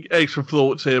 it's extra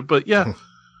thoughts here, but yeah,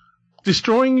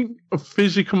 destroying a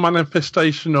physical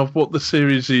manifestation of what the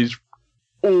series is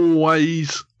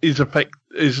always is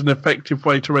an effective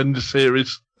way to end the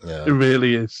series. Yeah. It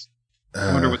really is.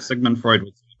 I wonder what Sigmund Freud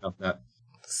would say about that.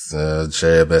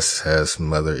 JMS has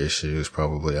mother issues,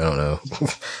 probably. I don't know.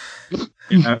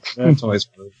 Yeah, that's always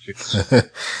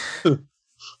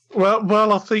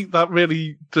Well, I think that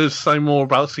really does say more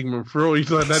about Sigmund Freud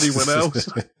than anyone else.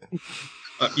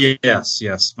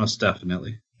 Yes, most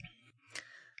definitely.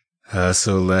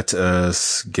 So let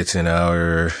us get in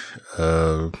our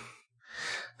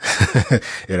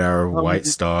White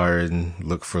Star and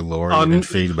look for Lorien and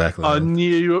feedback. I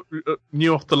knew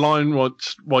off the line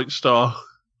White Star.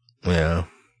 Yeah.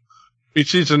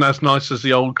 Which isn't as nice as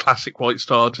the old classic White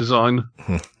Star design.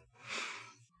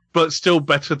 But still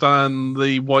better than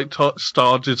the White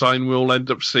Star design we'll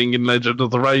end up seeing in Legend of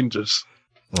the Rangers.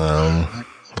 I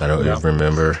don't even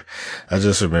remember. I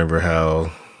just remember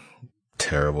how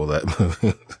terrible that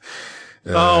movie.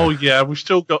 Oh yeah, we've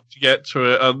still got to get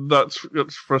to it, and that's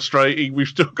frustrating. We've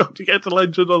still got to get to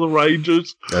Legend of the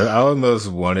Rangers. I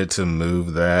almost wanted to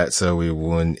move that so we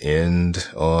wouldn't end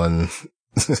on.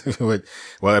 Well,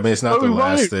 I mean, it's not the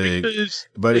last thing,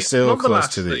 but it's still close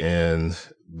to the end.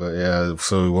 But yeah,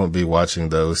 so we won't be watching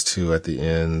those two at the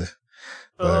end.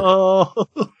 But, oh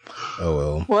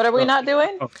well. What are we not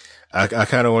doing? I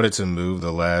kind of wanted to move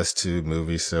the last two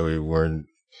movies so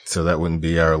that wouldn't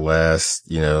be our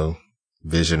last,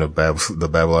 vision of the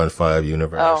Babylon 5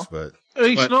 universe. But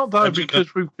it's not though,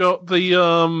 because we've got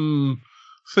the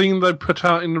thing they put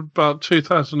out in about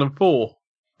 2004.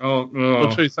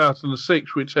 Or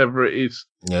 2006, whichever it is.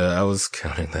 Yeah, I was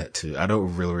counting that too. I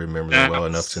don't really remember them well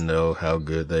enough to know how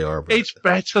good they are. But it's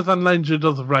better than Legend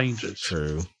of the Rangers.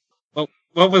 True.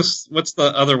 Well, what's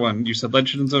the other one? You said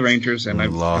Legend of the Rangers and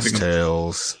Lost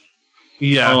Tales.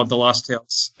 Yeah. Oh, the Lost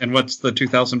Tales. And what's the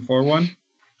 2004 one?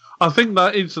 I think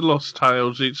that is the Lost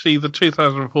Tales. It's either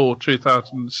 2004 or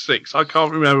 2006. I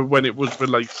can't remember when it was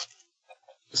released.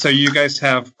 So you guys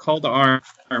have Call to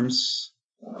Arms.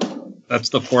 That's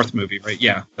the fourth movie, right?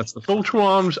 Yeah, that's the fourth. Call to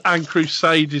Arms and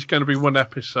Crusade is going to be one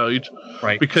episode.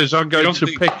 Right. Because I'm going to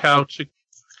pick out a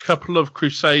couple of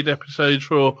Crusade episodes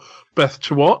for Beth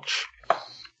to watch.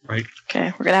 Right.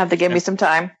 Okay, we're going to have to give me some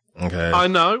time. Okay. I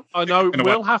know. It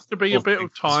will have to be a bit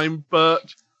of time,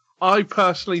 but I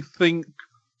personally think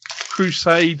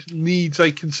Crusade needs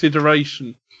a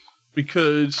consideration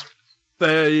because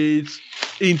there's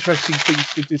interesting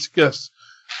things to discuss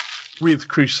with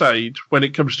Crusade when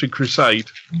it comes to Crusade.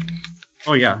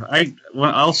 Oh yeah,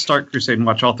 I'll start Crusade and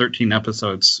watch all 13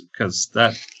 episodes because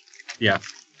I'll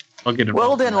get it.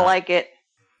 Will didn't like it.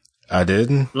 I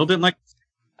didn't. Will didn't like.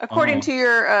 According to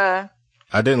your.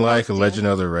 I didn't like Legend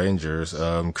of the Rangers.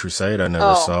 Crusade I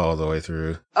never saw all the way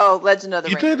through. Oh, Legend of the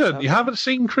Rangers. You didn't? Okay. You haven't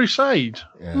seen Crusade?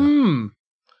 Yeah.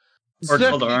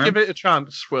 Definitely give it a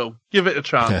chance, Will. Give it a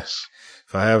chance.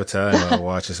 If I have time, I'll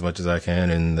watch as much as I can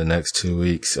in the next 2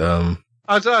 weeks. Well,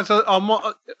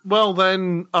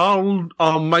 then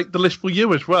I'll make the list for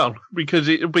you as well because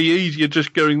it'll be easier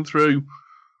just going through.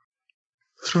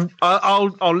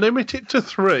 I'll limit it to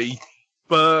 3,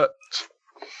 but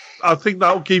I think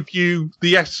that'll give you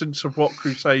the essence of what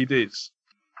Crusade is.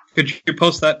 Could you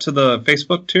post that to the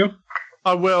Facebook too?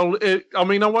 I will. I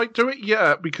won't do it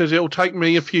yet because it'll take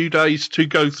me a few days to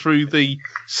go through the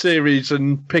series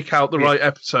and pick out the right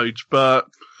episodes. But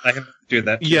I have to do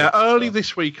that. Yeah, early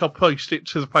this week I'll post it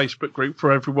to the Facebook group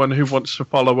for everyone who wants to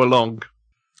follow along.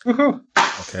 Woohoo!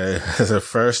 Okay, so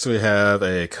first we have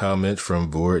a comment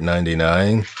from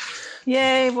Vort99.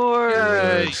 Yay,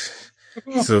 Vort!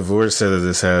 So Vort said that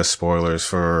this has spoilers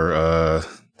for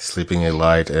Sleeping in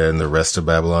Light and the rest of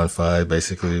Babylon 5,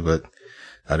 basically, but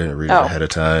I didn't read it ahead of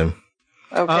time.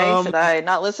 Okay, should I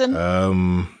not listen?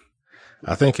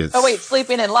 I think it's... Oh, wait,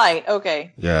 Sleeping in Light.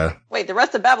 Okay. Yeah. Wait, the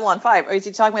rest of Babylon 5. Is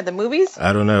he talking about the movies?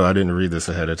 I don't know. I didn't read this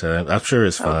ahead of time. I'm sure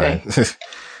it's fine.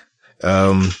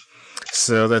 Okay.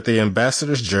 So that's the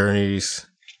ambassador's journey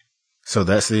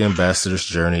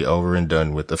over and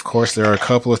done with. Of course, there are a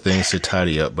couple of things to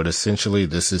tidy up, but essentially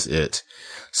this is it.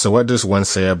 So what does one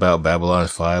say about Babylon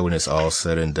 5 when it's all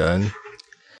said and done?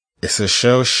 It's a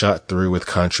show shot through with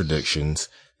contradictions.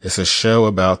 It's a show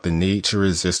about the need to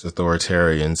resist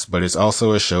authoritarians, but it's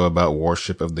also a show about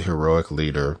worship of the heroic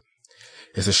leader.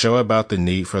 It's a show about the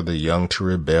need for the young to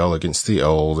rebel against the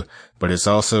old, but it's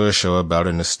also a show about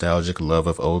a nostalgic love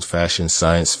of old-fashioned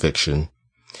science fiction.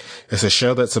 It's a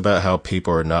show that's about how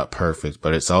people are not perfect,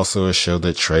 but it's also a show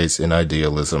that trades in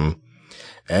idealism.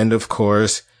 And of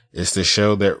course, it's the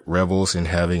show that revels in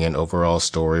having an overall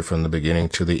story from the beginning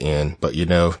to the end, but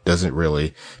doesn't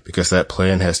really, because that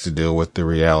plan has to deal with the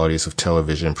realities of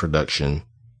television production.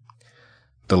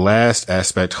 The last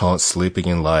aspect haunts Sleeping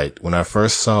in Light. When I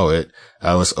first saw it,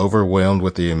 I was overwhelmed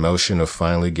with the emotion of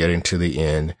finally getting to the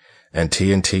end, and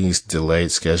TNT's delayed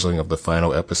scheduling of the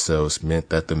final episodes meant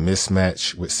that the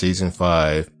mismatch with season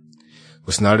 5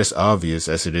 was not as obvious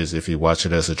as it is if you watch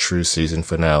it as a true season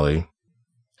finale.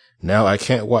 Now I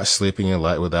can't watch Sleeping in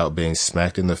Light without being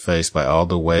smacked in the face by all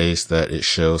the ways that it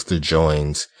shows the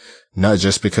joins. Not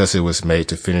just because it was made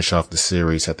to finish off the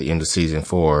series at the end of season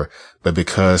 4, but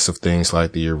because of things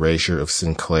like the erasure of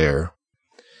Sinclair.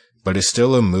 But it's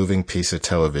still a moving piece of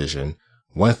television.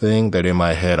 One thing that in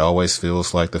my head always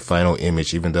feels like the final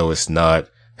image, even though it's not,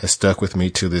 has stuck with me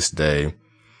to this day.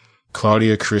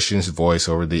 Claudia Christian's voice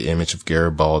over the image of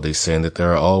Garibaldi saying that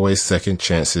there are always second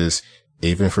chances,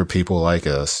 even for people like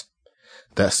us.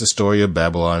 That's the story of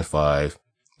Babylon 5.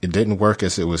 It didn't work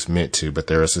as it was meant to, but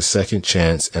there is a second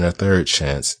chance and a third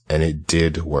chance, and it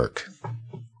did work.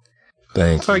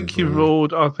 Thank you,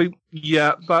 Vord. I think,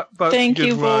 that's Thank a good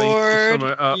you, way Vord. to sum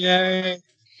it up. Yay.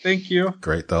 Thank you.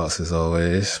 Great thoughts as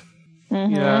always.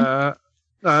 Mm-hmm. Yeah.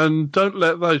 And don't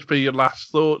let those be your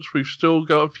last thoughts. We've still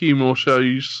got a few more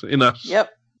shows in us.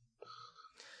 Yep.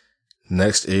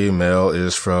 Next email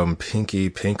is from Pinky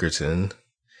Pinkerton.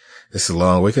 It's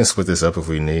long. We can split this up if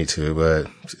we need to, but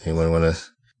anyone want to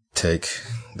take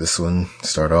this one?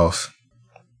 Start off.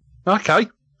 Okay.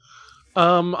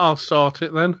 I'll start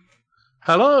it then.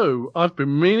 Hello. I've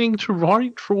been meaning to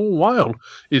write for a while.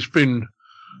 It's been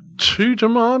too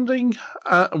demanding.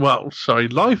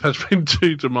 Life has been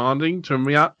too demanding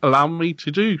to allow me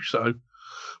to do so.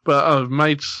 But I've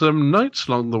made some notes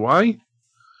along the way.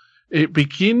 It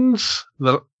begins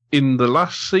in the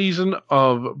last season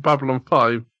of Babylon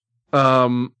 5.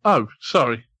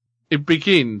 It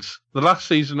begins. The last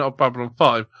season of Babylon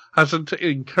 5 hasn't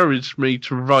encouraged me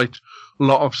to write a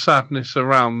lot of sadness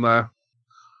around there.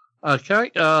 Okay,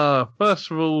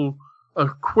 first of all, a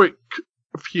quick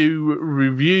few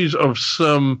reviews of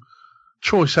some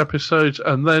choice episodes,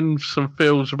 and then some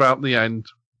feels about the end.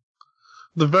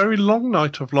 The Very Long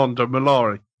Night of Londo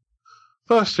Mollari.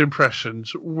 First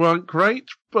impressions weren't great,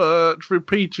 but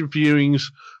repeated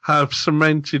viewings have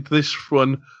cemented this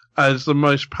one as the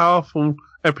most powerful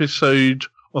episode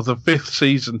of the 5th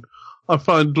season. I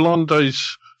find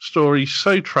Londo's story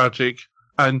so tragic,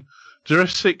 and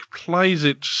Jurassic plays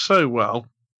it so well.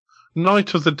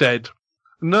 Night of the Dead.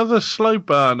 Another slow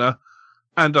burner,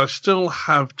 and I still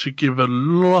have to give a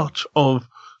lot of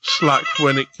slack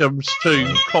when it comes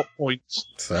to plot points.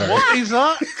 Sorry. What is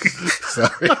that?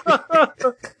 Sorry.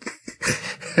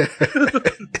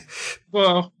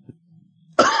 Well,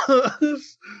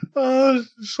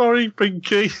 sorry,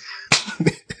 Pinky.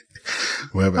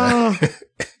 We're back.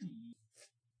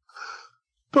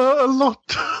 But a lot.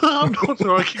 I'm not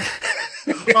sure.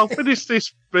 I'll finish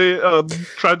this bit.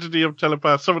 Tragedy of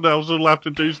Telepath. Someone else will have to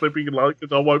do Sleeping in Light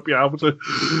because I won't be able to.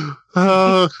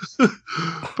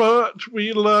 But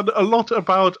we learn a lot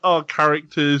about our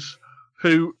characters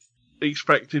who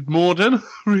expected more than,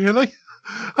 really.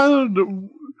 And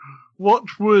what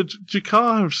would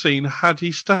Jakar have seen had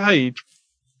he stayed?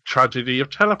 Tragedy of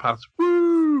Telepath.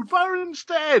 Woo! Byron's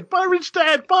dead! Byron's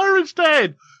dead! Byron's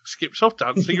dead! Skips off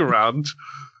dancing around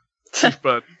his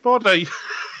burning body.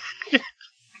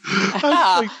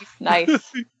 Nice.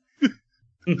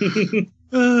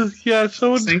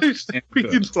 Someone do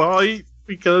Sleeping in Light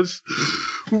because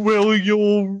will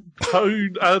your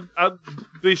tone and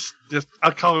this just I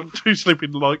can't do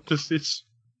Sleeping in Light because this.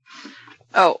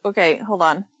 Oh, okay, hold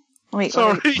on.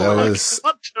 Sorry,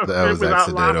 that was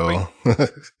accidental.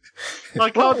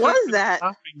 What was that?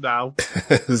 Now.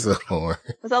 It was a horn.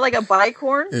 Was that like a bike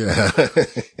horn? Yeah.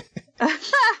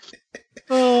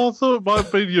 Oh, I thought it might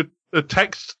have been a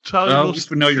text tone. Well, at least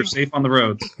we know you're safe on the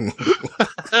roads.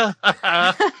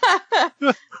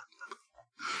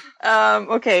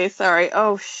 Okay, sorry.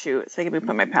 Oh, shoot. It's making me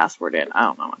put my password in. I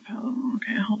don't know my password.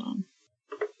 Okay, hold on.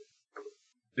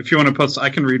 If you want to post, I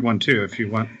can read one too if you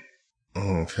want.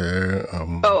 Okay.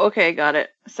 Oh, okay, got it.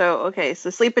 So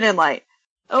Sleeping in Light.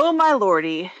 Oh, my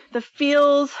lordy. The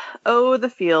feels. Oh, the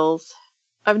feels.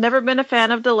 I've never been a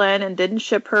fan of Delenn and didn't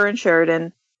ship her and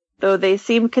Sheridan, though they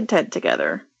seemed content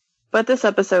together. But this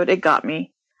episode, it got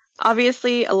me.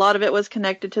 Obviously, a lot of it was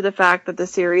connected to the fact that the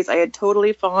series I had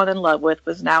totally fallen in love with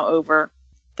was now over.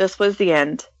 This was the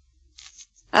end.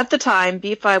 At the time,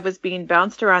 B5 was being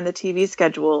bounced around the TV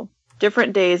schedule,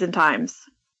 different days and times.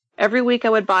 Every week I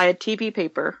would buy a TV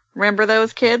paper. Remember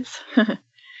those, kids?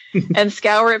 And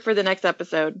scour it for the next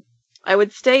episode. I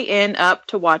would stay up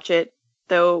to watch it,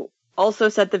 though also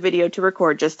set the video to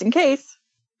record just in case.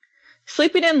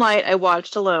 Sleeping in Light I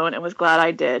watched alone and was glad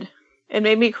I did. It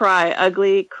made me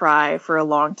ugly cry for a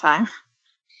long time.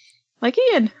 Like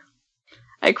Ian.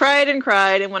 I cried and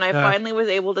cried, and when I finally was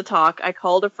able to talk, I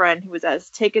called a friend who was as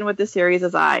taken with the series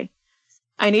as I.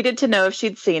 I needed to know if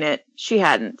she'd seen it. She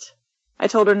hadn't. I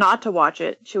told her not to watch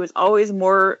it. She was always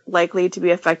more likely to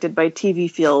be affected by TV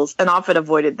feels and often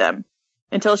avoided them,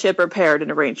 until she had prepared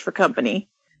and arranged for company.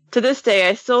 To this day,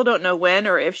 I still don't know when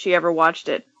or if she ever watched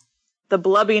it. The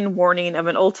blubbing warning of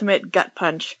an ultimate gut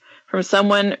punch from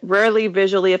someone rarely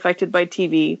visually affected by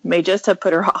TV may just have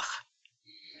put her off.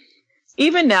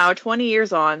 Even now, 20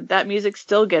 years on, that music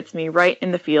still gets me right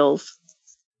in the feels.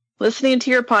 Listening to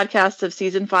your podcast of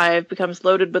Season 5 becomes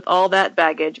loaded with all that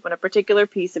baggage when a particular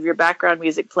piece of your background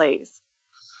music plays.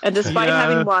 And despite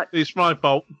having watched... It's my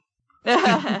fault.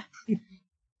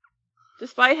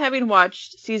 Despite having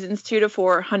watched Seasons 2 to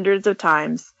 4 hundreds of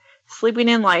times, Sleeping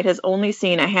in Light has only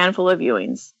seen a handful of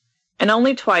viewings, and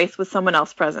only twice with someone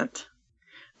else present.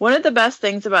 One of the best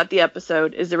things about the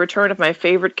episode is the return of my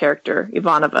favorite character,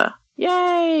 Ivanova.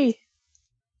 Yay!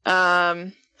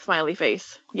 Smiley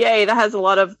face. Yay, that has a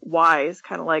lot of Y's,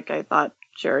 kind of like I thought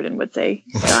Sheridan would say.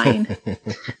 Stein.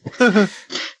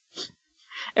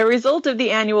 A result of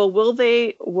the annual Will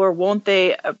They or Won't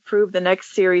They approve the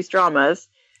next series dramas,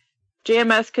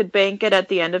 JMS could bank it at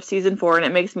the end of Season 4, and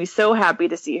it makes me so happy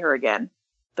to see her again.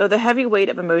 Though the heavy weight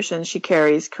of emotions she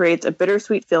carries creates a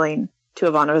bittersweet feeling to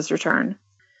Ivanova's return.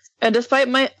 And despite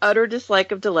my utter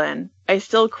dislike of Delenn, I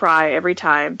still cry every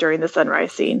time during the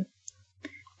sunrise scene.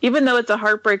 Even though it's a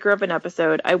heartbreaker of an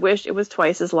episode, I wish it was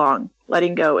twice as long.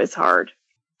 Letting go is hard.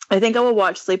 I think I will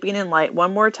watch Sleeping in Light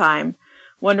one more time,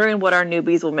 wondering what our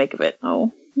newbies will make of it.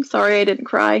 Oh, I'm sorry I didn't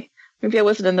cry. Maybe I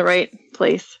wasn't in the right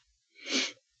place.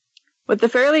 With the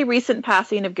fairly recent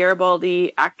passing of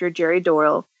Garibaldi actor Jerry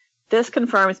Doyle, this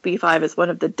confirms B5 as one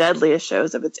of the deadliest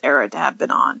shows of its era to have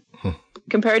been on.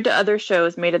 Compared to other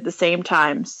shows made at the same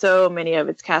time, so many of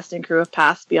its cast and crew have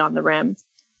passed beyond the rim,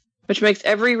 which makes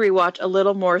every rewatch a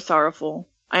little more sorrowful.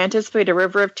 I anticipate a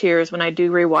river of tears when I do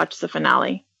rewatch the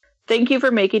finale. Thank you for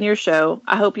making your show.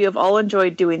 I hope you have all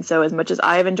enjoyed doing so as much as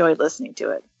I have enjoyed listening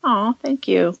to it. Aw, thank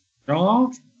you.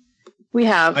 Aw. We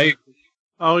have.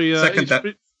 Second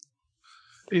that.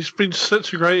 It's been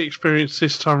such a great experience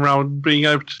this time around, being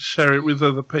able to share it with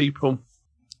other people.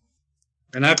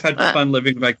 And I've had fun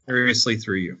living vicariously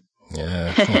through you.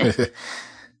 Yeah.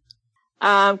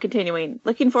 Continuing.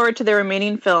 Looking forward to the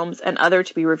remaining films and other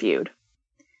to be reviewed.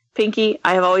 Pinky,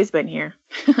 I have always been here.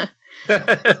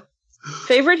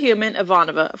 Favorite human,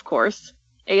 Ivanova, of course.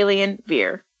 Alien,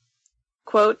 Veer.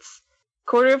 Quotes,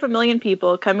 250,000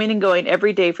 people coming and going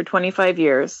every day for 25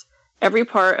 years. Every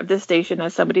part of this station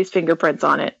has somebody's fingerprints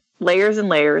on it. Layers and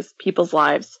layers, people's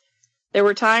lives. There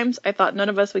were times I thought none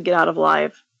of us would get out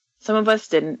alive. Some of us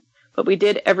didn't, but we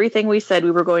did everything we said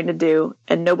we were going to do,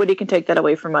 and nobody can take that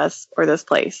away from us or this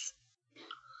place.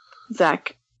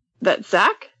 Zach. That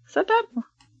Zach said that?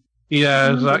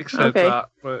 Yeah, Zach said okay. that.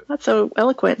 But... That's so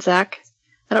eloquent, Zach.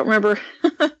 I don't remember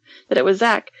that it was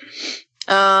Zach.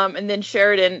 And then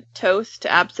Sheridan, toast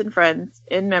to absent friends,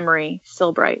 in memory,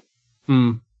 still bright.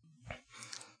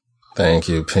 Thank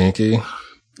you, Pinky.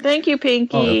 Thank you,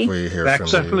 Pinky.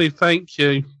 Definitely thank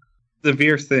you. The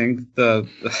Veer thing,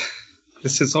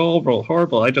 this is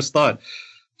horrible. I just thought,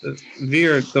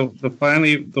 Veer,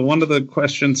 the one of the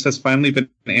questions has finally been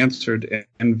answered,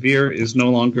 and Veer is no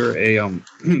longer a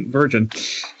virgin,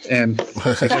 and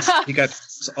I guess he got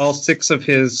all 6 of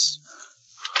his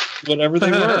whatever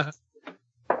they were.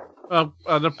 I'm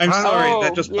sorry.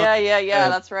 That just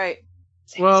that's right.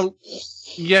 Well,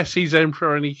 yes, he's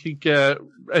emperor, and he could get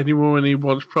any woman he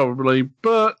wants, probably,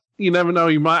 but you never know.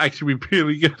 He might actually be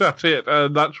really good at it,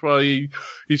 and that's why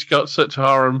he's got such a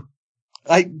harem.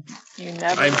 I'm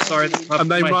sorry. And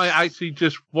they might actually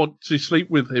just want to sleep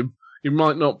with him. It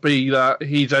might not be that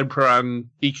he's emperor and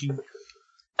he can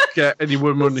get any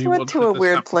woman he wants. Went to a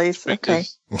weird place. Okay.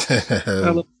 A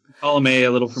little from column A,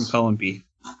 a little from column B.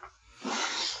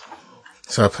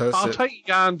 So I'll take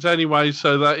Jans anyway,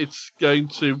 so that it's going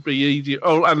to be easier.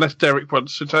 Oh, unless Derek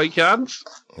wants to take Jans.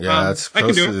 Yeah, it's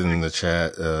posted in the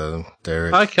chat,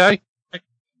 Derek. Okay.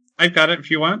 I've got it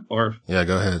if you want, or yeah,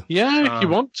 go ahead. Yeah, if you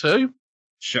want to.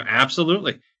 Sure,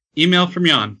 absolutely. Email from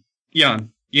Jan, right?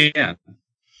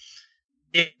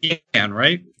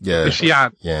 Yeah. It's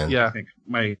Jan. Yeah. I think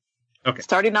okay.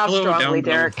 Starting off strongly,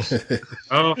 Derek.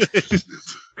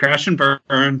 Crash and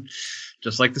burn,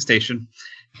 just like the station.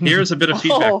 Here's a bit of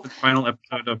feedback for the final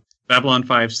episode of Babylon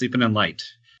 5, Sleeping in Light.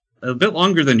 A bit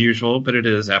longer than usual, but it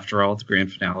is, after all, the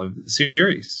grand finale of the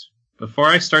series. Before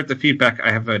I start the feedback, I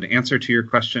have an answer to your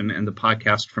question in the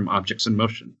podcast from Objects in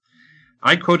Motion.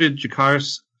 I quoted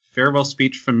Jakar's farewell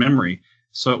speech from memory,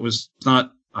 so it was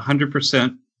not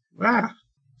 100%...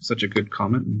 such a good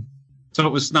comment. So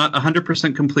it was not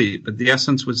 100% complete, but the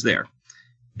essence was there.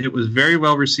 It was very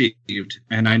well received,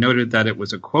 and I noted that it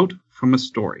was a quote from a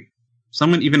story.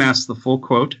 Someone even asked the full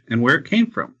quote and where it came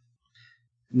from.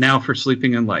 Now for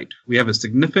Sleeping in Light. We have a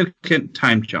significant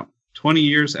time jump, 20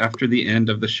 years after the end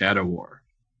of the Shadow War.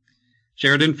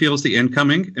 Sheridan feels the end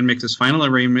coming and makes his final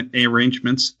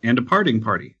arrangements and a parting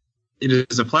party. It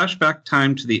is a flashback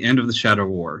time to the end of the Shadow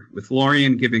War, with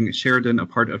Lorien giving Sheridan a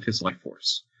part of his life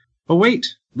force. Oh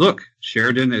wait, look,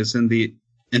 Sheridan is in the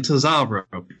Intelzal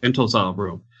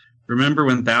robe. Remember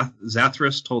when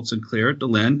Zathras told Sinclair,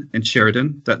 Delenn, and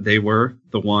Sheridan that they were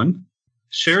the one?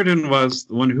 Sheridan was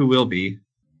the one who will be.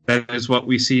 That is what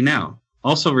we see now.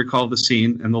 Also recall the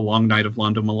scene in The Long Night of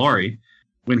Londo Mollari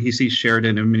when he sees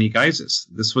Sheridan in many guises.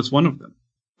 This was one of them.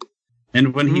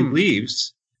 And when he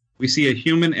leaves, we see a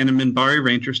human and a Minbari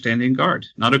ranger standing guard.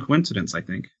 Not a coincidence, I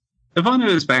think. Ivana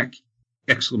is back! !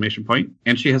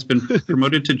 And she has been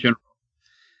promoted to general.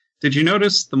 Did you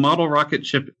notice the model rocket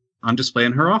ship on display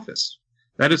in her office?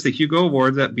 That is the Hugo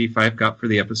Award that B5 got for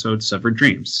the episode Severed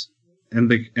Dreams, in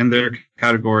their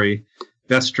category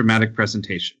Best Dramatic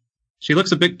Presentation. She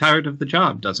looks a bit tired of the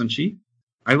job, doesn't she?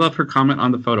 I love her comment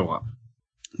on the photo op.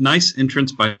 Nice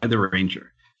entrance by the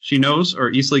ranger. She knows or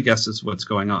easily guesses what's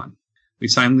going on. We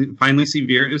finally see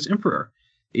Veer as Emperor.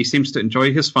 He seems to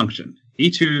enjoy his function. He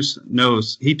too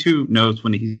knows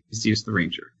when he sees the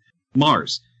ranger.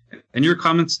 Mars. In your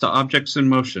comments to Objects in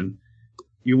Motion,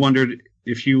 you wondered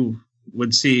if you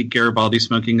would see Garibaldi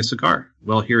smoking a cigar.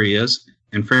 Well, here he is,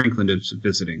 and Franklin is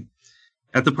visiting.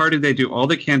 At the party, they do all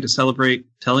they can to celebrate,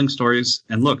 telling stories,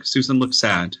 and look, Susan looks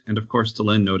sad, and of course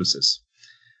Delenn notices.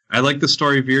 I like the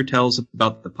story Veer tells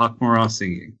about the Pakmara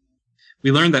singing.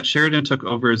 We learned that Sheridan took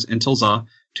over as Intelza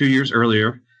 2 years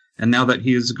earlier, and now that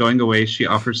he is going away, she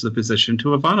offers the position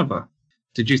to Ivanova.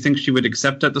 Did you think she would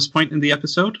accept at this point in the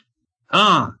episode?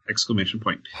 Ah! Exclamation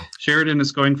point. Sheridan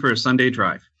is going for a Sunday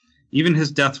drive. Even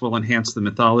his death will enhance the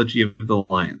mythology of the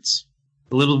Alliance.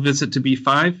 A little visit to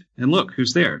B5, and look,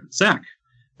 who's there? Zach.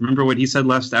 Remember what he said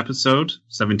last episode,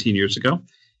 17 years ago?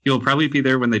 He will probably be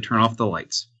there when they turn off the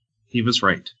lights. He was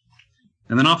right.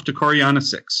 And then off to Coriana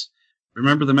 6.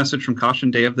 Remember the message from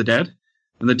Caution Day of the Dead?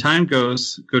 When the time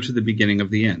goes, go to the beginning of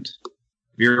the end.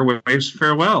 Vera waves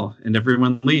farewell, and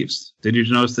everyone leaves. Did you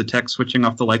notice the text switching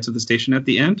off the lights of the station at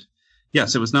the end?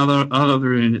 Yes, it was none other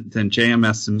than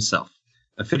JMS himself.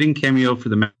 A fitting cameo for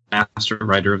the master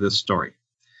writer of this story.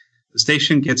 The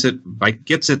station gets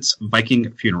its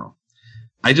Viking funeral.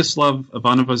 I just love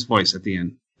Ivanova's voice at the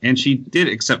end, and she did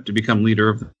accept to become leader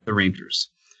of the Rangers.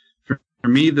 For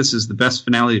me, this is the best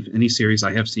finale of any series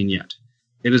I have seen yet.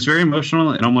 It is very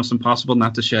emotional and almost impossible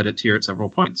not to shed a tear at several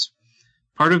points.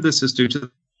 Part of this is due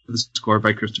to the score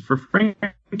by Christopher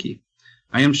Franke.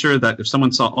 I am sure that if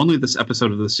someone saw only this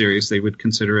episode of the series, they would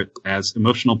consider it as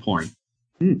emotional porn.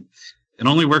 It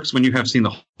only works when you have seen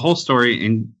the whole story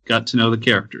and got to know the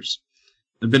characters.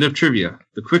 A bit of trivia.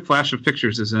 The quick flash of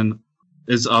pictures is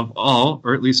of all,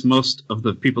 or at least most, of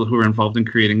the people who were involved in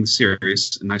creating the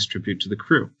series, a nice tribute to the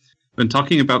crew. When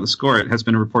talking about the score, it has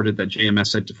been reported that JMS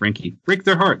said to Franke, break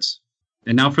their hearts.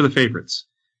 And now for the favorites.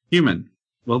 Human.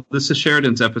 Well, this is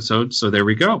Sheridan's episode, so there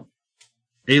we go.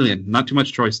 Alien. Not too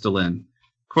much choice to Lynn.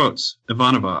 Quotes.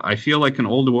 Ivanova. I feel like an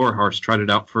old war horse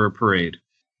trotted out for a parade.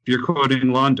 You're quoting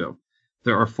Londo.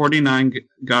 There are 49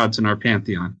 gods in our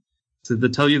pantheon. So to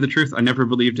tell you the truth, I never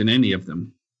believed in any of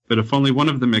them. But if only one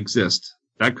of them exists,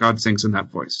 that god sings in that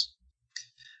voice.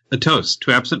 A toast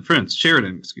to absent friends.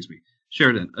 Sheridan,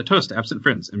 a toast to absent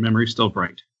friends, and memory still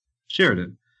bright.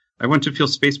 Sheridan, I want to feel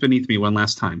space beneath me one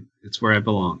last time. It's where I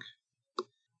belong.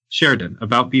 Sheridan,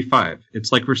 about B5.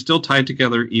 It's like we're still tied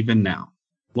together even now.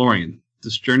 Lorian,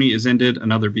 this journey is ended,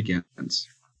 another begins.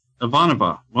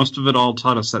 Ivanova, most of it all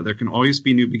taught us that there can always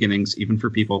be new beginnings, even for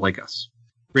people like us.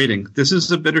 Rating, this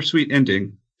is a bittersweet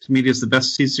ending. To me, it is the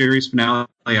best series finale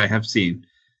I have seen.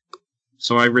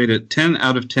 So I rate it 10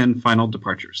 out of 10 final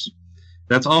departures.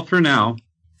 That's all for now.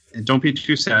 And don't be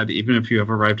too sad, even if you have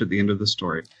arrived at the end of the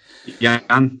story.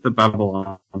 Jan, the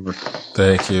Babylon.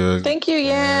 Thank you. Thank you,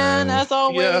 Jan, as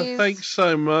always. Yeah, thanks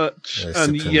so much. Yes,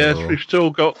 and yes, we've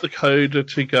still got the coda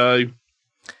to go.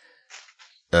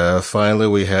 Finally,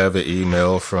 we have an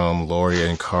email from Lori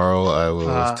and Carl. I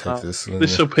will take this one.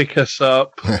 This will pick us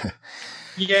up.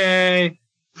 Yay!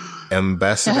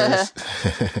 Ambassadors,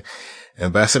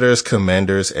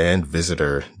 commanders, and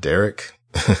visitor, Derek.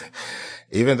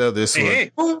 Even though this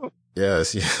was...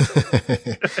 Yes.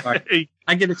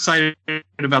 I get excited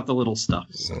about the little stuff.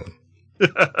 So.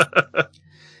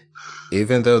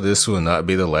 Even though this will not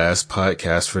be the last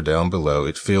podcast for Down Below,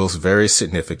 it feels very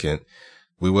significant.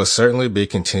 We will certainly be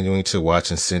continuing to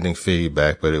watch and sending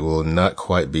feedback, but it will not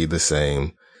quite be the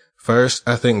same. First,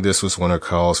 I think this was one of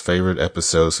Carl's favorite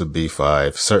episodes of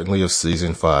B5, certainly of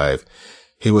season 5.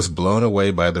 He was blown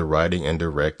away by the writing and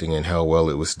directing and how well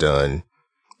it was done.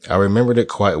 I remembered it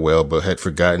quite well, but had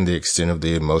forgotten the extent of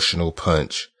the emotional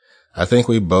punch. I think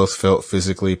we both felt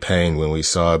physically pained when we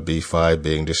saw B5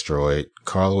 being destroyed.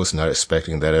 Carl was not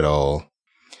expecting that at all.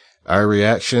 Our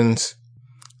reactions...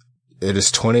 It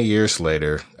is 20 years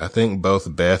later. I think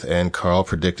both Beth and Carl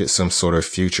predicted some sort of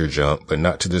future jump, but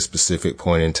not to this specific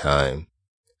point in time.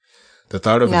 The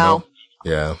thought of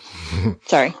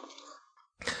Sorry.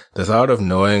 The thought of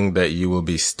knowing that you will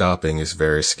be stopping is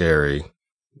very scary.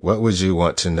 What would you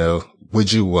want to know?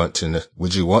 Would you want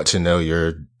to know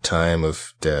your time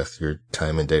of death, your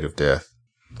time and date of death?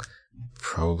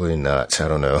 Probably not. I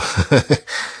don't know.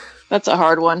 That's a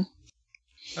hard one.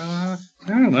 I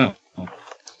don't know.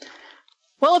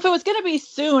 Well, if it was going to be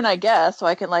soon, I guess, so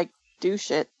I can, do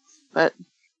shit, but...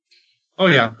 Oh,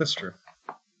 yeah, that's true.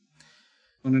 I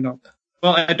don't know.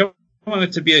 Well, I don't want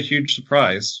it to be a huge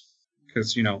surprise,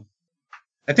 because,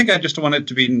 I think I just want it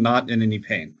to be not in any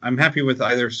pain. I'm happy with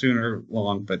either soon or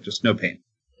long, but just no pain.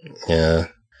 Yeah.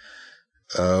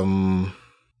 They're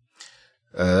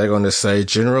going to say,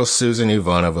 General Susan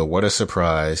Ivanova, what a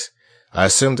surprise. I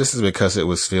assume this is because it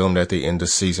was filmed at the end of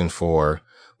season 4.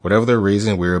 Whatever the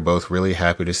reason, we were both really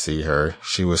happy to see her.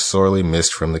 She was sorely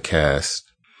missed from the cast.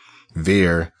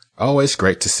 Veer, always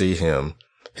great to see him.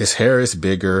 His hair is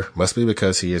bigger, must be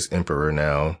because he is emperor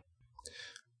now.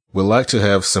 Would like to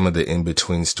have some of the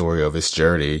in-between story of his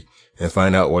journey and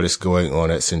find out what is going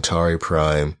on at Centauri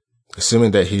Prime,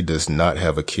 assuming that he does not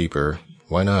have a keeper.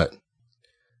 Why not?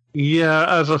 Yeah,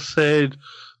 as I said,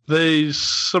 there's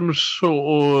some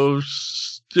sort of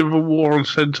civil war on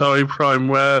Centauri Prime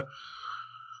where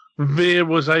Veer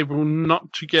was able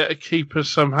not to get a keeper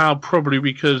somehow, probably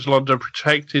because Londo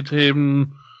protected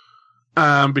him.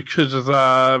 And because of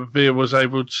that, Veer was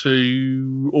able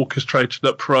to orchestrate an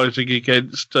uprising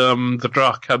against the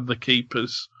Drak and the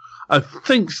Keepers. I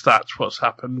think that's what's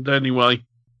happened anyway.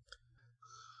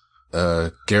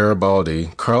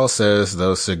 Garibaldi. Carl says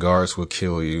those cigars will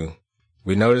kill you.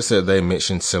 We noticed that they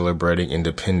mentioned celebrating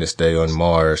Independence Day on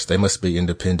Mars. They must be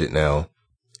independent now.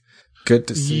 Good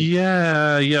to see.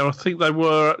 Yeah, I think they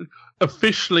were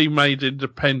officially made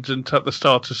independent at the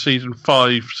start of season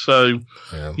 5. So,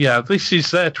 yeah this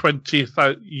is their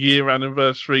 20th year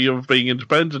anniversary of being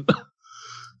independent.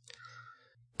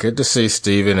 Good to see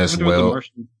Steven as well.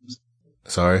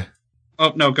 Sorry?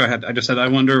 Oh, no, go ahead. I just said, I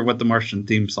wonder what the Martian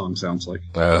theme song sounds like.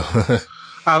 Oh.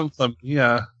 Anthem,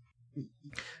 yeah.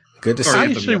 Good to see.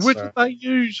 Actually, wouldn't they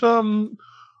use, isn't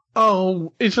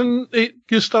it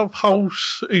Gustav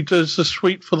Holst who does the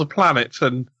Suite for the Planet?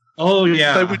 And oh,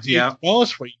 yeah. They would use our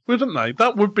suite, wouldn't they?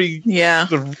 That would be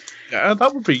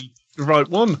that would be the right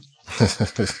one.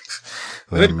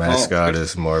 The mascot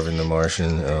is Marvin the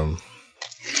Martian.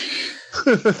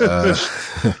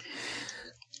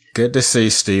 Good to see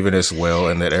Steven as well,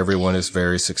 and that everyone is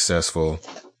very successful.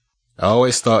 I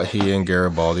always thought he and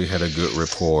Garibaldi had a good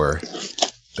rapport.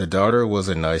 The daughter was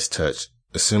a nice touch,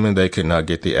 assuming they could not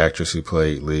get the actress who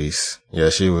played Lise. Yeah,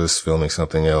 she was filming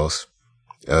something else.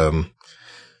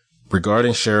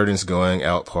 Regarding Sheridan's going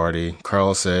out party,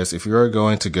 Carl says, if you are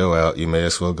going to go out, you may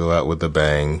as well go out with a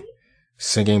bang.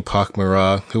 Singing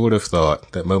Pakmara, who would have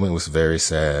thought? That moment was very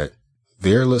sad.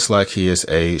 Veer looks like he has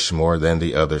aged more than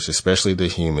the others, especially the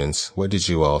humans. What did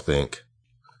you all think?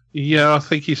 Yeah, I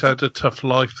think he's had a tough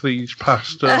life these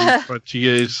past 20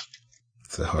 years.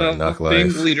 It's a hard knock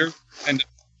life. Being leader, and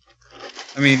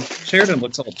I mean, Sheridan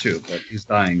looks old too, but he's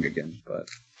dying again. But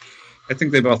I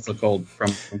think they both look old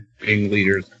from being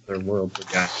leaders of their world.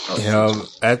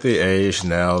 At the age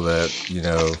now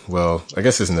that, well, I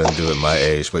guess it's nothing to do with my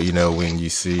age, but when you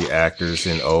see actors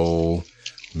in old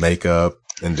makeup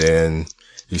and then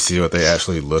you see what they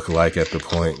actually look like at the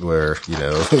point where,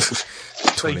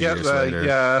 20 years later.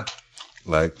 Yeah.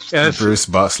 Like, Bruce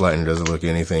Boxleitner doesn't look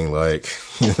anything like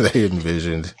they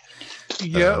envisioned.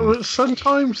 Yeah,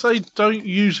 sometimes they don't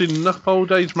use enough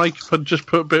old age makeup and just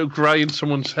put a bit of grey in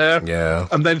someone's hair. Yeah.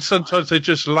 And then sometimes they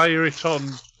just layer it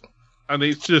on, and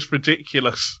it's just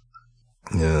ridiculous.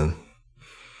 Yeah.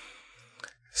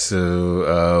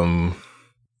 So,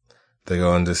 they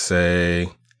go on to say,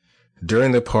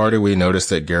 during the party we noticed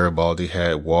that Garibaldi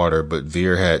had water, but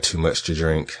Veer had too much to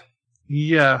drink.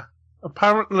 Yeah.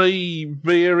 Apparently,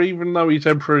 Veer, even though he's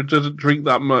emperor, doesn't drink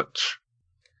that much.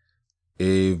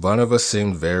 Ivanova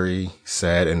seemed very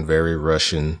sad and very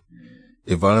Russian.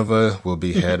 Ivanova will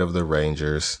be head of the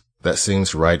Rangers. That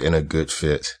seems right and a good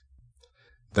fit.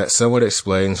 That somewhat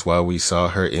explains why we saw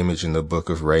her image in the Book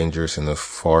of Rangers in the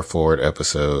Far Forward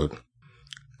episode.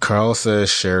 Carl says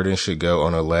Sheridan should go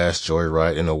on a last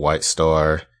joyride in a White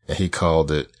Star, and he called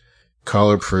it.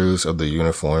 Carl approves of the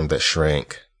uniform that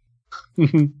shrank.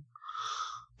 The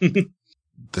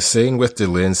scene with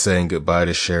Delenn saying goodbye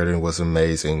to Sheridan was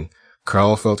amazing.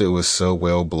 Carl felt it was so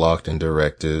well blocked and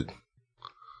directed.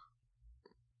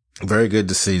 Very good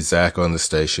to see Zach on the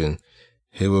station.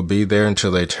 He will be there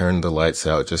until they turn the lights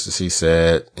out, just as he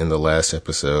said in the last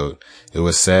episode. It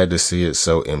was sad to see it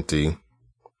so empty.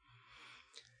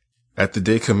 At the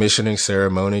decommissioning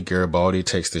ceremony, Garibaldi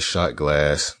takes the shot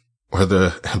glass. Were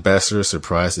the ambassadors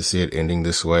surprised to see it ending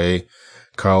this way?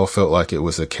 Carl felt like it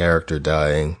was a character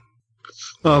dying.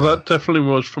 Oh, that definitely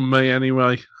was from me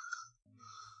anyway.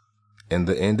 In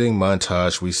the ending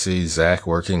montage, we see Zach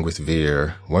working with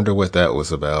Veer. Wonder what that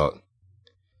was about.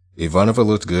 Ivanova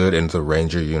looked good in the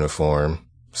Ranger uniform.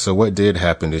 So what did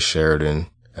happen to Sheridan?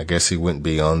 I guess he went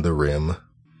beyond the rim.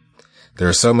 There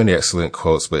are so many excellent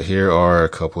quotes, but here are a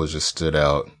couple that just stood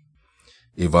out.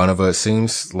 Ivanova, it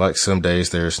seems like some days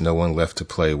there's no one left to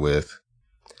play with.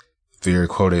 Veer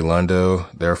quoted Londo,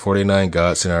 there are 49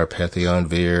 gods in our pantheon,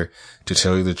 Veer. To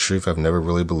tell you the truth, I've never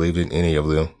really believed in any of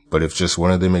them. But if just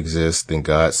one of them exists, then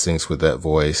God sings with that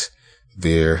voice.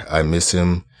 Veer, I miss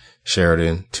him.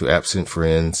 Sheridan, to absent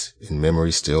friends, in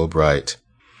memory still bright.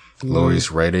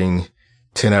 Lori's rating,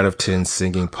 10 out of 10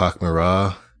 singing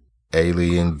Pakmara.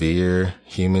 Alien, Veer,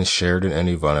 Human, Sheridan, and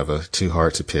Ivanova. Too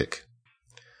hard to pick.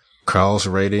 Carl's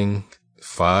rating,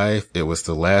 5. It was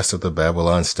the last of the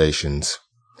Babylon stations.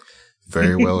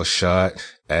 Very well shot,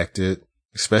 acted,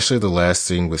 especially the last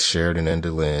scene with Sheridan and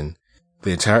Delenn.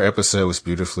 The entire episode was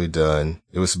beautifully done.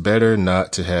 It was better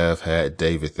not to have had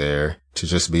David there, to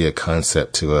just be a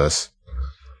concept to us.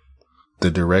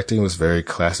 The directing was very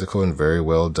classical and very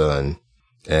well done.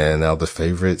 And now the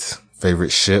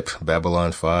favorite ship,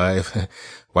 Babylon 5.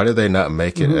 Why did they not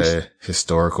make it a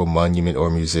historical monument or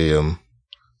museum?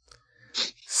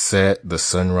 Set, the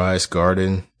Sunrise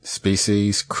Garden,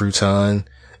 species, crouton,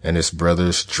 and his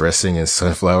brothers dressing in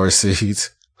sunflower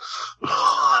seeds.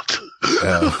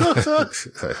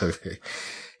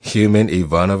 Human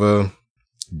Ivanova,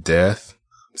 death,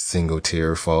 single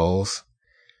tear falls.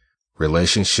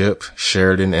 Relationship,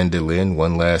 Sheridan and Delenn,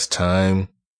 one last time.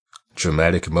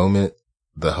 Dramatic moment,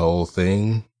 the whole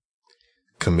thing.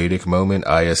 Comedic moment,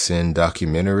 ISN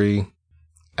documentary.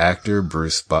 Actor,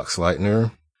 Bruce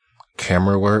Boxleitner.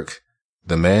 Camera work,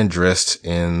 the man dressed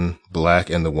in black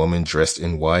and the woman dressed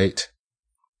in white.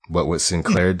 What would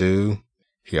Sinclair do?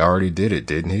 He already did it,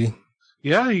 didn't he?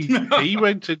 Yeah, he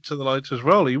went into the light as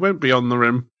well. He went beyond the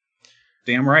rim.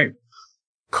 Damn right.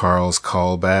 Carl's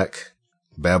callback,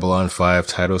 Babylon 5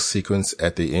 title sequence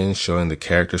at the end showing the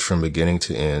characters from beginning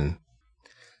to end.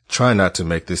 Try not to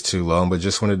make this too long, but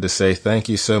just wanted to say thank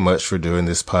you so much for doing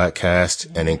this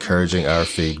podcast and encouraging our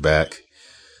feedback.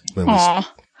 When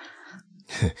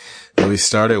we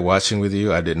started watching with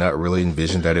you, I did not really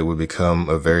envision that it would become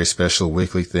a very special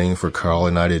weekly thing for Carl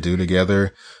and I to do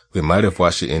together. We might have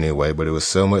watched it anyway, but it was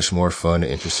so much more fun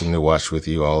and interesting to watch with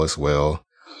you all as well.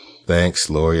 Thanks,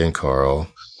 Lori and Carl.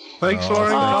 Thanks,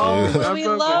 Lori and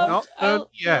Carl.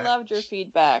 We loved your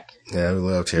feedback. Yeah, we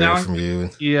loved hearing from you.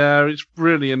 Yeah, it's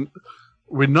brilliant.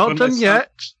 We're not done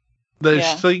yet.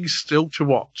 There's things still to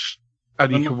watch,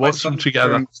 and you can watch them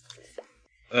together.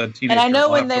 And I know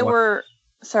when they were...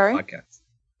 Sorry? Podcast.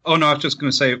 Oh, no, I was just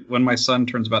going to say, when my son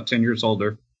turns about 10 years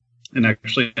older and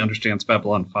actually understands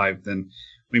Babylon 5, then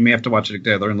we may have to watch it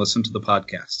together and listen to the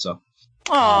podcast. So,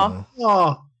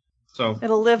 so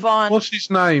it'll live on. What's his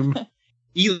name?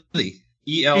 Ely.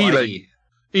 E-L-I-E.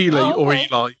 Ely or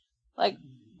Eli. Like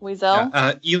Weasel?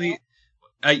 Ely.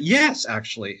 Yes,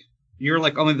 actually. You're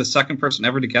like only the second person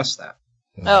ever to guess that.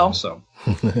 Oh. So,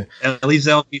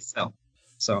 Elisel Wiesel.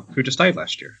 So, who just died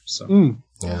last year. So,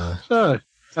 yeah. So,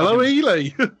 hello, Ely.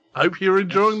 Hope you're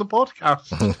enjoying the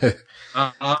podcast.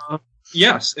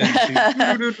 Yes.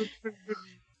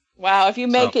 Wow, if you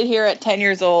make it here at 10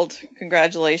 years old,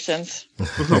 congratulations.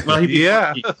 Well,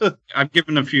 I've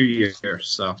given a few years,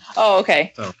 so. Oh,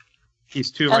 okay. So he's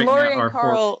 2 and right Lori now. And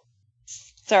Carl,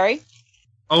 sorry?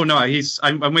 Oh, no,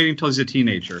 I'm waiting until he's a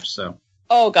teenager, so.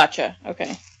 Oh, gotcha.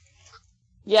 Okay.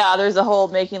 Yeah, there's a whole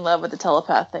making love with the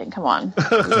telepath thing. Come on.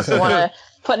 You just don't want to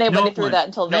put anybody through that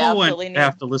until they absolutely need. No one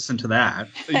have to listen to that.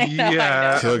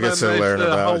 Yeah. He'll get to learn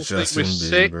about Justin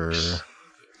Bieber.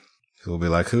 He'll be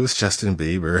like, who's Justin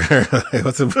Bieber?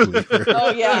 What's a believer? Oh,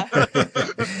 yeah.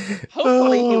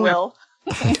 Hopefully he will.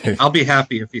 I'll be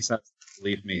happy if he says,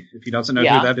 believe me. If he doesn't know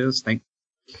who that is, thank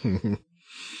you.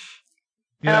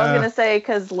 And I was going to say,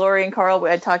 because Lori and Carl,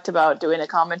 we had talked about doing a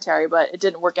commentary, but it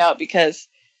didn't work out because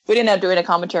we didn't end up doing a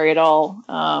commentary at all.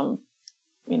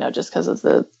 Just because of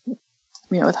the,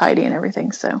 with Heidi and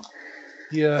everything. So,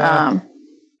 yeah.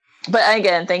 But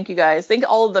again, thank you guys. Thank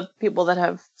all of the people that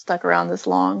have stuck around this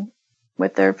long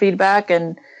with their feedback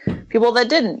and people that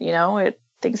didn't,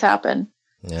 things happen.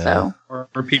 Yeah. So. Or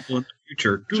people in the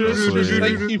future.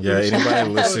 Anybody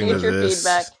listening to this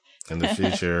feedback in the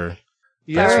future.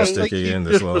 Yeah, thank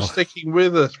you for sticking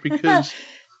with us because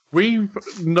we've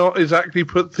not exactly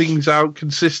put things out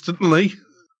consistently.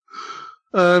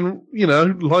 And,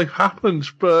 life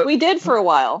happens, but... We did for a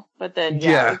while, but then,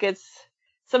 it gets...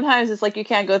 Sometimes it's like you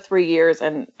can't go 3 years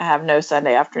and have no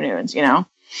Sunday afternoons,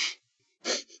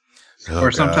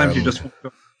 Or sometimes you just want to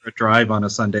go for a drive on a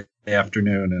Sunday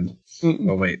afternoon and...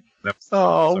 Oh, wait.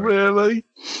 Really?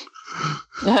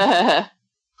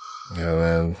 Yeah,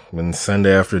 man. When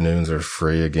Sunday afternoons are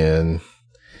free again,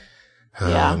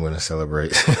 I'm going to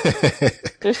celebrate.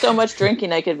 There's so much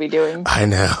drinking I could be doing. I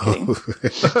know.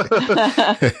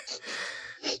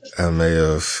 I may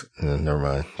have. Never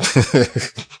mind.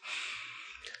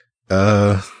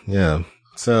 Yeah.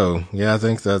 So, I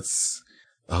think that's.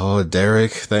 Oh,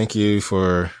 Derek, thank you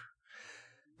for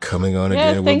coming on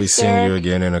again. We'll be seeing you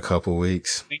again in a couple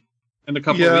weeks. In a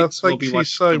couple of weeks. Thank you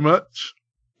so much.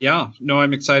 Yeah, no,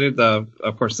 I'm excited.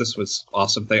 Of course, this was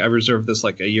awesome thing. I reserved this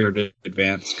like a year in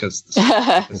advance because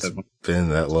it's been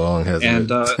that long, hasn't it? And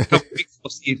a couple weeks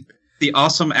we'll see the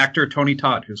awesome actor Tony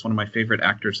Todd, who's one of my favorite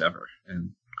actors ever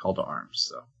in Call to Arms.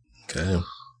 So okay,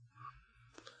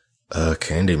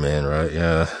 Candyman, right?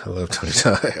 Yeah, I love Tony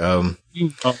Todd.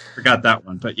 Forgot that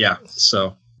one, but yeah.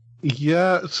 So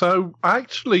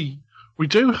actually, we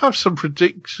do have some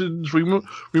predictions. You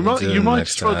might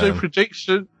try to do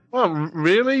predictions. Well,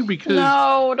 really? Because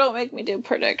no, don't make me do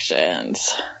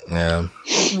predictions. Yeah.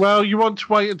 Well, you want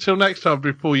to wait until next time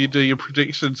before you do your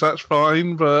predictions. That's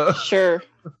fine, but sure.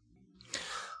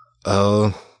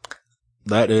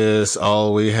 That is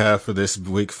all we have for this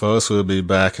week, folks. We'll be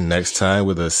back next time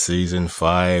with a season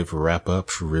 5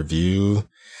 wrap-up review.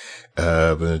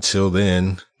 But until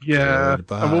then,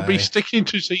 goodbye. And we'll be sticking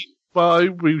to season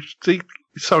 5. We'll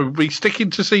be sticking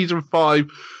to season 5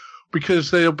 because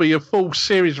there'll be a full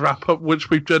series wrap-up once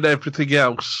we've done everything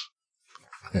else.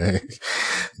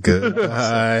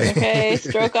 Goodbye. Okay,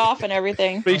 stroke off and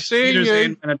everything. Be seeing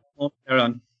you.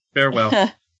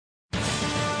 Farewell.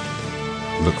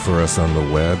 Look for us on the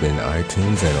web in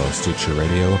iTunes and on Stitcher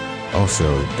Radio.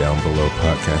 Also,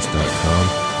 downbelowpodcast.com,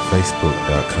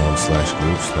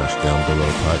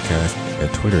 facebook.com/group/downbelowpodcast,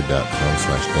 and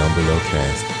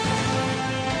twitter.com/downbelowcast.